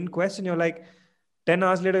to the main quest and you're like, 10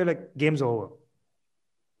 hours later, you're like, game's over.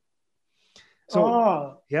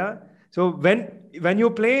 So, yeah. So when you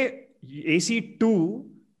play AC2,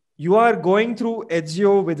 you are going through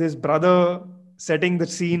Ezio with his brother, setting the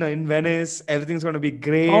scene in Venice. Everything's going to be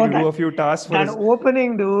great. You do a few tasks for that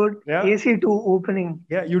opening, dude. Yeah. AC2 opening.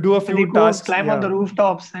 Yeah, you do a And he few goes tasks. climb on the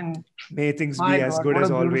rooftops and May things My be as God, good what as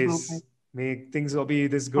a beautiful always. opening. May things be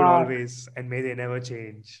this good always, and may they never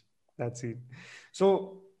change. That's it.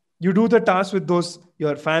 So you do the task with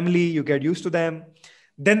your family, you get used to them.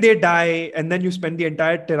 Then they die, and then you spend the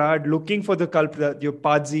entire tirade looking for the culprit, your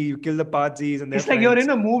Pazzi, you kill the Pazzis, and it's like you're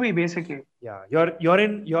in a movie, basically. Yeah, you're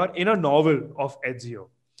in a novel of Ezio.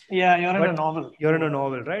 Yeah, you're in a novel. You're in a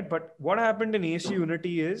novel, right? But what happened in AC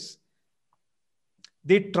Unity is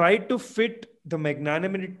they tried to fit the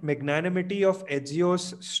magnanimity of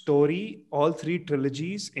Ezio's story, all three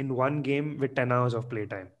trilogies, in one game with 10 hours of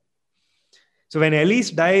playtime. So when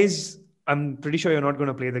Elise dies, I'm pretty sure you're not going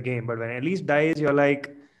to play the game, but when Elise dies, you're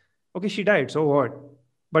like, okay, she died, so what?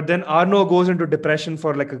 But then Arno goes into depression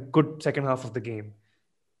for like a good second half of the game.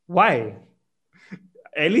 Why?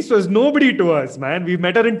 Elise was nobody to us, man. We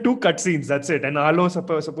met her in 2 cutscenes, that's it. And Arno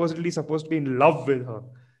supposedly supposed to be in love with her.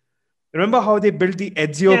 Remember how they built the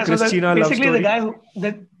Ezio Cristina love story?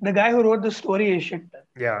 Basically, the guy who wrote the story is shit.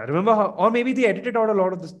 Yeah, remember how, or maybe they edited out a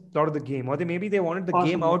lot of the game, or maybe they wanted the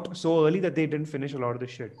game out so early that they didn't finish a lot of the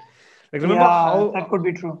shit. Like remember how that could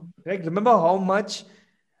be true. Like remember how much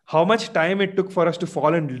time it took for us to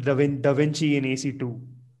fall in Da Vinci in AC2.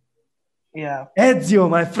 Yeah, Ezio,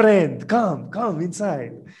 my friend, come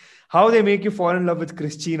inside. How they make you fall in love with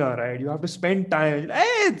Cristina, right? You have to spend time.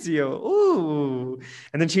 Ezio, ooh.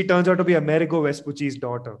 And then she turns out to be Amerigo Vespucci's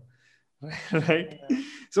daughter. Right? Yeah.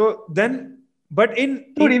 So then, but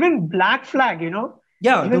Dude, even Black Flag,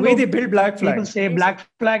 Yeah, the way they build Black Flag. People say Black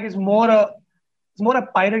Flag is more a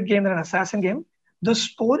pirate game than an assassin game. The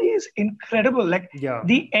story is incredible. Like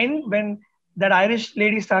the end when that Irish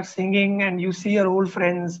lady starts singing and you see your old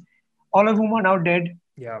friends, all of whom are now dead.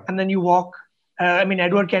 Yeah. And then you walk.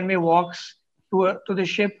 Edward Kenway walks to the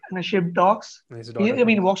ship and the ship docks.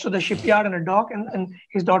 Walks to the shipyard and a dock and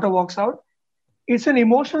his daughter walks out. It's an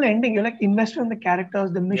emotional ending. You're like invested in the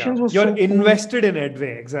characters. The missions were You're invested in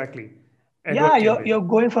Edway, exactly. You're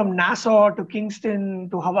going from Nassau to Kingston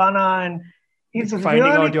to Havana and it's finding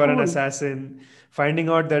really out you're cool. An assassin. Finding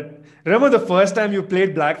out that... Remember the first time you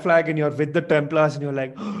played Black Flag and you're with the Templars and you're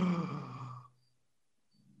like...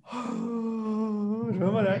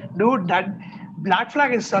 Remember that? Dude, that Black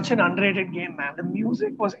Flag is such an underrated game, man. The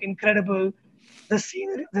music was incredible. The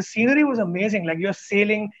scenery was amazing. Like you're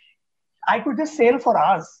sailing. I could just sail for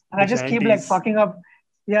hours. And I just keep like fucking up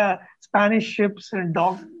Spanish ships and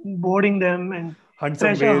boarding them and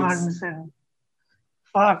treasure hunts and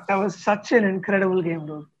fuck, that was such an incredible game,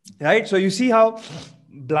 dude. Right? So you see how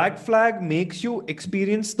Black Flag makes you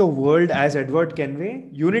experience the world as Edward Kenway.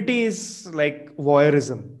 Unity is like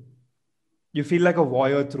voyeurism. You feel like a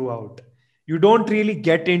voyeur throughout. You don't really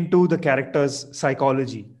get into the character's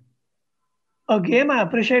psychology. A game I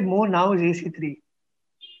appreciate more now is AC3.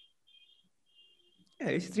 Yeah,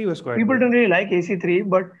 AC3 was quite People good. didn't really like AC3,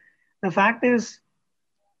 but the fact is,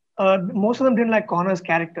 most of them didn't like Connor's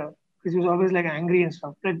character because he was always like angry and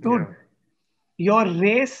stuff. Like, dude, your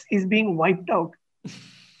race is being wiped out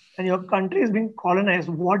and your country is being colonized.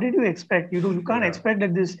 What did you expect? You can't expect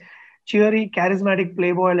that this cheery, charismatic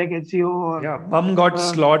playboy like Ezio. Mum got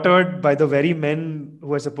slaughtered by the very men who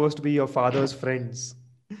were supposed to be your father's friends,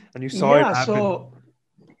 and you saw it happen.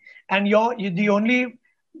 And the only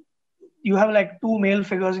you have like two male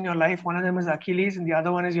figures in your life. One of them is Achilles, and the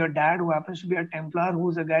other one is your dad, who happens to be a Templar,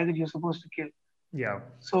 who's a guy that you're supposed to kill. Yeah.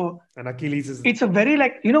 So And Achilles is. it's a very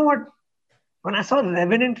like, you know what? When I saw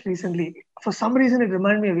Revenant recently, for some reason it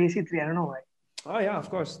reminded me of AC3. I don't know why. Oh, yeah, of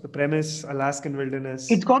course. The premise, Alaskan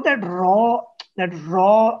wilderness. It's got that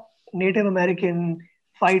raw Native American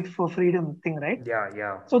fight for freedom thing, right? Yeah,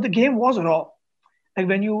 yeah. So the game was raw. Like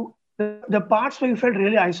when the parts where you felt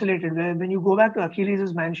really isolated, where when you go back to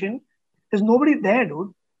Achilles' mansion, there's nobody there,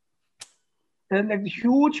 dude. There are like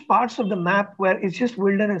huge parts of the map where it's just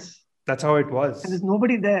wilderness That's how it and was. there's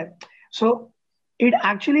nobody there. So it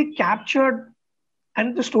actually captured,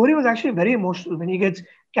 and the story was actually very emotional when he gets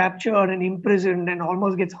captured and imprisoned and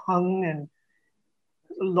almost gets hung, and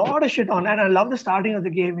a lot of shit on. And I love the starting of the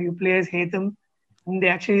game. You play as Hatham, and they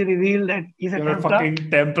actually reveal that he's a You're a Templar. fucking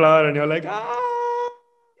Templar, and you're like, ah.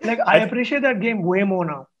 Like I appreciate that game way more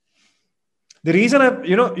now. The reason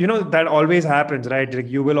that always happens, right? Like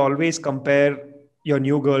you will always compare your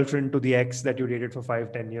new girlfriend to the ex that you dated for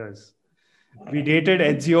 5-10 years. We dated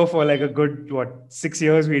Ezio for like a good 6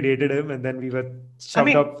 years. We dated him, and then we were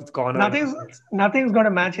shoved up with Connor. Nothing's gonna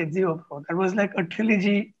match Ezio, bro. That was like a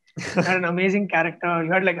trilogy. You had an amazing character.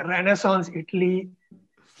 You had like a Renaissance Italy.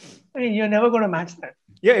 I mean, you're never gonna match that.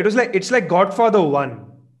 Yeah, it's like Godfather 1.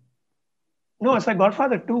 No, it's like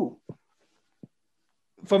Godfather 2.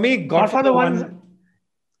 For me, Godfather 1.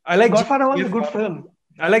 I like Godfather 1 is a good GF1. film.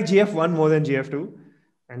 I like GF1 more than GF2,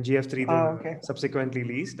 and GF3 then Okay. subsequently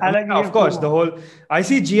leased. I like yeah, of GF2 course, more. I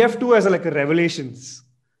see GF2 as like a Revelations.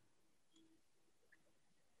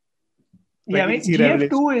 Yeah, I Like mean, easy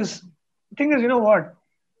GF2 is, thing is, you know what?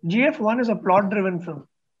 GF1 is a plot-driven film.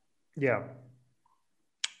 Yeah.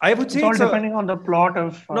 I would It's say all depending on the plot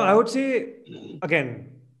of. no, I would say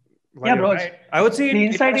again. while Yeah, you're bro. right, I would say The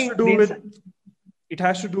it has to do with it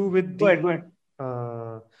has to do with Go ahead, go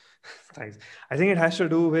ahead. thanks. I think it has to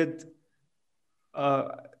do with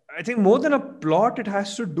I think more than a plot, it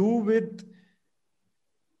has to do with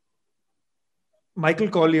Michael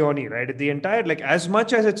Corleone, right? The entire, like, as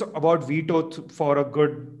much as it's about Vito for a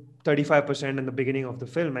good 35% in the beginning of the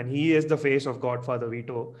film, and he is the face of Godfather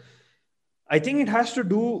Vito. I think it has to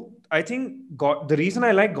do, the reason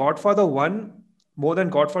I like Godfather 1 more than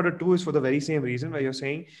Godfather 2 is for the very same reason where you're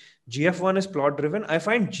saying GF1 is plot driven. I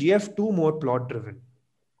find GF2 more plot driven.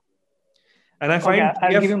 And I find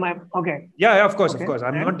I'll give you my, okay. Yeah, of course.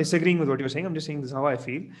 I'm And? not disagreeing with what you're saying. I'm just saying this is how I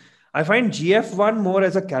feel. I find GF1 more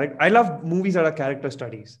as a character. I love movies that are character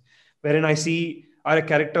studies, wherein I see a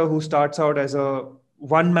character who starts out as a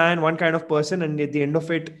one man, one kind of person, and at the end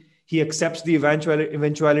of it, he accepts the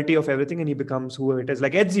eventuality of everything and he becomes who it is.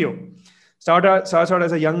 Like Ezio. Starts out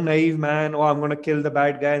as a young, naive man. Oh, I'm going to kill the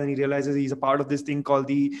bad guy. And then he realizes he's a part of this thing called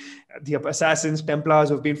the Assassins, Templars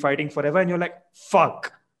who've been fighting forever. And you're like,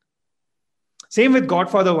 fuck. Same with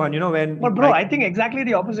Godfather 1, when... But bro, I think exactly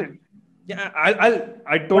the opposite. Yeah,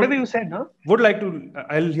 I whatever you said, no? Would like to...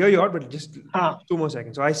 I'll hear you out, but just 2 more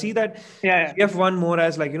seconds. So I see that GF1 more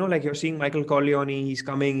as like, like you're seeing Michael Corleone, he's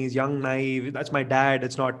coming, he's young, naive. That's my dad.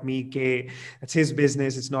 It's not me, K. That's his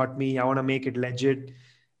business. It's not me. I want to make it legit.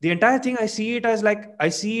 The entire thing, I see it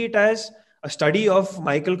as a study of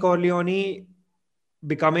Michael Corleone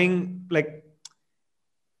becoming like...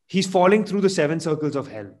 He's falling through the 7 circles of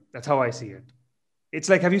hell. That's how I see it. It's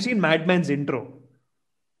like, have you seen Mad Men's intro?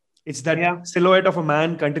 It's that silhouette of a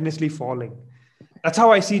man continuously falling. That's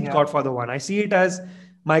how I see Godfather 1. I see it as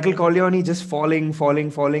Michael Corleone just falling.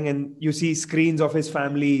 And you see screens of his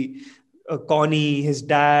family, Connie, his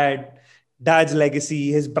dad's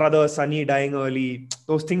legacy, his brother, Sonny dying early.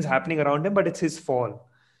 Those things happening around him, but it's his fall.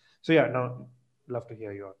 So yeah, now love to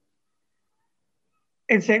hear you out.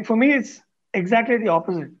 It's like, for me, it's exactly the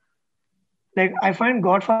opposite. Like, I find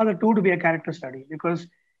Godfather 2 to be a character study because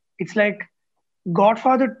it's like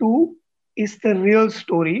Godfather 2 is the real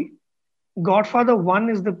story. Godfather 1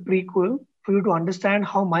 is the prequel for you to understand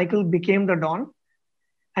how Michael became the Don.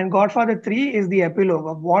 And Godfather 3 is the epilogue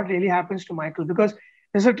of what really happens to Michael, because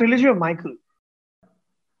there's a trilogy of Michael.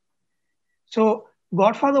 So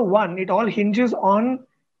Godfather 1, it all hinges on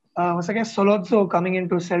Sollozzo coming in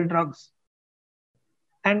to sell drugs.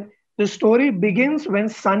 And the story begins when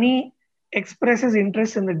Sonny expresses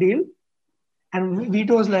interest in the deal, and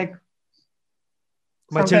Vito's like,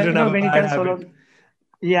 my children have a bad habit.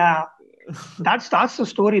 Yeah, that starts the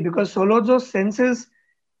story because Sollozzo senses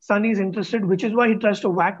Sonny's interested, which is why he tries to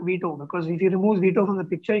whack Vito, because if he removes Vito from the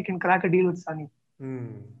picture, he can crack a deal with Sonny.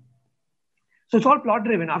 So it's all plot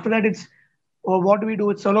driven. After that, it's what do we do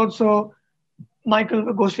with Sollozzo?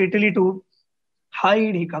 Michael goes to Italy to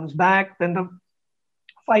hide. He comes back. Then the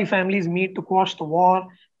 5 families meet to quash the war,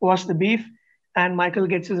 quash the beef. and Michael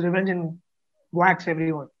gets his revenge and whacks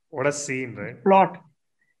everyone. What a scene, right? Plot.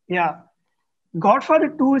 Yeah. Godfather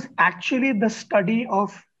 2 is actually the study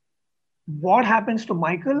of what happens to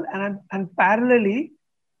Michael and parallelly,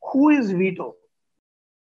 who is Vito?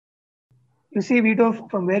 You see Vito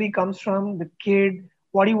from where he comes from, the kid,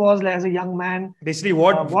 what he was like as a young man. Basically,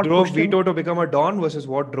 what drove pushed him. Vito to become a Don versus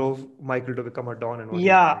what drove Michael to become a Don. And what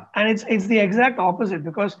Yeah, and it's the exact opposite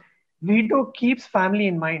because Vito keeps family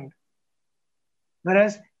in mind,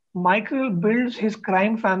 whereas Michael builds his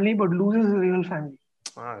crime family but loses his real family.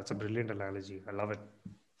 That's a brilliant analogy. I love it.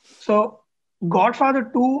 So,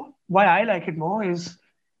 Godfather 2, why I like it more is,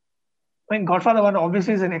 I mean, Godfather 1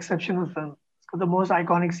 obviously is an exceptional film. It's got the most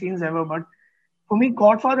iconic scenes ever, but for me,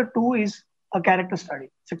 Godfather 2 is a character study.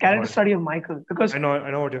 It's a character study of Michael because I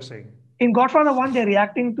know what you're saying. in Godfather 1, they're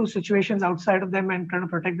reacting to situations outside of them and trying to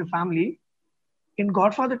protect the family. In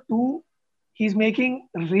Godfather 2, he's making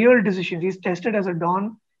real decisions. He's tested as a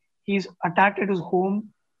Don. He's attacked at his home.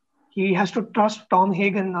 He has to trust Tom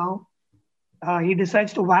Hagen now. He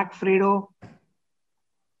decides to whack Fredo.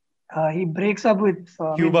 He breaks up with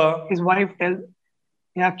Cuba. His wife.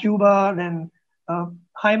 Cuba. Then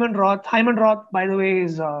Hyman Roth. Hyman Roth, by the way,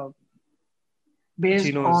 is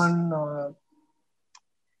based on.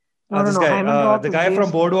 This guy, Hyman Roth the guy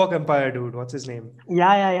from Boardwalk Empire, dude. What's his name?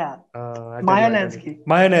 Yeah. Maya Lansky.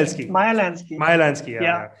 Maya Lansky.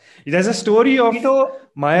 Yeah. There's a story of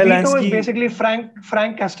Maya Lansky. Vito is basically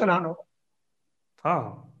Frank Castellano.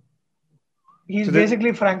 He's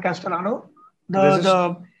basically Frank Castellano.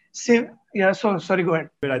 Sorry, go ahead.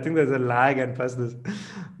 I think there's a lag and plus this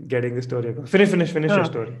getting the story across. Finish your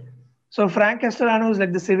story. So Frank Castellano is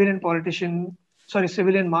like the civilian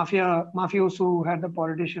mafioso who had the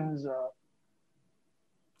politicians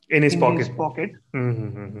in his pocket.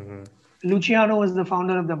 Mm-hmm. Luciano was the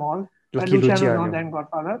founder of them all. Luciano was not then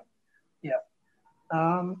Godfather. Yeah.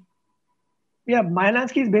 Maya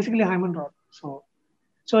Lansky is basically Hyman Roth.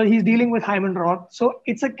 So he's dealing with Hyman Roth. So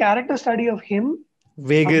it's a character study of him,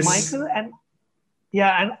 Vegas, of Michael,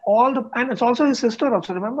 and it's also his sister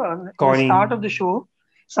also. Remember, Connie. At the start of the show,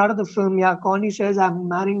 start of the film, Connie says, "I'm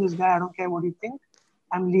marrying this guy. I don't care what you think.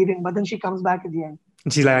 I'm leaving." But then she comes back at the end.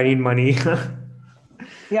 She's like, "I need money."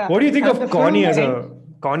 Yeah. What do you think of Connie as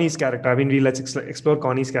Connie's character? I mean, let's explore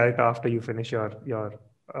Connie's character after you finish your point.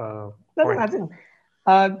 I think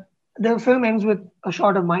the film ends with a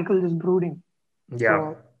shot of Michael just brooding. Yeah.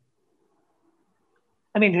 So,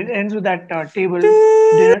 I mean, it ends with that table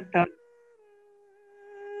dinner.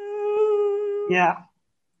 Yeah,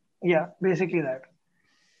 basically that.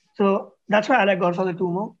 So that's why I like Godfather 2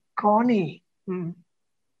 more. Connie.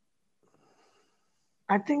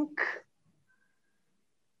 I think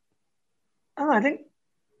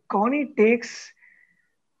Connie takes,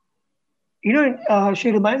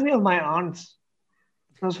 she reminds me of my aunts.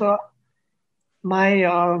 So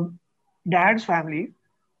my dad's family,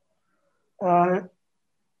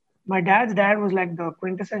 my dad's dad was like the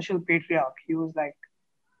quintessential patriarch. He was like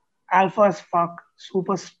alpha as fuck,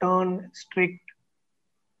 super stern, strict,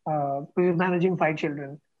 he was managing 5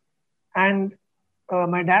 children. And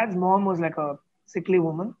my dad's mom was like a sickly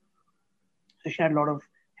woman. So she had a lot of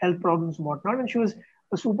health problems and whatnot. And she was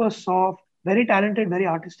a super soft, very talented, very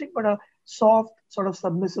artistic, but a soft, sort of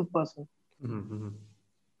submissive person. Mm-hmm.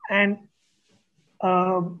 And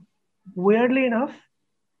weirdly enough,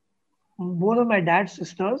 both of my dad's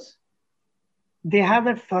sisters, they have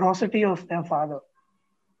that ferocity of their father.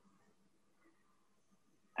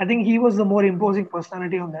 I think he was the more imposing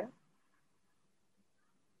personality on them.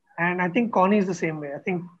 And I think Connie is the same way. I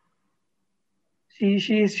think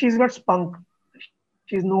she's got spunk.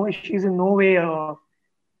 She's in no way a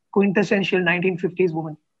quintessential 1950s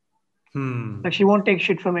woman. Like she won't take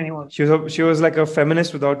shit from anyone. She was like a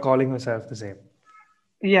feminist without calling herself the same.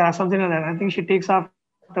 Yeah, something like that. I think she takes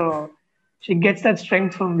after, she gets that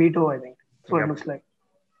strength from Vito, I think. That's what it looks like.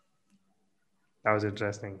 That was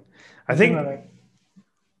interesting. I think,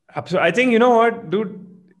 you know what, dude,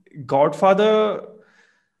 Godfather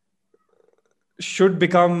should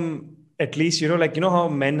become at least, how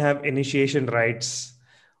men have initiation rites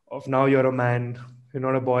of now you're a man, you're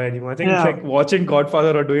not a boy anymore. I think it's like watching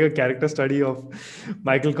Godfather or doing a character study of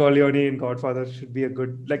Michael Corleone in Godfather should be a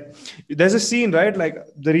good, there's a scene, right? Like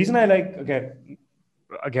the reason I like,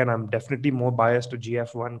 again, I'm definitely more biased to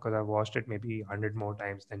GF1 because I've watched it maybe 100 more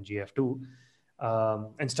times than GF2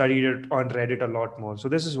 and studied it on Reddit a lot more. So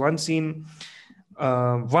this is one scene,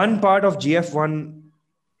 one part of GF1.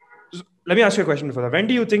 Let me ask you a question before that. When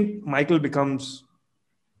do you think Michael becomes,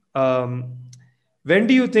 when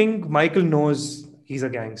do you think Michael knows he's a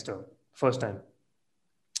gangster first time?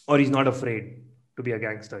 Or he's not afraid to be a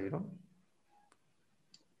gangster,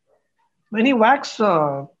 When he whacks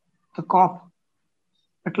the cop,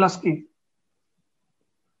 McCluskey,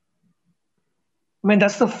 I mean,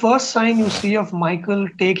 that's the first sign you see of Michael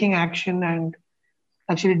taking action and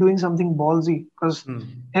actually doing something ballsy because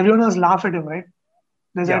everyone else laugh at him, right?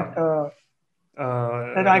 There's Yeah.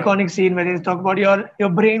 that iconic scene where they talk about your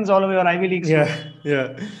brains all over your Ivy League suit.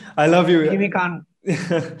 Yeah. I love you. Jimmy Khan.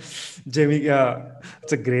 Jamie, yeah,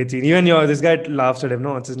 it's a great scene. Even this guy laughs at him.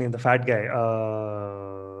 No, what's his name? The fat guy.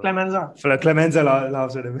 Clemenza. Clemenza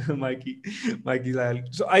laughs at him. Mikey Lyle.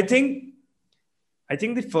 So I think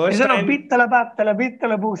the first Is it a time. beat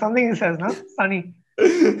talabu? Something he says, no? Sunny.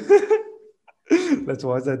 Let's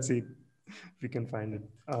watch that scene if we can find it.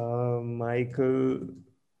 Michael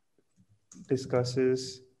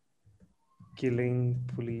discusses killing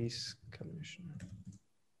police commissioner.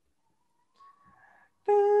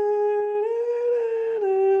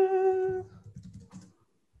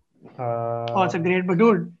 It's a great, but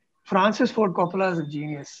dude, Francis Ford Coppola is a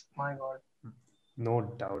genius. My God. No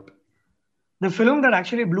doubt. The film that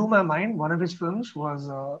actually blew my mind, one of his films, was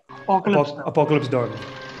Apocalypse Now. Apocalypse Dawn.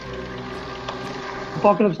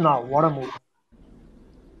 Apocalypse Now. What a movie.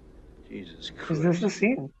 Jesus Is Christ. this the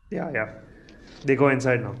scene? Yeah. They go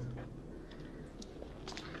inside now.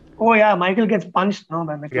 Oh, yeah. Michael gets punched, no,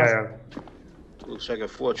 by McCluskey. Yeah. Looks like a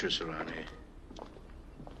fortress around here.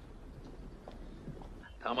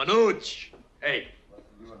 Tamanuch! Hey,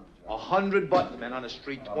 100 button men on the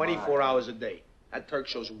street 24 hours a day. That Turk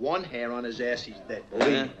shows one hair on his ass, he's dead.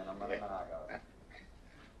 Believe me.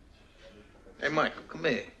 Hey, Michael, come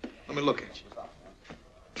here. Let me look at you.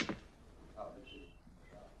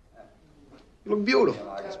 You look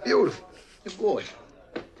beautiful. It's beautiful. You're good.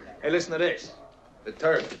 Hey, listen to this. The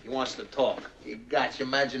Turk, he wants to talk. You got you.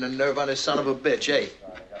 Imagine the nerve on this son of a bitch, eh?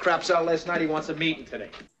 Craps out last night, he wants a meeting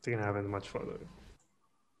today. It's gonna happen much further.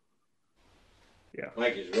 Yeah.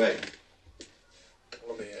 Mike is right.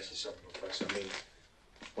 Let me ask you something, Professor. I mean,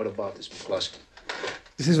 what about this McCluskey?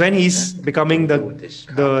 This is when he's becoming What do with this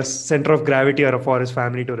the center of gravity for his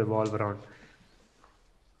family to revolve around.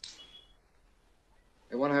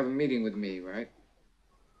 They want to have a meeting with me, right?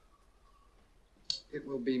 It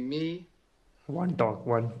will be me, One talk,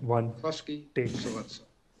 one Klusky, take. Soletsa.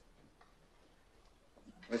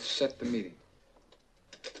 Let's set the meeting.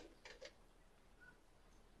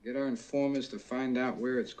 Get our informers to find out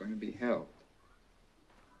where it's going to be held.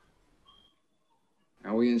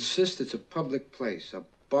 Now, we insist it's a public place, a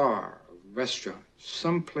bar, a restaurant,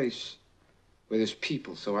 some place where there's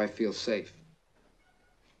people so I feel safe.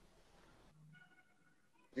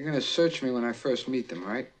 They're going to search me when I first meet them,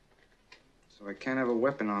 right? So I can't have a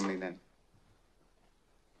weapon on me then.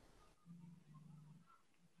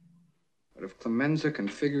 But if Clemenza can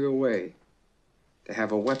figure a way to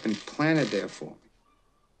have a weapon planted there for me,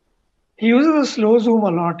 He uses a slow zoom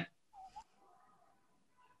a lot.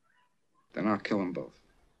 then I'll kill them both.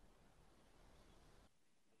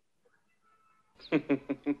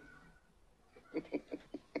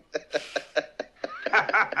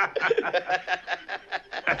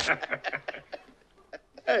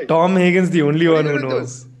 Hey, Tom Hagen's the only What are one you who gonna do?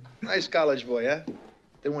 knows. nice college boy, huh?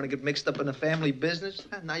 Didn't want to get mixed up in the family business?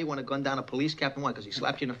 Huh? Now you want to gun down a police captain? Why, because he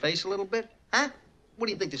slapped you in the face a little bit? Huh? What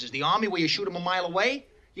do you think, this is the army where you shoot them a mile away?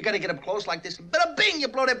 You got to get up close like this. Bada bing, you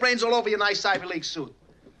blow their brains all over your nice Ivy League suit.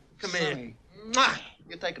 Come here. Sonny. Mwah!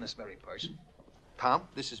 You're taking this very personal. Tom,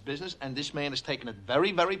 this is business, and this man is taking it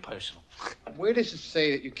very, very personal. Where does it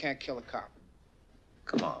say that you can't kill a cop?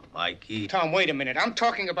 Come on, Mikey. Tom, wait a minute. I'm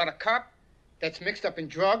talking about a cop that's mixed up in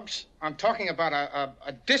drugs. I'm talking about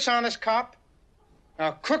a dishonest cop,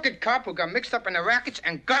 a crooked cop who got mixed up in the rackets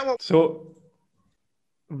and got what... So,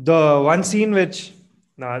 the one scene which...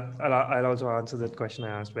 Now, I'll also answer that question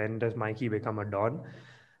I asked. When does Mikey become a Don?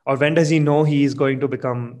 Or when does he know he is going to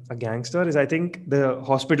become a gangster? Is, I think, the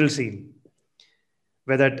hospital scene.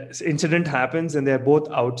 Where that incident happens and they're both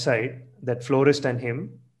outside, that florist and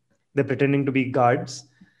him. They're pretending to be guards.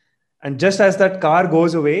 And just as that car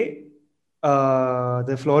goes away,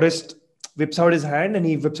 the florist whips out his hand and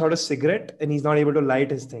he whips out a cigarette and he's not able to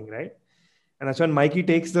light his thing, right? And that's when Mikey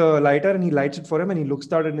takes the lighter and he lights it for him and he looks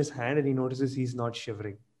down in his hand and he notices he's not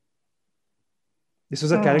shivering. This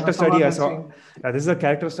was a character study I saw. Yeah, this is a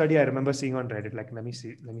character study I remember seeing on Reddit. Like, let me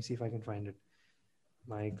see if I can find it.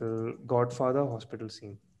 Michael, Godfather, hospital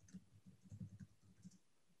scene.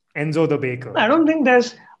 Enzo the baker. I don't think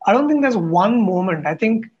there's one moment. I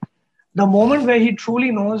think the moment where he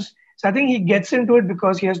truly knows. So I think he gets into it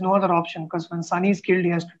because he has no other option. Because when Sonny's killed,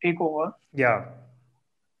 he has to take over. Yeah.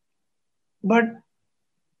 But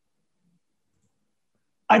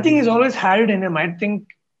I think he's always had it in him. I think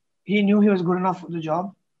he knew he was good enough for the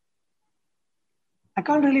job. I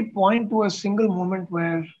can't really point to a single moment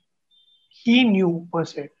where he knew per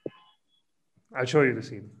se. I'll show you the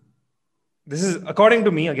scene. This is according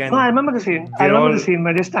to me again. No, I remember the scene. I we're remember all- the scene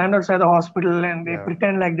where they stand outside the hospital and they Yeah.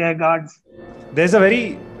 pretend like they're guards. There's a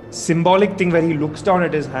very symbolic thing where he looks down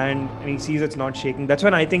at his hand and he sees it's not shaking. That's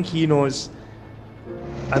when I think he knows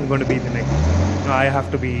I'm going to be the next. No, I have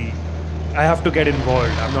to get involved.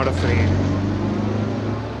 I'm not afraid.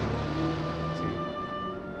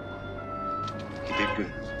 You did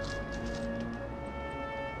good.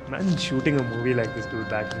 Imagine shooting a movie like this, dude,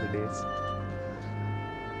 back in the days.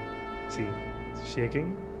 See, it's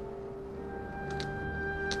shaking.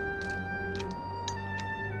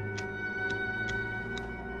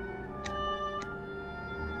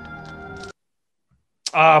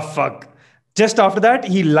 Ah, fuck. Just after that,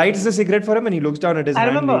 he lights the cigarette for him and he looks down at his I hand.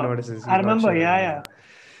 remember. He notices. he's I not remember. sure. Yeah.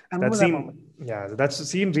 I remember that That moment. scene, yeah, that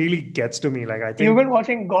scene really gets to me. Like, I think. You've been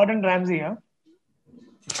watching Gordon Ramsay, huh?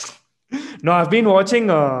 No, I've been watching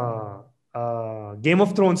Game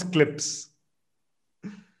of Thrones clips.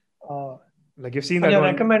 Like you've seen When that you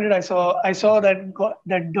one. recommended, I saw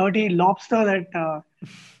that dirty lobster that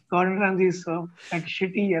Gordon Ramsay served, that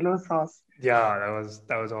shitty yellow sauce. Yeah,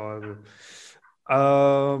 that was horrible.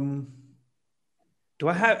 Do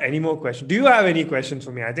I have any more questions? Do you have any questions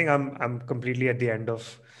for me? I think I'm completely at the end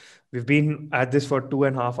of. We've been at this for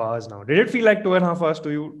 2.5 hours now. Did it feel like 2.5 hours to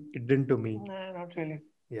you? It didn't to me. Nah, not really.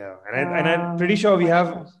 Yeah, and I'm pretty sure we have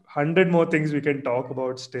 100 more things we can talk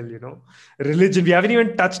about still. Religion. We haven't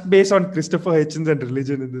even touched base on Christopher Hitchens and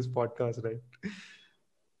religion in this podcast, right?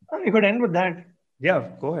 We could end with that. Yeah,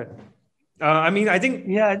 go ahead. I think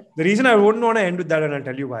Yeah, the reason I wouldn't want to end with that, and I'll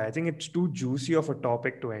tell you why. I think it's too juicy of a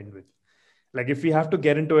topic to end with. Like, if we have to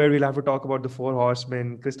get into it, we'll have to talk about the Four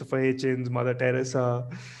Horsemen, Christopher Hitchens, Mother Teresa.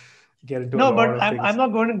 Get into a no, lot but of I'm things.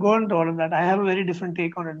 not going to go into all of that. I have a very different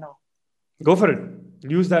take on it now. Go for it.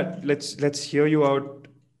 Use that. Let's hear you out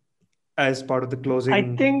as part of the closing. I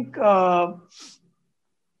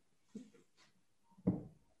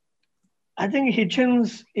think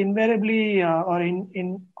Hitchens invariably, or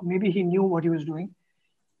maybe he knew what he was doing,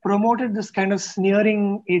 promoted this kind of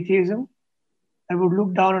sneering atheism that would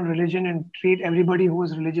look down on religion and treat everybody who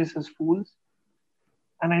was religious as fools.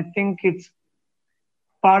 And I think it's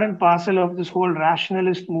part and parcel of this whole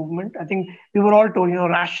rationalist movement. I think we were all told,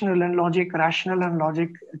 rational and logic,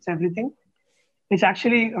 it's everything. It's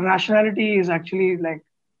actually, rationality is actually like,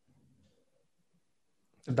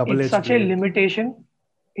 Double-edged it's such a blade. limitation.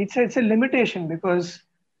 It's a limitation because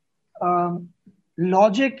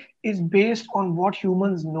logic is based on what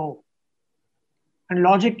humans know. And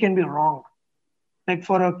logic can be wrong. Like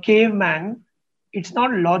for a caveman, it's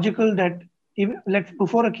not logical that, even like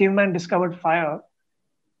before a caveman discovered fire,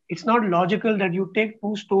 it's not logical that you take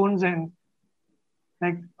two stones and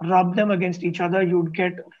like rub them against each other, you'd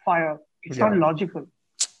get fire. It's not logical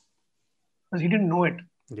because he didn't know it.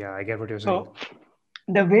 Yeah, I get what you're saying. So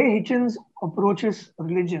the way Hitchens approaches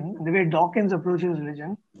religion, the way Dawkins approaches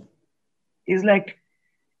religion, is like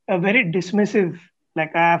a very dismissive,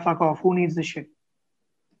 like, fuck off, who needs this shit?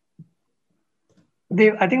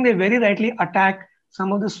 I think they very rightly attack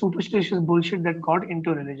some of the superstitious bullshit that got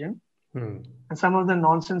into religion. And some of the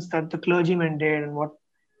nonsense that the clergymen did and what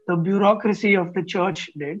the bureaucracy of the church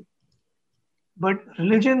did. But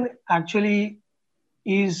religion actually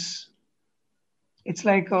is, it's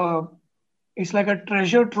like a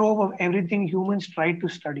treasure trove of everything humans try to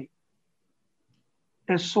study.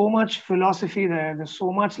 There's so much philosophy there. There's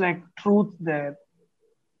so much like truth there.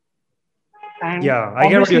 And Yeah, I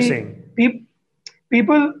get what you're obviously, saying.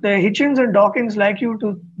 People, the Hitchens and Dawkins like you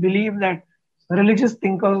to believe that religious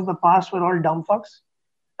thinkers of the past were all dumb fucks.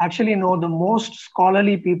 Actually, no, the most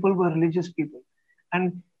scholarly people were religious people.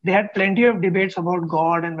 And they had plenty of debates about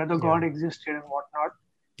God and whether God existed and whatnot.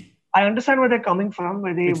 I understand where they're coming from.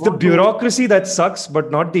 Where they It's the want to- bureaucracy that sucks, but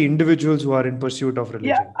not the individuals who are in pursuit of religion.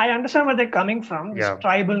 Yeah, I understand where they're coming from. This Yeah.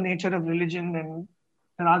 tribal nature of religion, and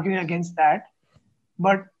they're arguing against that.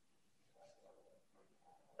 But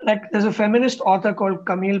like, there's a feminist author called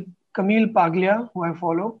Camille Paglia, who I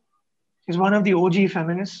follow. She's one of the OG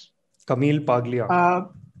feminists. Camille Paglia.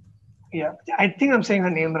 Yeah, I think I'm saying her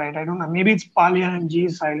name right. I don't know. Maybe it's Paglia and G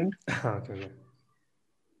is silent. Okay.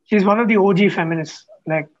 She's one of the OG feminists.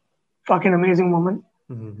 Like, fucking amazing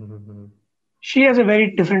woman. She has a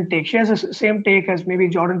very different take. She has the same take as maybe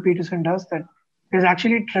Jordan Peterson does, that there's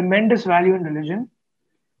actually tremendous value in religion.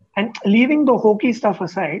 And leaving the hokey stuff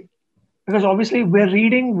aside, because obviously we're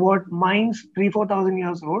reading what minds 3,000-4,000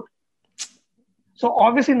 years wrote. So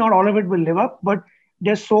obviously not all of it will live up, but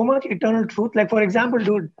there's so much eternal truth. Like, for example,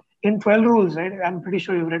 dude, in 12 Rules, right? I'm pretty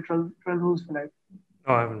sure you've read 12 Rules for Life.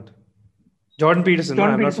 No, I haven't. Jordan Peterson. No,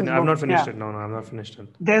 Jordan Peterson's I've not book, finished yeah. it. No, I've not finished it.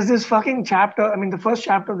 There's this fucking chapter, I mean, the first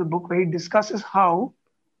chapter of the book where he discusses how,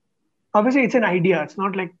 obviously, it's an idea. It's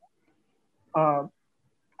not like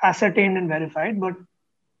ascertained and verified, but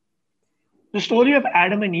the story of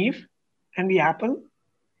Adam and Eve and the apple,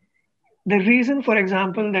 the reason, for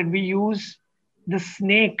example, that we use the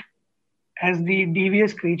snake as the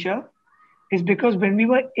devious creature is because when we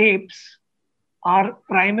were apes, our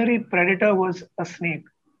primary predator was a snake.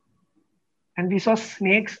 And we saw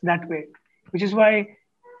snakes that way, which is why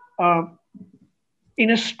in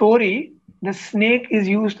a story, the snake is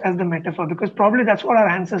used as the metaphor, because probably that's what our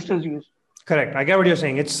ancestors used. Correct. I get what you're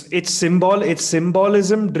saying. It's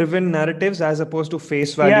symbolism driven narratives as opposed to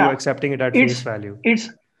face value, Yeah. accepting it at It's face value. it's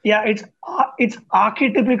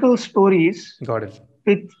archetypical stories Got it.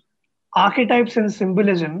 with archetypes and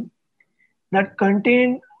symbolism that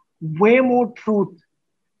contain way more truth,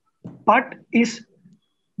 but is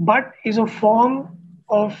a form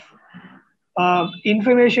of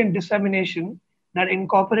information dissemination that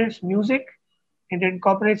incorporates music, it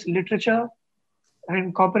incorporates literature, it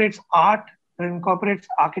incorporates art, it incorporates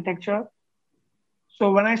architecture.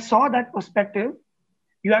 So when I saw that perspective,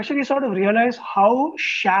 you actually sort of realize how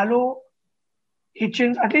shallow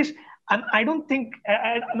Hitchens, at least, and I don't think,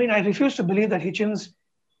 I mean, I refuse to believe that Hitchens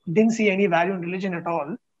didn't see any value in religion at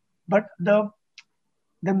all, but the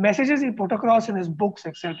messages he put across in his books,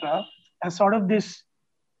 etc., as sort of this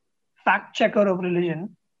fact checker of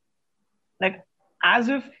religion, like as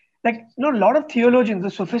if, like, you know, a lot of theologians,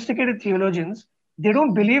 the sophisticated theologians, they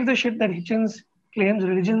don't believe the shit that Hitchens claims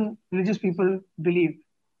religious people believe.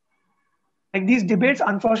 Like, these debates,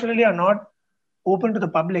 unfortunately, are not open to the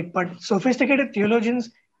public, but sophisticated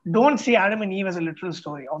theologians don't see Adam and Eve as a literal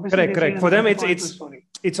story. Obviously, Correct. For them,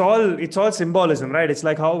 it's all symbolism, right? It's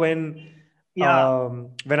like how when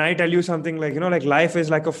I tell you something like, like life is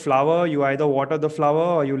like a flower, you either water the flower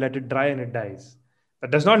or you let it dry and it dies.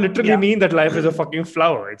 That does not literally mean that life is a fucking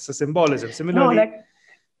flower. It's a symbolism. Similarly, no, like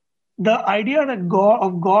the idea that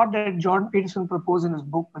God that Jordan Peterson proposed in his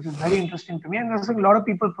book, which is very interesting to me, and there's a lot of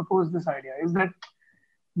people propose this idea, is that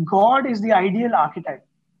God is the ideal archetype.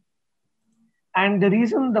 And the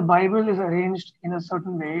reason the Bible is arranged in a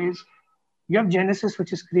certain way is you have Genesis,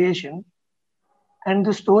 which is creation, and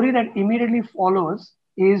the story that immediately follows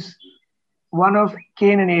is one of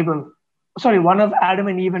Cain and Abel. Sorry, one of Adam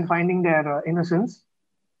and Eve and finding their innocence,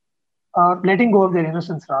 letting go of their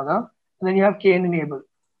innocence rather. And then you have Cain and Abel.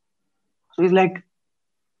 So it's like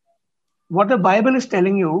what the Bible is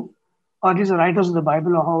telling you, or at least the writers of the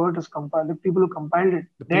Bible, or however it was compiled, the people who compiled it,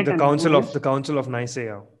 the Council of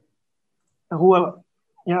Nicaea, whoever,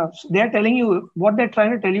 so they're telling you, what they're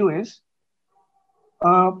trying to tell you is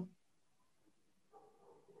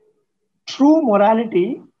true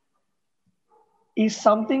morality is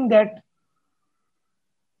something that,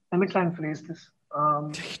 let me try and phrase this.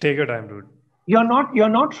 Take your time, dude. You're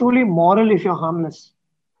not truly moral if you're harmless.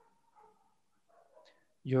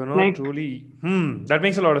 You're not truly. That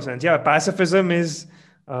makes a lot of sense. Yeah, pacifism is.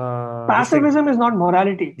 Pacifism is not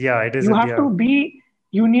morality. Yeah, it is.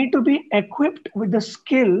 You need to be equipped with the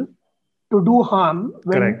skill to do harm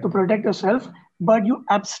to protect yourself, but you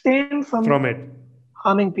abstain from it,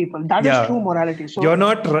 harming people. That is true morality. So you're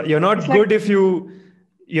not good if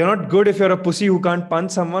you're not good if you're a pussy who can't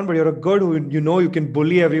punch someone, but you're a good who you can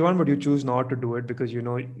bully everyone, but you choose not to do it because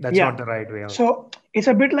that's not the right way out. So it's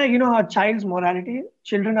a bit like, a child's morality.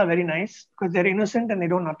 Children are very nice because they're innocent and they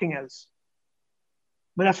know nothing else.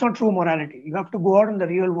 But that's not true morality. You have to go out in the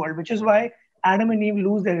real world, which is why Adam and Eve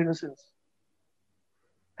lose their innocence.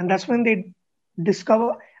 And that's when they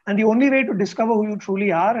discover, and the only way to discover who you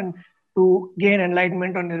truly are and to gain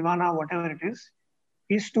enlightenment or nirvana, whatever it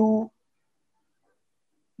is to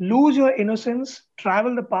lose your innocence,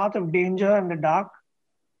 travel the path of danger and the dark,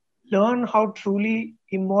 learn how truly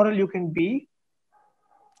immoral you can be.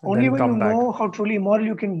 And only when you know how truly immoral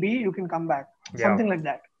you can be, you can come back. Something like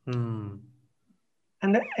that. And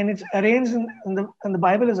it's arranged and the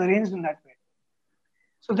Bible is arranged in that way.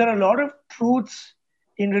 So there are a lot of truths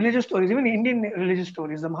in religious stories, even Indian religious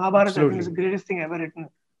stories. The Mahabharata, I think, is the greatest thing ever written.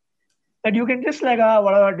 That you can just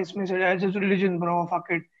whatever, dismiss it. It's just religion, bro. Fuck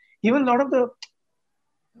it. Even a lot of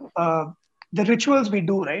the rituals we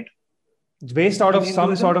do, right? It's based out of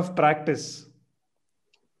some sort of practice.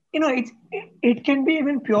 It can be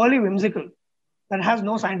even purely whimsical. That has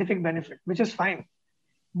no scientific benefit, which is fine.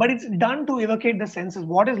 But it's done to evocate the senses.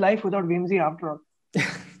 What is life without whimsy after all?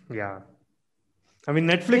 Yeah. I mean,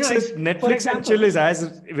 Netflix and chill is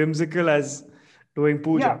as whimsical as doing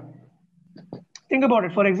puja. Yeah. Think about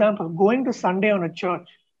it. For example, going to Sunday on a church.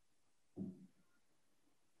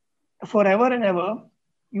 Forever and ever,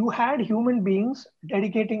 you had human beings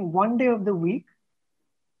dedicating one day of the week,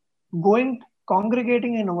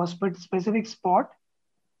 congregating in a specific spot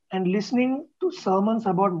and listening to sermons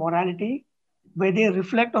about morality, where they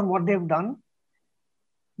reflect on what they've done.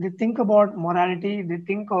 They think about morality. They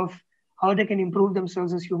think of how they can improve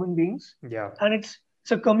themselves as human beings. Yeah. And it's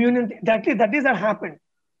a communion. That happened.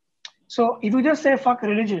 So if you just say fuck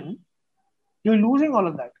religion, you're losing all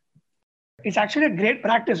of that. It's actually a great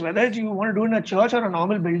practice, whether you want to do it in a church or a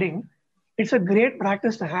normal building. It's a great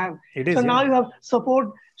practice to have. It is, so now yeah. you have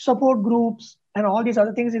support groups and all these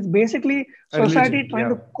other things. It's basically A society religion, trying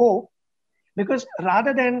yeah. to cope, because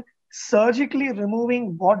rather than surgically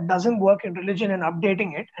removing what doesn't work in religion and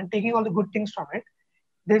updating it and taking all the good things from it,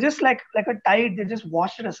 they just like a tide, they just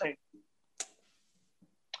wash it aside.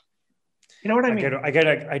 You know what I mean?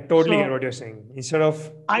 I totally get what you're saying. Instead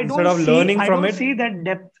of learning from it, I don't see that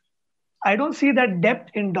depth. I don't see that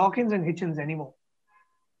depth in Dawkins and Hitchens anymore.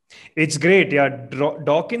 It's great, yeah.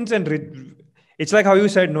 Dawkins and it's like how you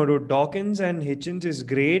said, no, dude. Dawkins and Hitchens is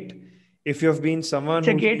great if you've been someone. It's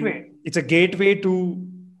a gateway. It's a gateway to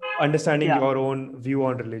understanding Yeah. your own view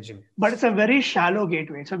on religion. But it's a very shallow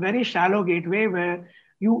gateway. It's a very shallow gateway where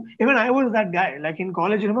even I was that guy. Like in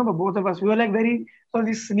college, you remember both of us, we were like very sort of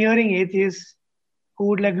these sneering atheists who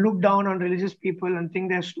would like look down on religious people and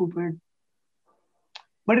think they're stupid.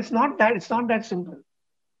 But it's not that simple.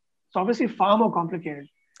 It's obviously far more complicated.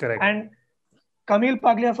 Correct. And Camille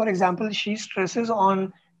Paglia, for example, she stresses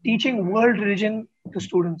on teaching world religion to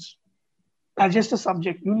students as just a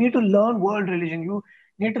subject. You need to learn world religion. You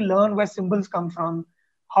need to learn where symbols come from,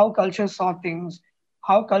 how cultures saw things,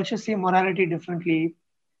 how cultures see morality differently,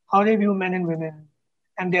 how they view men and women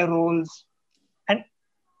and their roles. And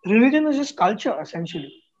religion is just culture,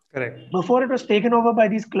 essentially. Correct. Before it was taken over by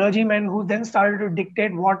these clergymen who then started to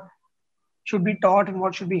dictate what should be taught and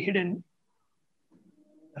what should be hidden.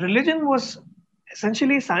 Religion was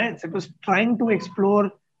essentially science. It was trying to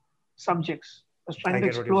explore subjects. It was trying to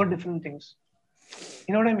explore different things.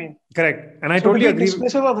 You know what I mean? Correct. And I totally agree.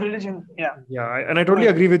 Dismissive of religion. Yeah. Yeah. And I totally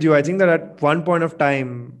agree with you. I think that at one point of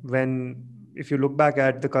time, if you look back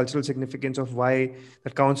at the cultural significance of why the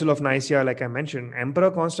Council of Nicaea, like I mentioned,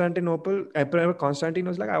 Emperor Constantine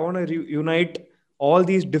was like, I want to unite all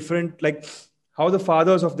these different, like how the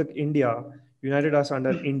fathers of India united us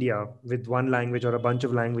under India with one language or a bunch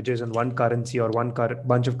of languages and one currency or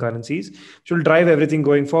bunch of currencies, which will drive everything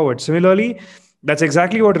going forward. Similarly, that's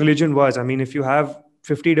exactly what religion was. I mean, if you have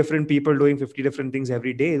 50 different people doing 50 different things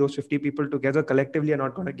every day, those 50 people together collectively are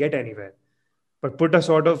not going to get anywhere. But put a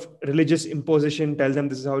sort of religious imposition, tell them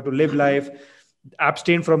this is how to live life,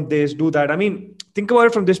 abstain from this, do that. I mean, think about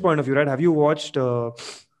it from this point of view, right? Have you watched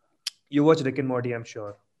Rick and Morty, I'm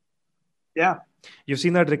sure. Yeah. You've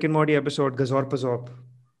seen that Rick and Morty episode, Gazorpazop,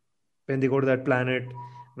 when they go to that planet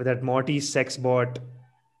with that Morty sex bot.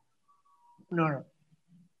 No.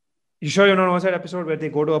 You sure you don't watch that episode where they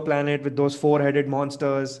go to a planet with those 4-headed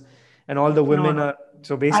monsters and all the women are...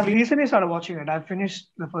 So basically... I've recently started watching it. I've finished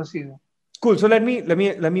the first season. Cool. So let me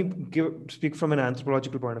speak from an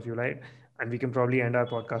anthropological point of view, right? And we can probably end our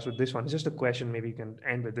podcast with this one. It's just a question. Maybe you can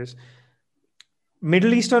end with this.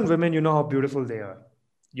 Middle Eastern women, you know how beautiful they are.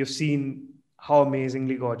 You've seen how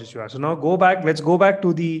amazingly gorgeous you are. So now let's go back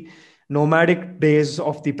to the nomadic days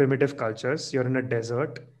of the primitive cultures. You're in a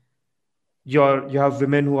desert. You have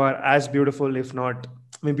women who are as beautiful, if not,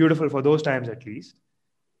 beautiful for those times at least.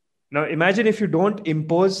 Now imagine if you don't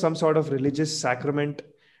impose some sort of religious sacrament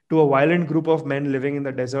to a violent group of men living in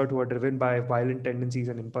the desert who are driven by violent tendencies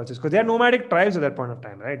and impulses. Because they are nomadic tribes at that point of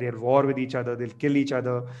time, right? They'll war with each other. They'll kill each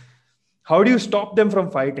other. How do you stop them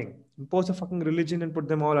from fighting? Impose a fucking religion and put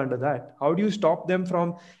them all under that. How do you stop them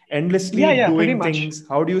from endlessly doing things?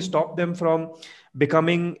 How do you stop them from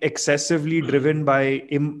becoming excessively driven by...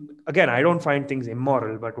 Again, I don't find things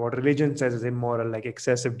immoral, but what religion says is immoral, like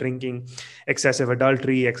excessive drinking, excessive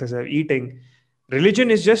adultery, excessive eating.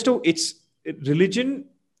 Religion is just religion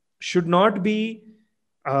should not be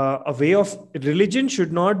a way of... Religion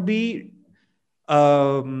should not be...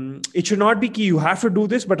 it should not be key. You have to do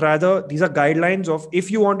this, but rather these are guidelines of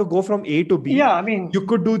if you want to go from A to B. Yeah, I mean... You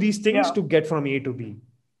could do these things to get from A to B.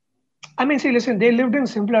 I mean, see, listen, they lived in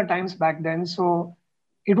simpler times back then. So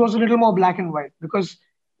it was a little more black and white. Because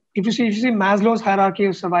if you see Maslow's hierarchy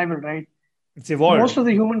of survival, right? It's evolved. Most of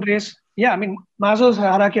the human race... Yeah, I mean, Maslow's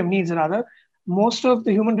hierarchy of needs, rather. Most of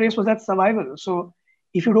the human race was at survival. So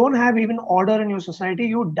if you don't have even order in your society,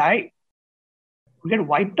 you die. You get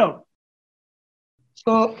wiped out.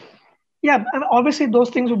 So, yeah, and obviously those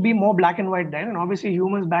things would be more black and white then. And obviously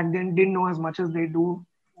humans back then didn't know as much as they know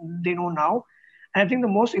now. And I think the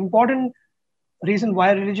most important reason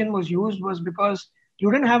why religion was used was because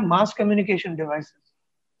You didn't have mass communication devices.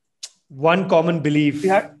 One common belief.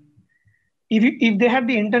 If they had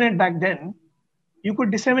the internet back then, you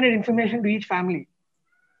could disseminate information to each family,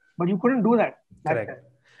 but you couldn't do that back Correct. then.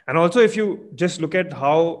 And also, if you just look at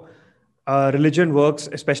how religion works,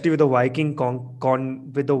 especially with the Viking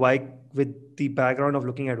with the background of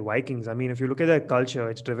looking at Vikings. I mean, if you look at their culture,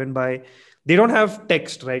 it's driven by, they don't have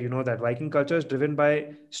text, right? You know that Viking culture is driven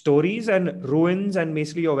by stories and ruins and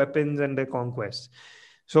basically your weapons and their conquests.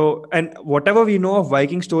 So, and whatever we know of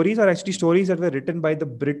Viking stories are actually stories that were written by the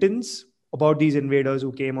Britons about these invaders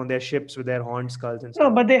who came on their ships with their horned skulls and stuff.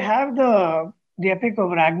 No, but they have the Epic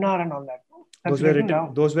of Ragnar and all that. That's written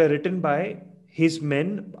down. Those were written by his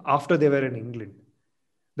men after they were in England.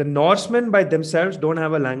 The Norsemen by themselves don't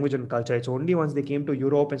have a language and culture. It's only once they came to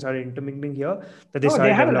Europe and started intermingling here that they No,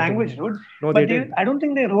 started they had a developing. language, dude. No, But they didn't. I don't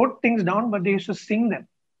think they wrote things down, but they used to sing them.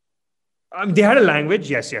 They had a language.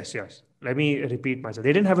 Yes. Let me repeat myself.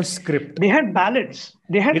 They didn't have a script. They had ballads.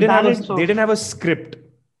 They had They didn't ballads. they didn't have a script.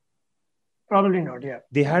 Probably not, yeah.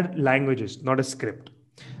 They had languages, not a script.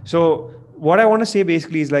 So what I want to say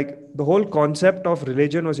basically is like the whole concept of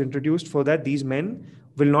religion was introduced for that these men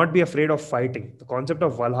will not be afraid of fighting. The concept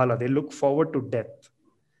of Valhalla, they look forward to death.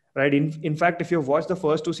 Right? In fact, if you've watched the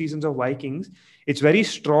first 2 seasons of Vikings, it's very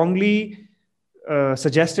strongly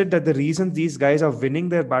suggested that the reason these guys are winning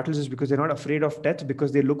their battles is because they're not afraid of death,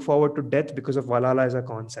 because they look forward to death because of Valhalla as a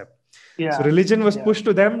concept. Yeah. So religion was pushed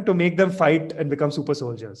to them to make them fight and become super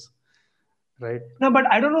soldiers. Right? No, but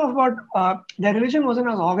I don't know about their religion wasn't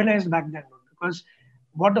as organized back then, because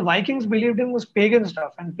what the Vikings believed in was pagan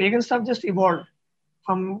stuff, and pagan stuff just evolved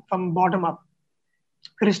from bottom up.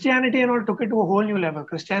 Christianity and all took it to a whole new level.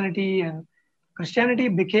 Christianity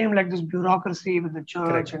became like this bureaucracy with the church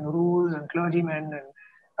Correct. and rules and clergymen and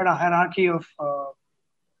had a hierarchy of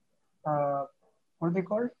what are they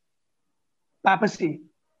called? Papacy.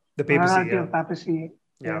 The papacy, Hierarchy yeah. of papacy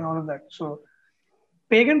Yeah. and all of that. So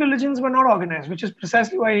pagan religions were not organized, which is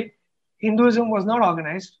precisely why Hinduism was not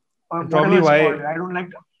organized. Or And probably whatever it's why- called. I don't like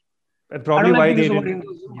And probably I don't why like to they use the word didn't,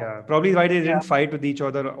 Hinduism. yeah, probably why they didn't Yeah. fight with each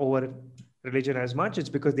other over religion as much. It's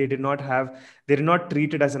because they did not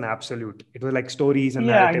treat it as an absolute. It was like stories and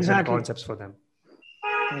Yeah, narratives exactly. and concepts for them.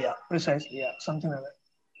 Yeah, precisely. Yeah, something like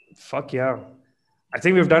that. Fuck yeah. I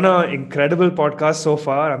think we've done an incredible podcast so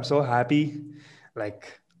far. I'm so happy.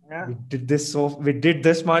 Like Yeah. we did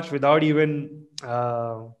this much without even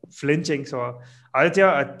flinching. So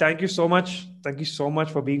Aditya, thank you so much. Thank you so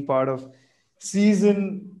much for being part of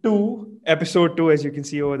season 2, episode 2, as you can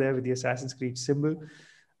see over there with the Assassin's Creed symbol.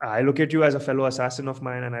 I look at you as a fellow assassin of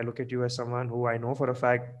mine, and I look at you as someone who I know for a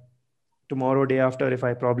fact tomorrow, day after, if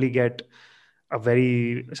I probably get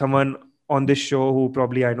someone on this show who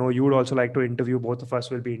probably I know you would also like to interview, both of us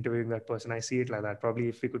will be interviewing that person. I see it like that. Probably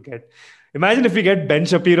if we could imagine if we get Ben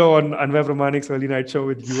Shapiro on Anwar Pramanik's early night show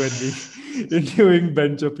with you and me interviewing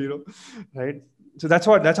Ben Shapiro, right? So that's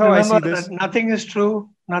how I see Remember this. that nothing is true.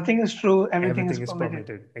 Nothing is true. Everything is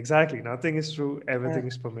permitted. Exactly. Nothing is true. Everything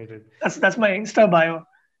is permitted. That's my Insta bio.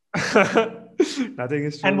 Nothing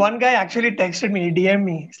is true. And one guy actually texted me, DM'd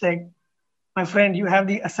me. It's like, my friend, you have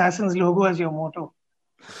the Assassin's logo as your motto.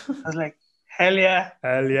 I was like, hell yeah.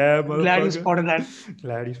 Hell yeah, Glad you motherfucker. spotted that.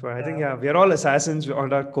 Glad you spotted. I think, we are all assassins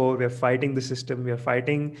on our core. We are fighting the system. We are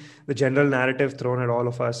fighting the general narrative thrown at all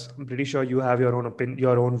of us. I'm pretty sure you have your own opinion,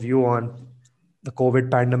 your own view on the COVID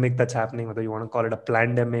pandemic that's happening, whether you want to call it a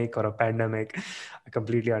plandemic or a pandemic. I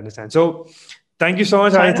completely understand. So thank you so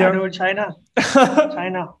much, Aditya. Dude, China.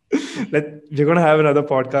 We're going to have another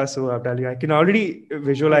podcast. So I'll tell you, I can already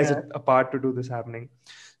visualize it apart to do this happening.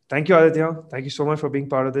 Thank you, Aditya. Thank you so much for being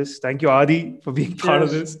part of this. Thank you, Adi, for being part of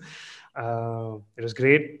this. It was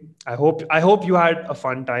great. I hope you had a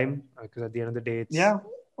fun time, because at the end of the day,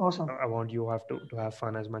 awesome. I want you to have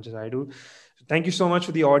fun as much as I do. So thank you so much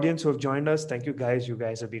for the audience who have joined us. Thank you, guys. You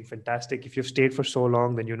guys have been fantastic. If you've stayed for so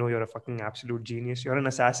long, then you know you're a fucking absolute genius. You're an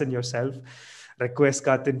assassin yourself. Request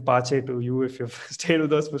katin pache to you if you've stayed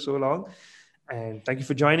with us for so long. And thank you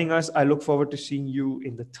for joining us. I look forward to seeing you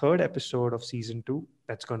in the 3rd episode of season 2.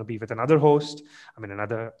 That's going to be with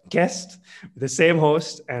another guest, with the same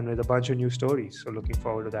host, and with a bunch of new stories. So looking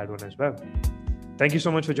forward to that one as well. Thank you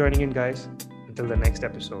so much for joining in, guys. Until the next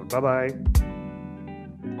episode. Bye-bye.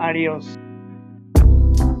 Adios.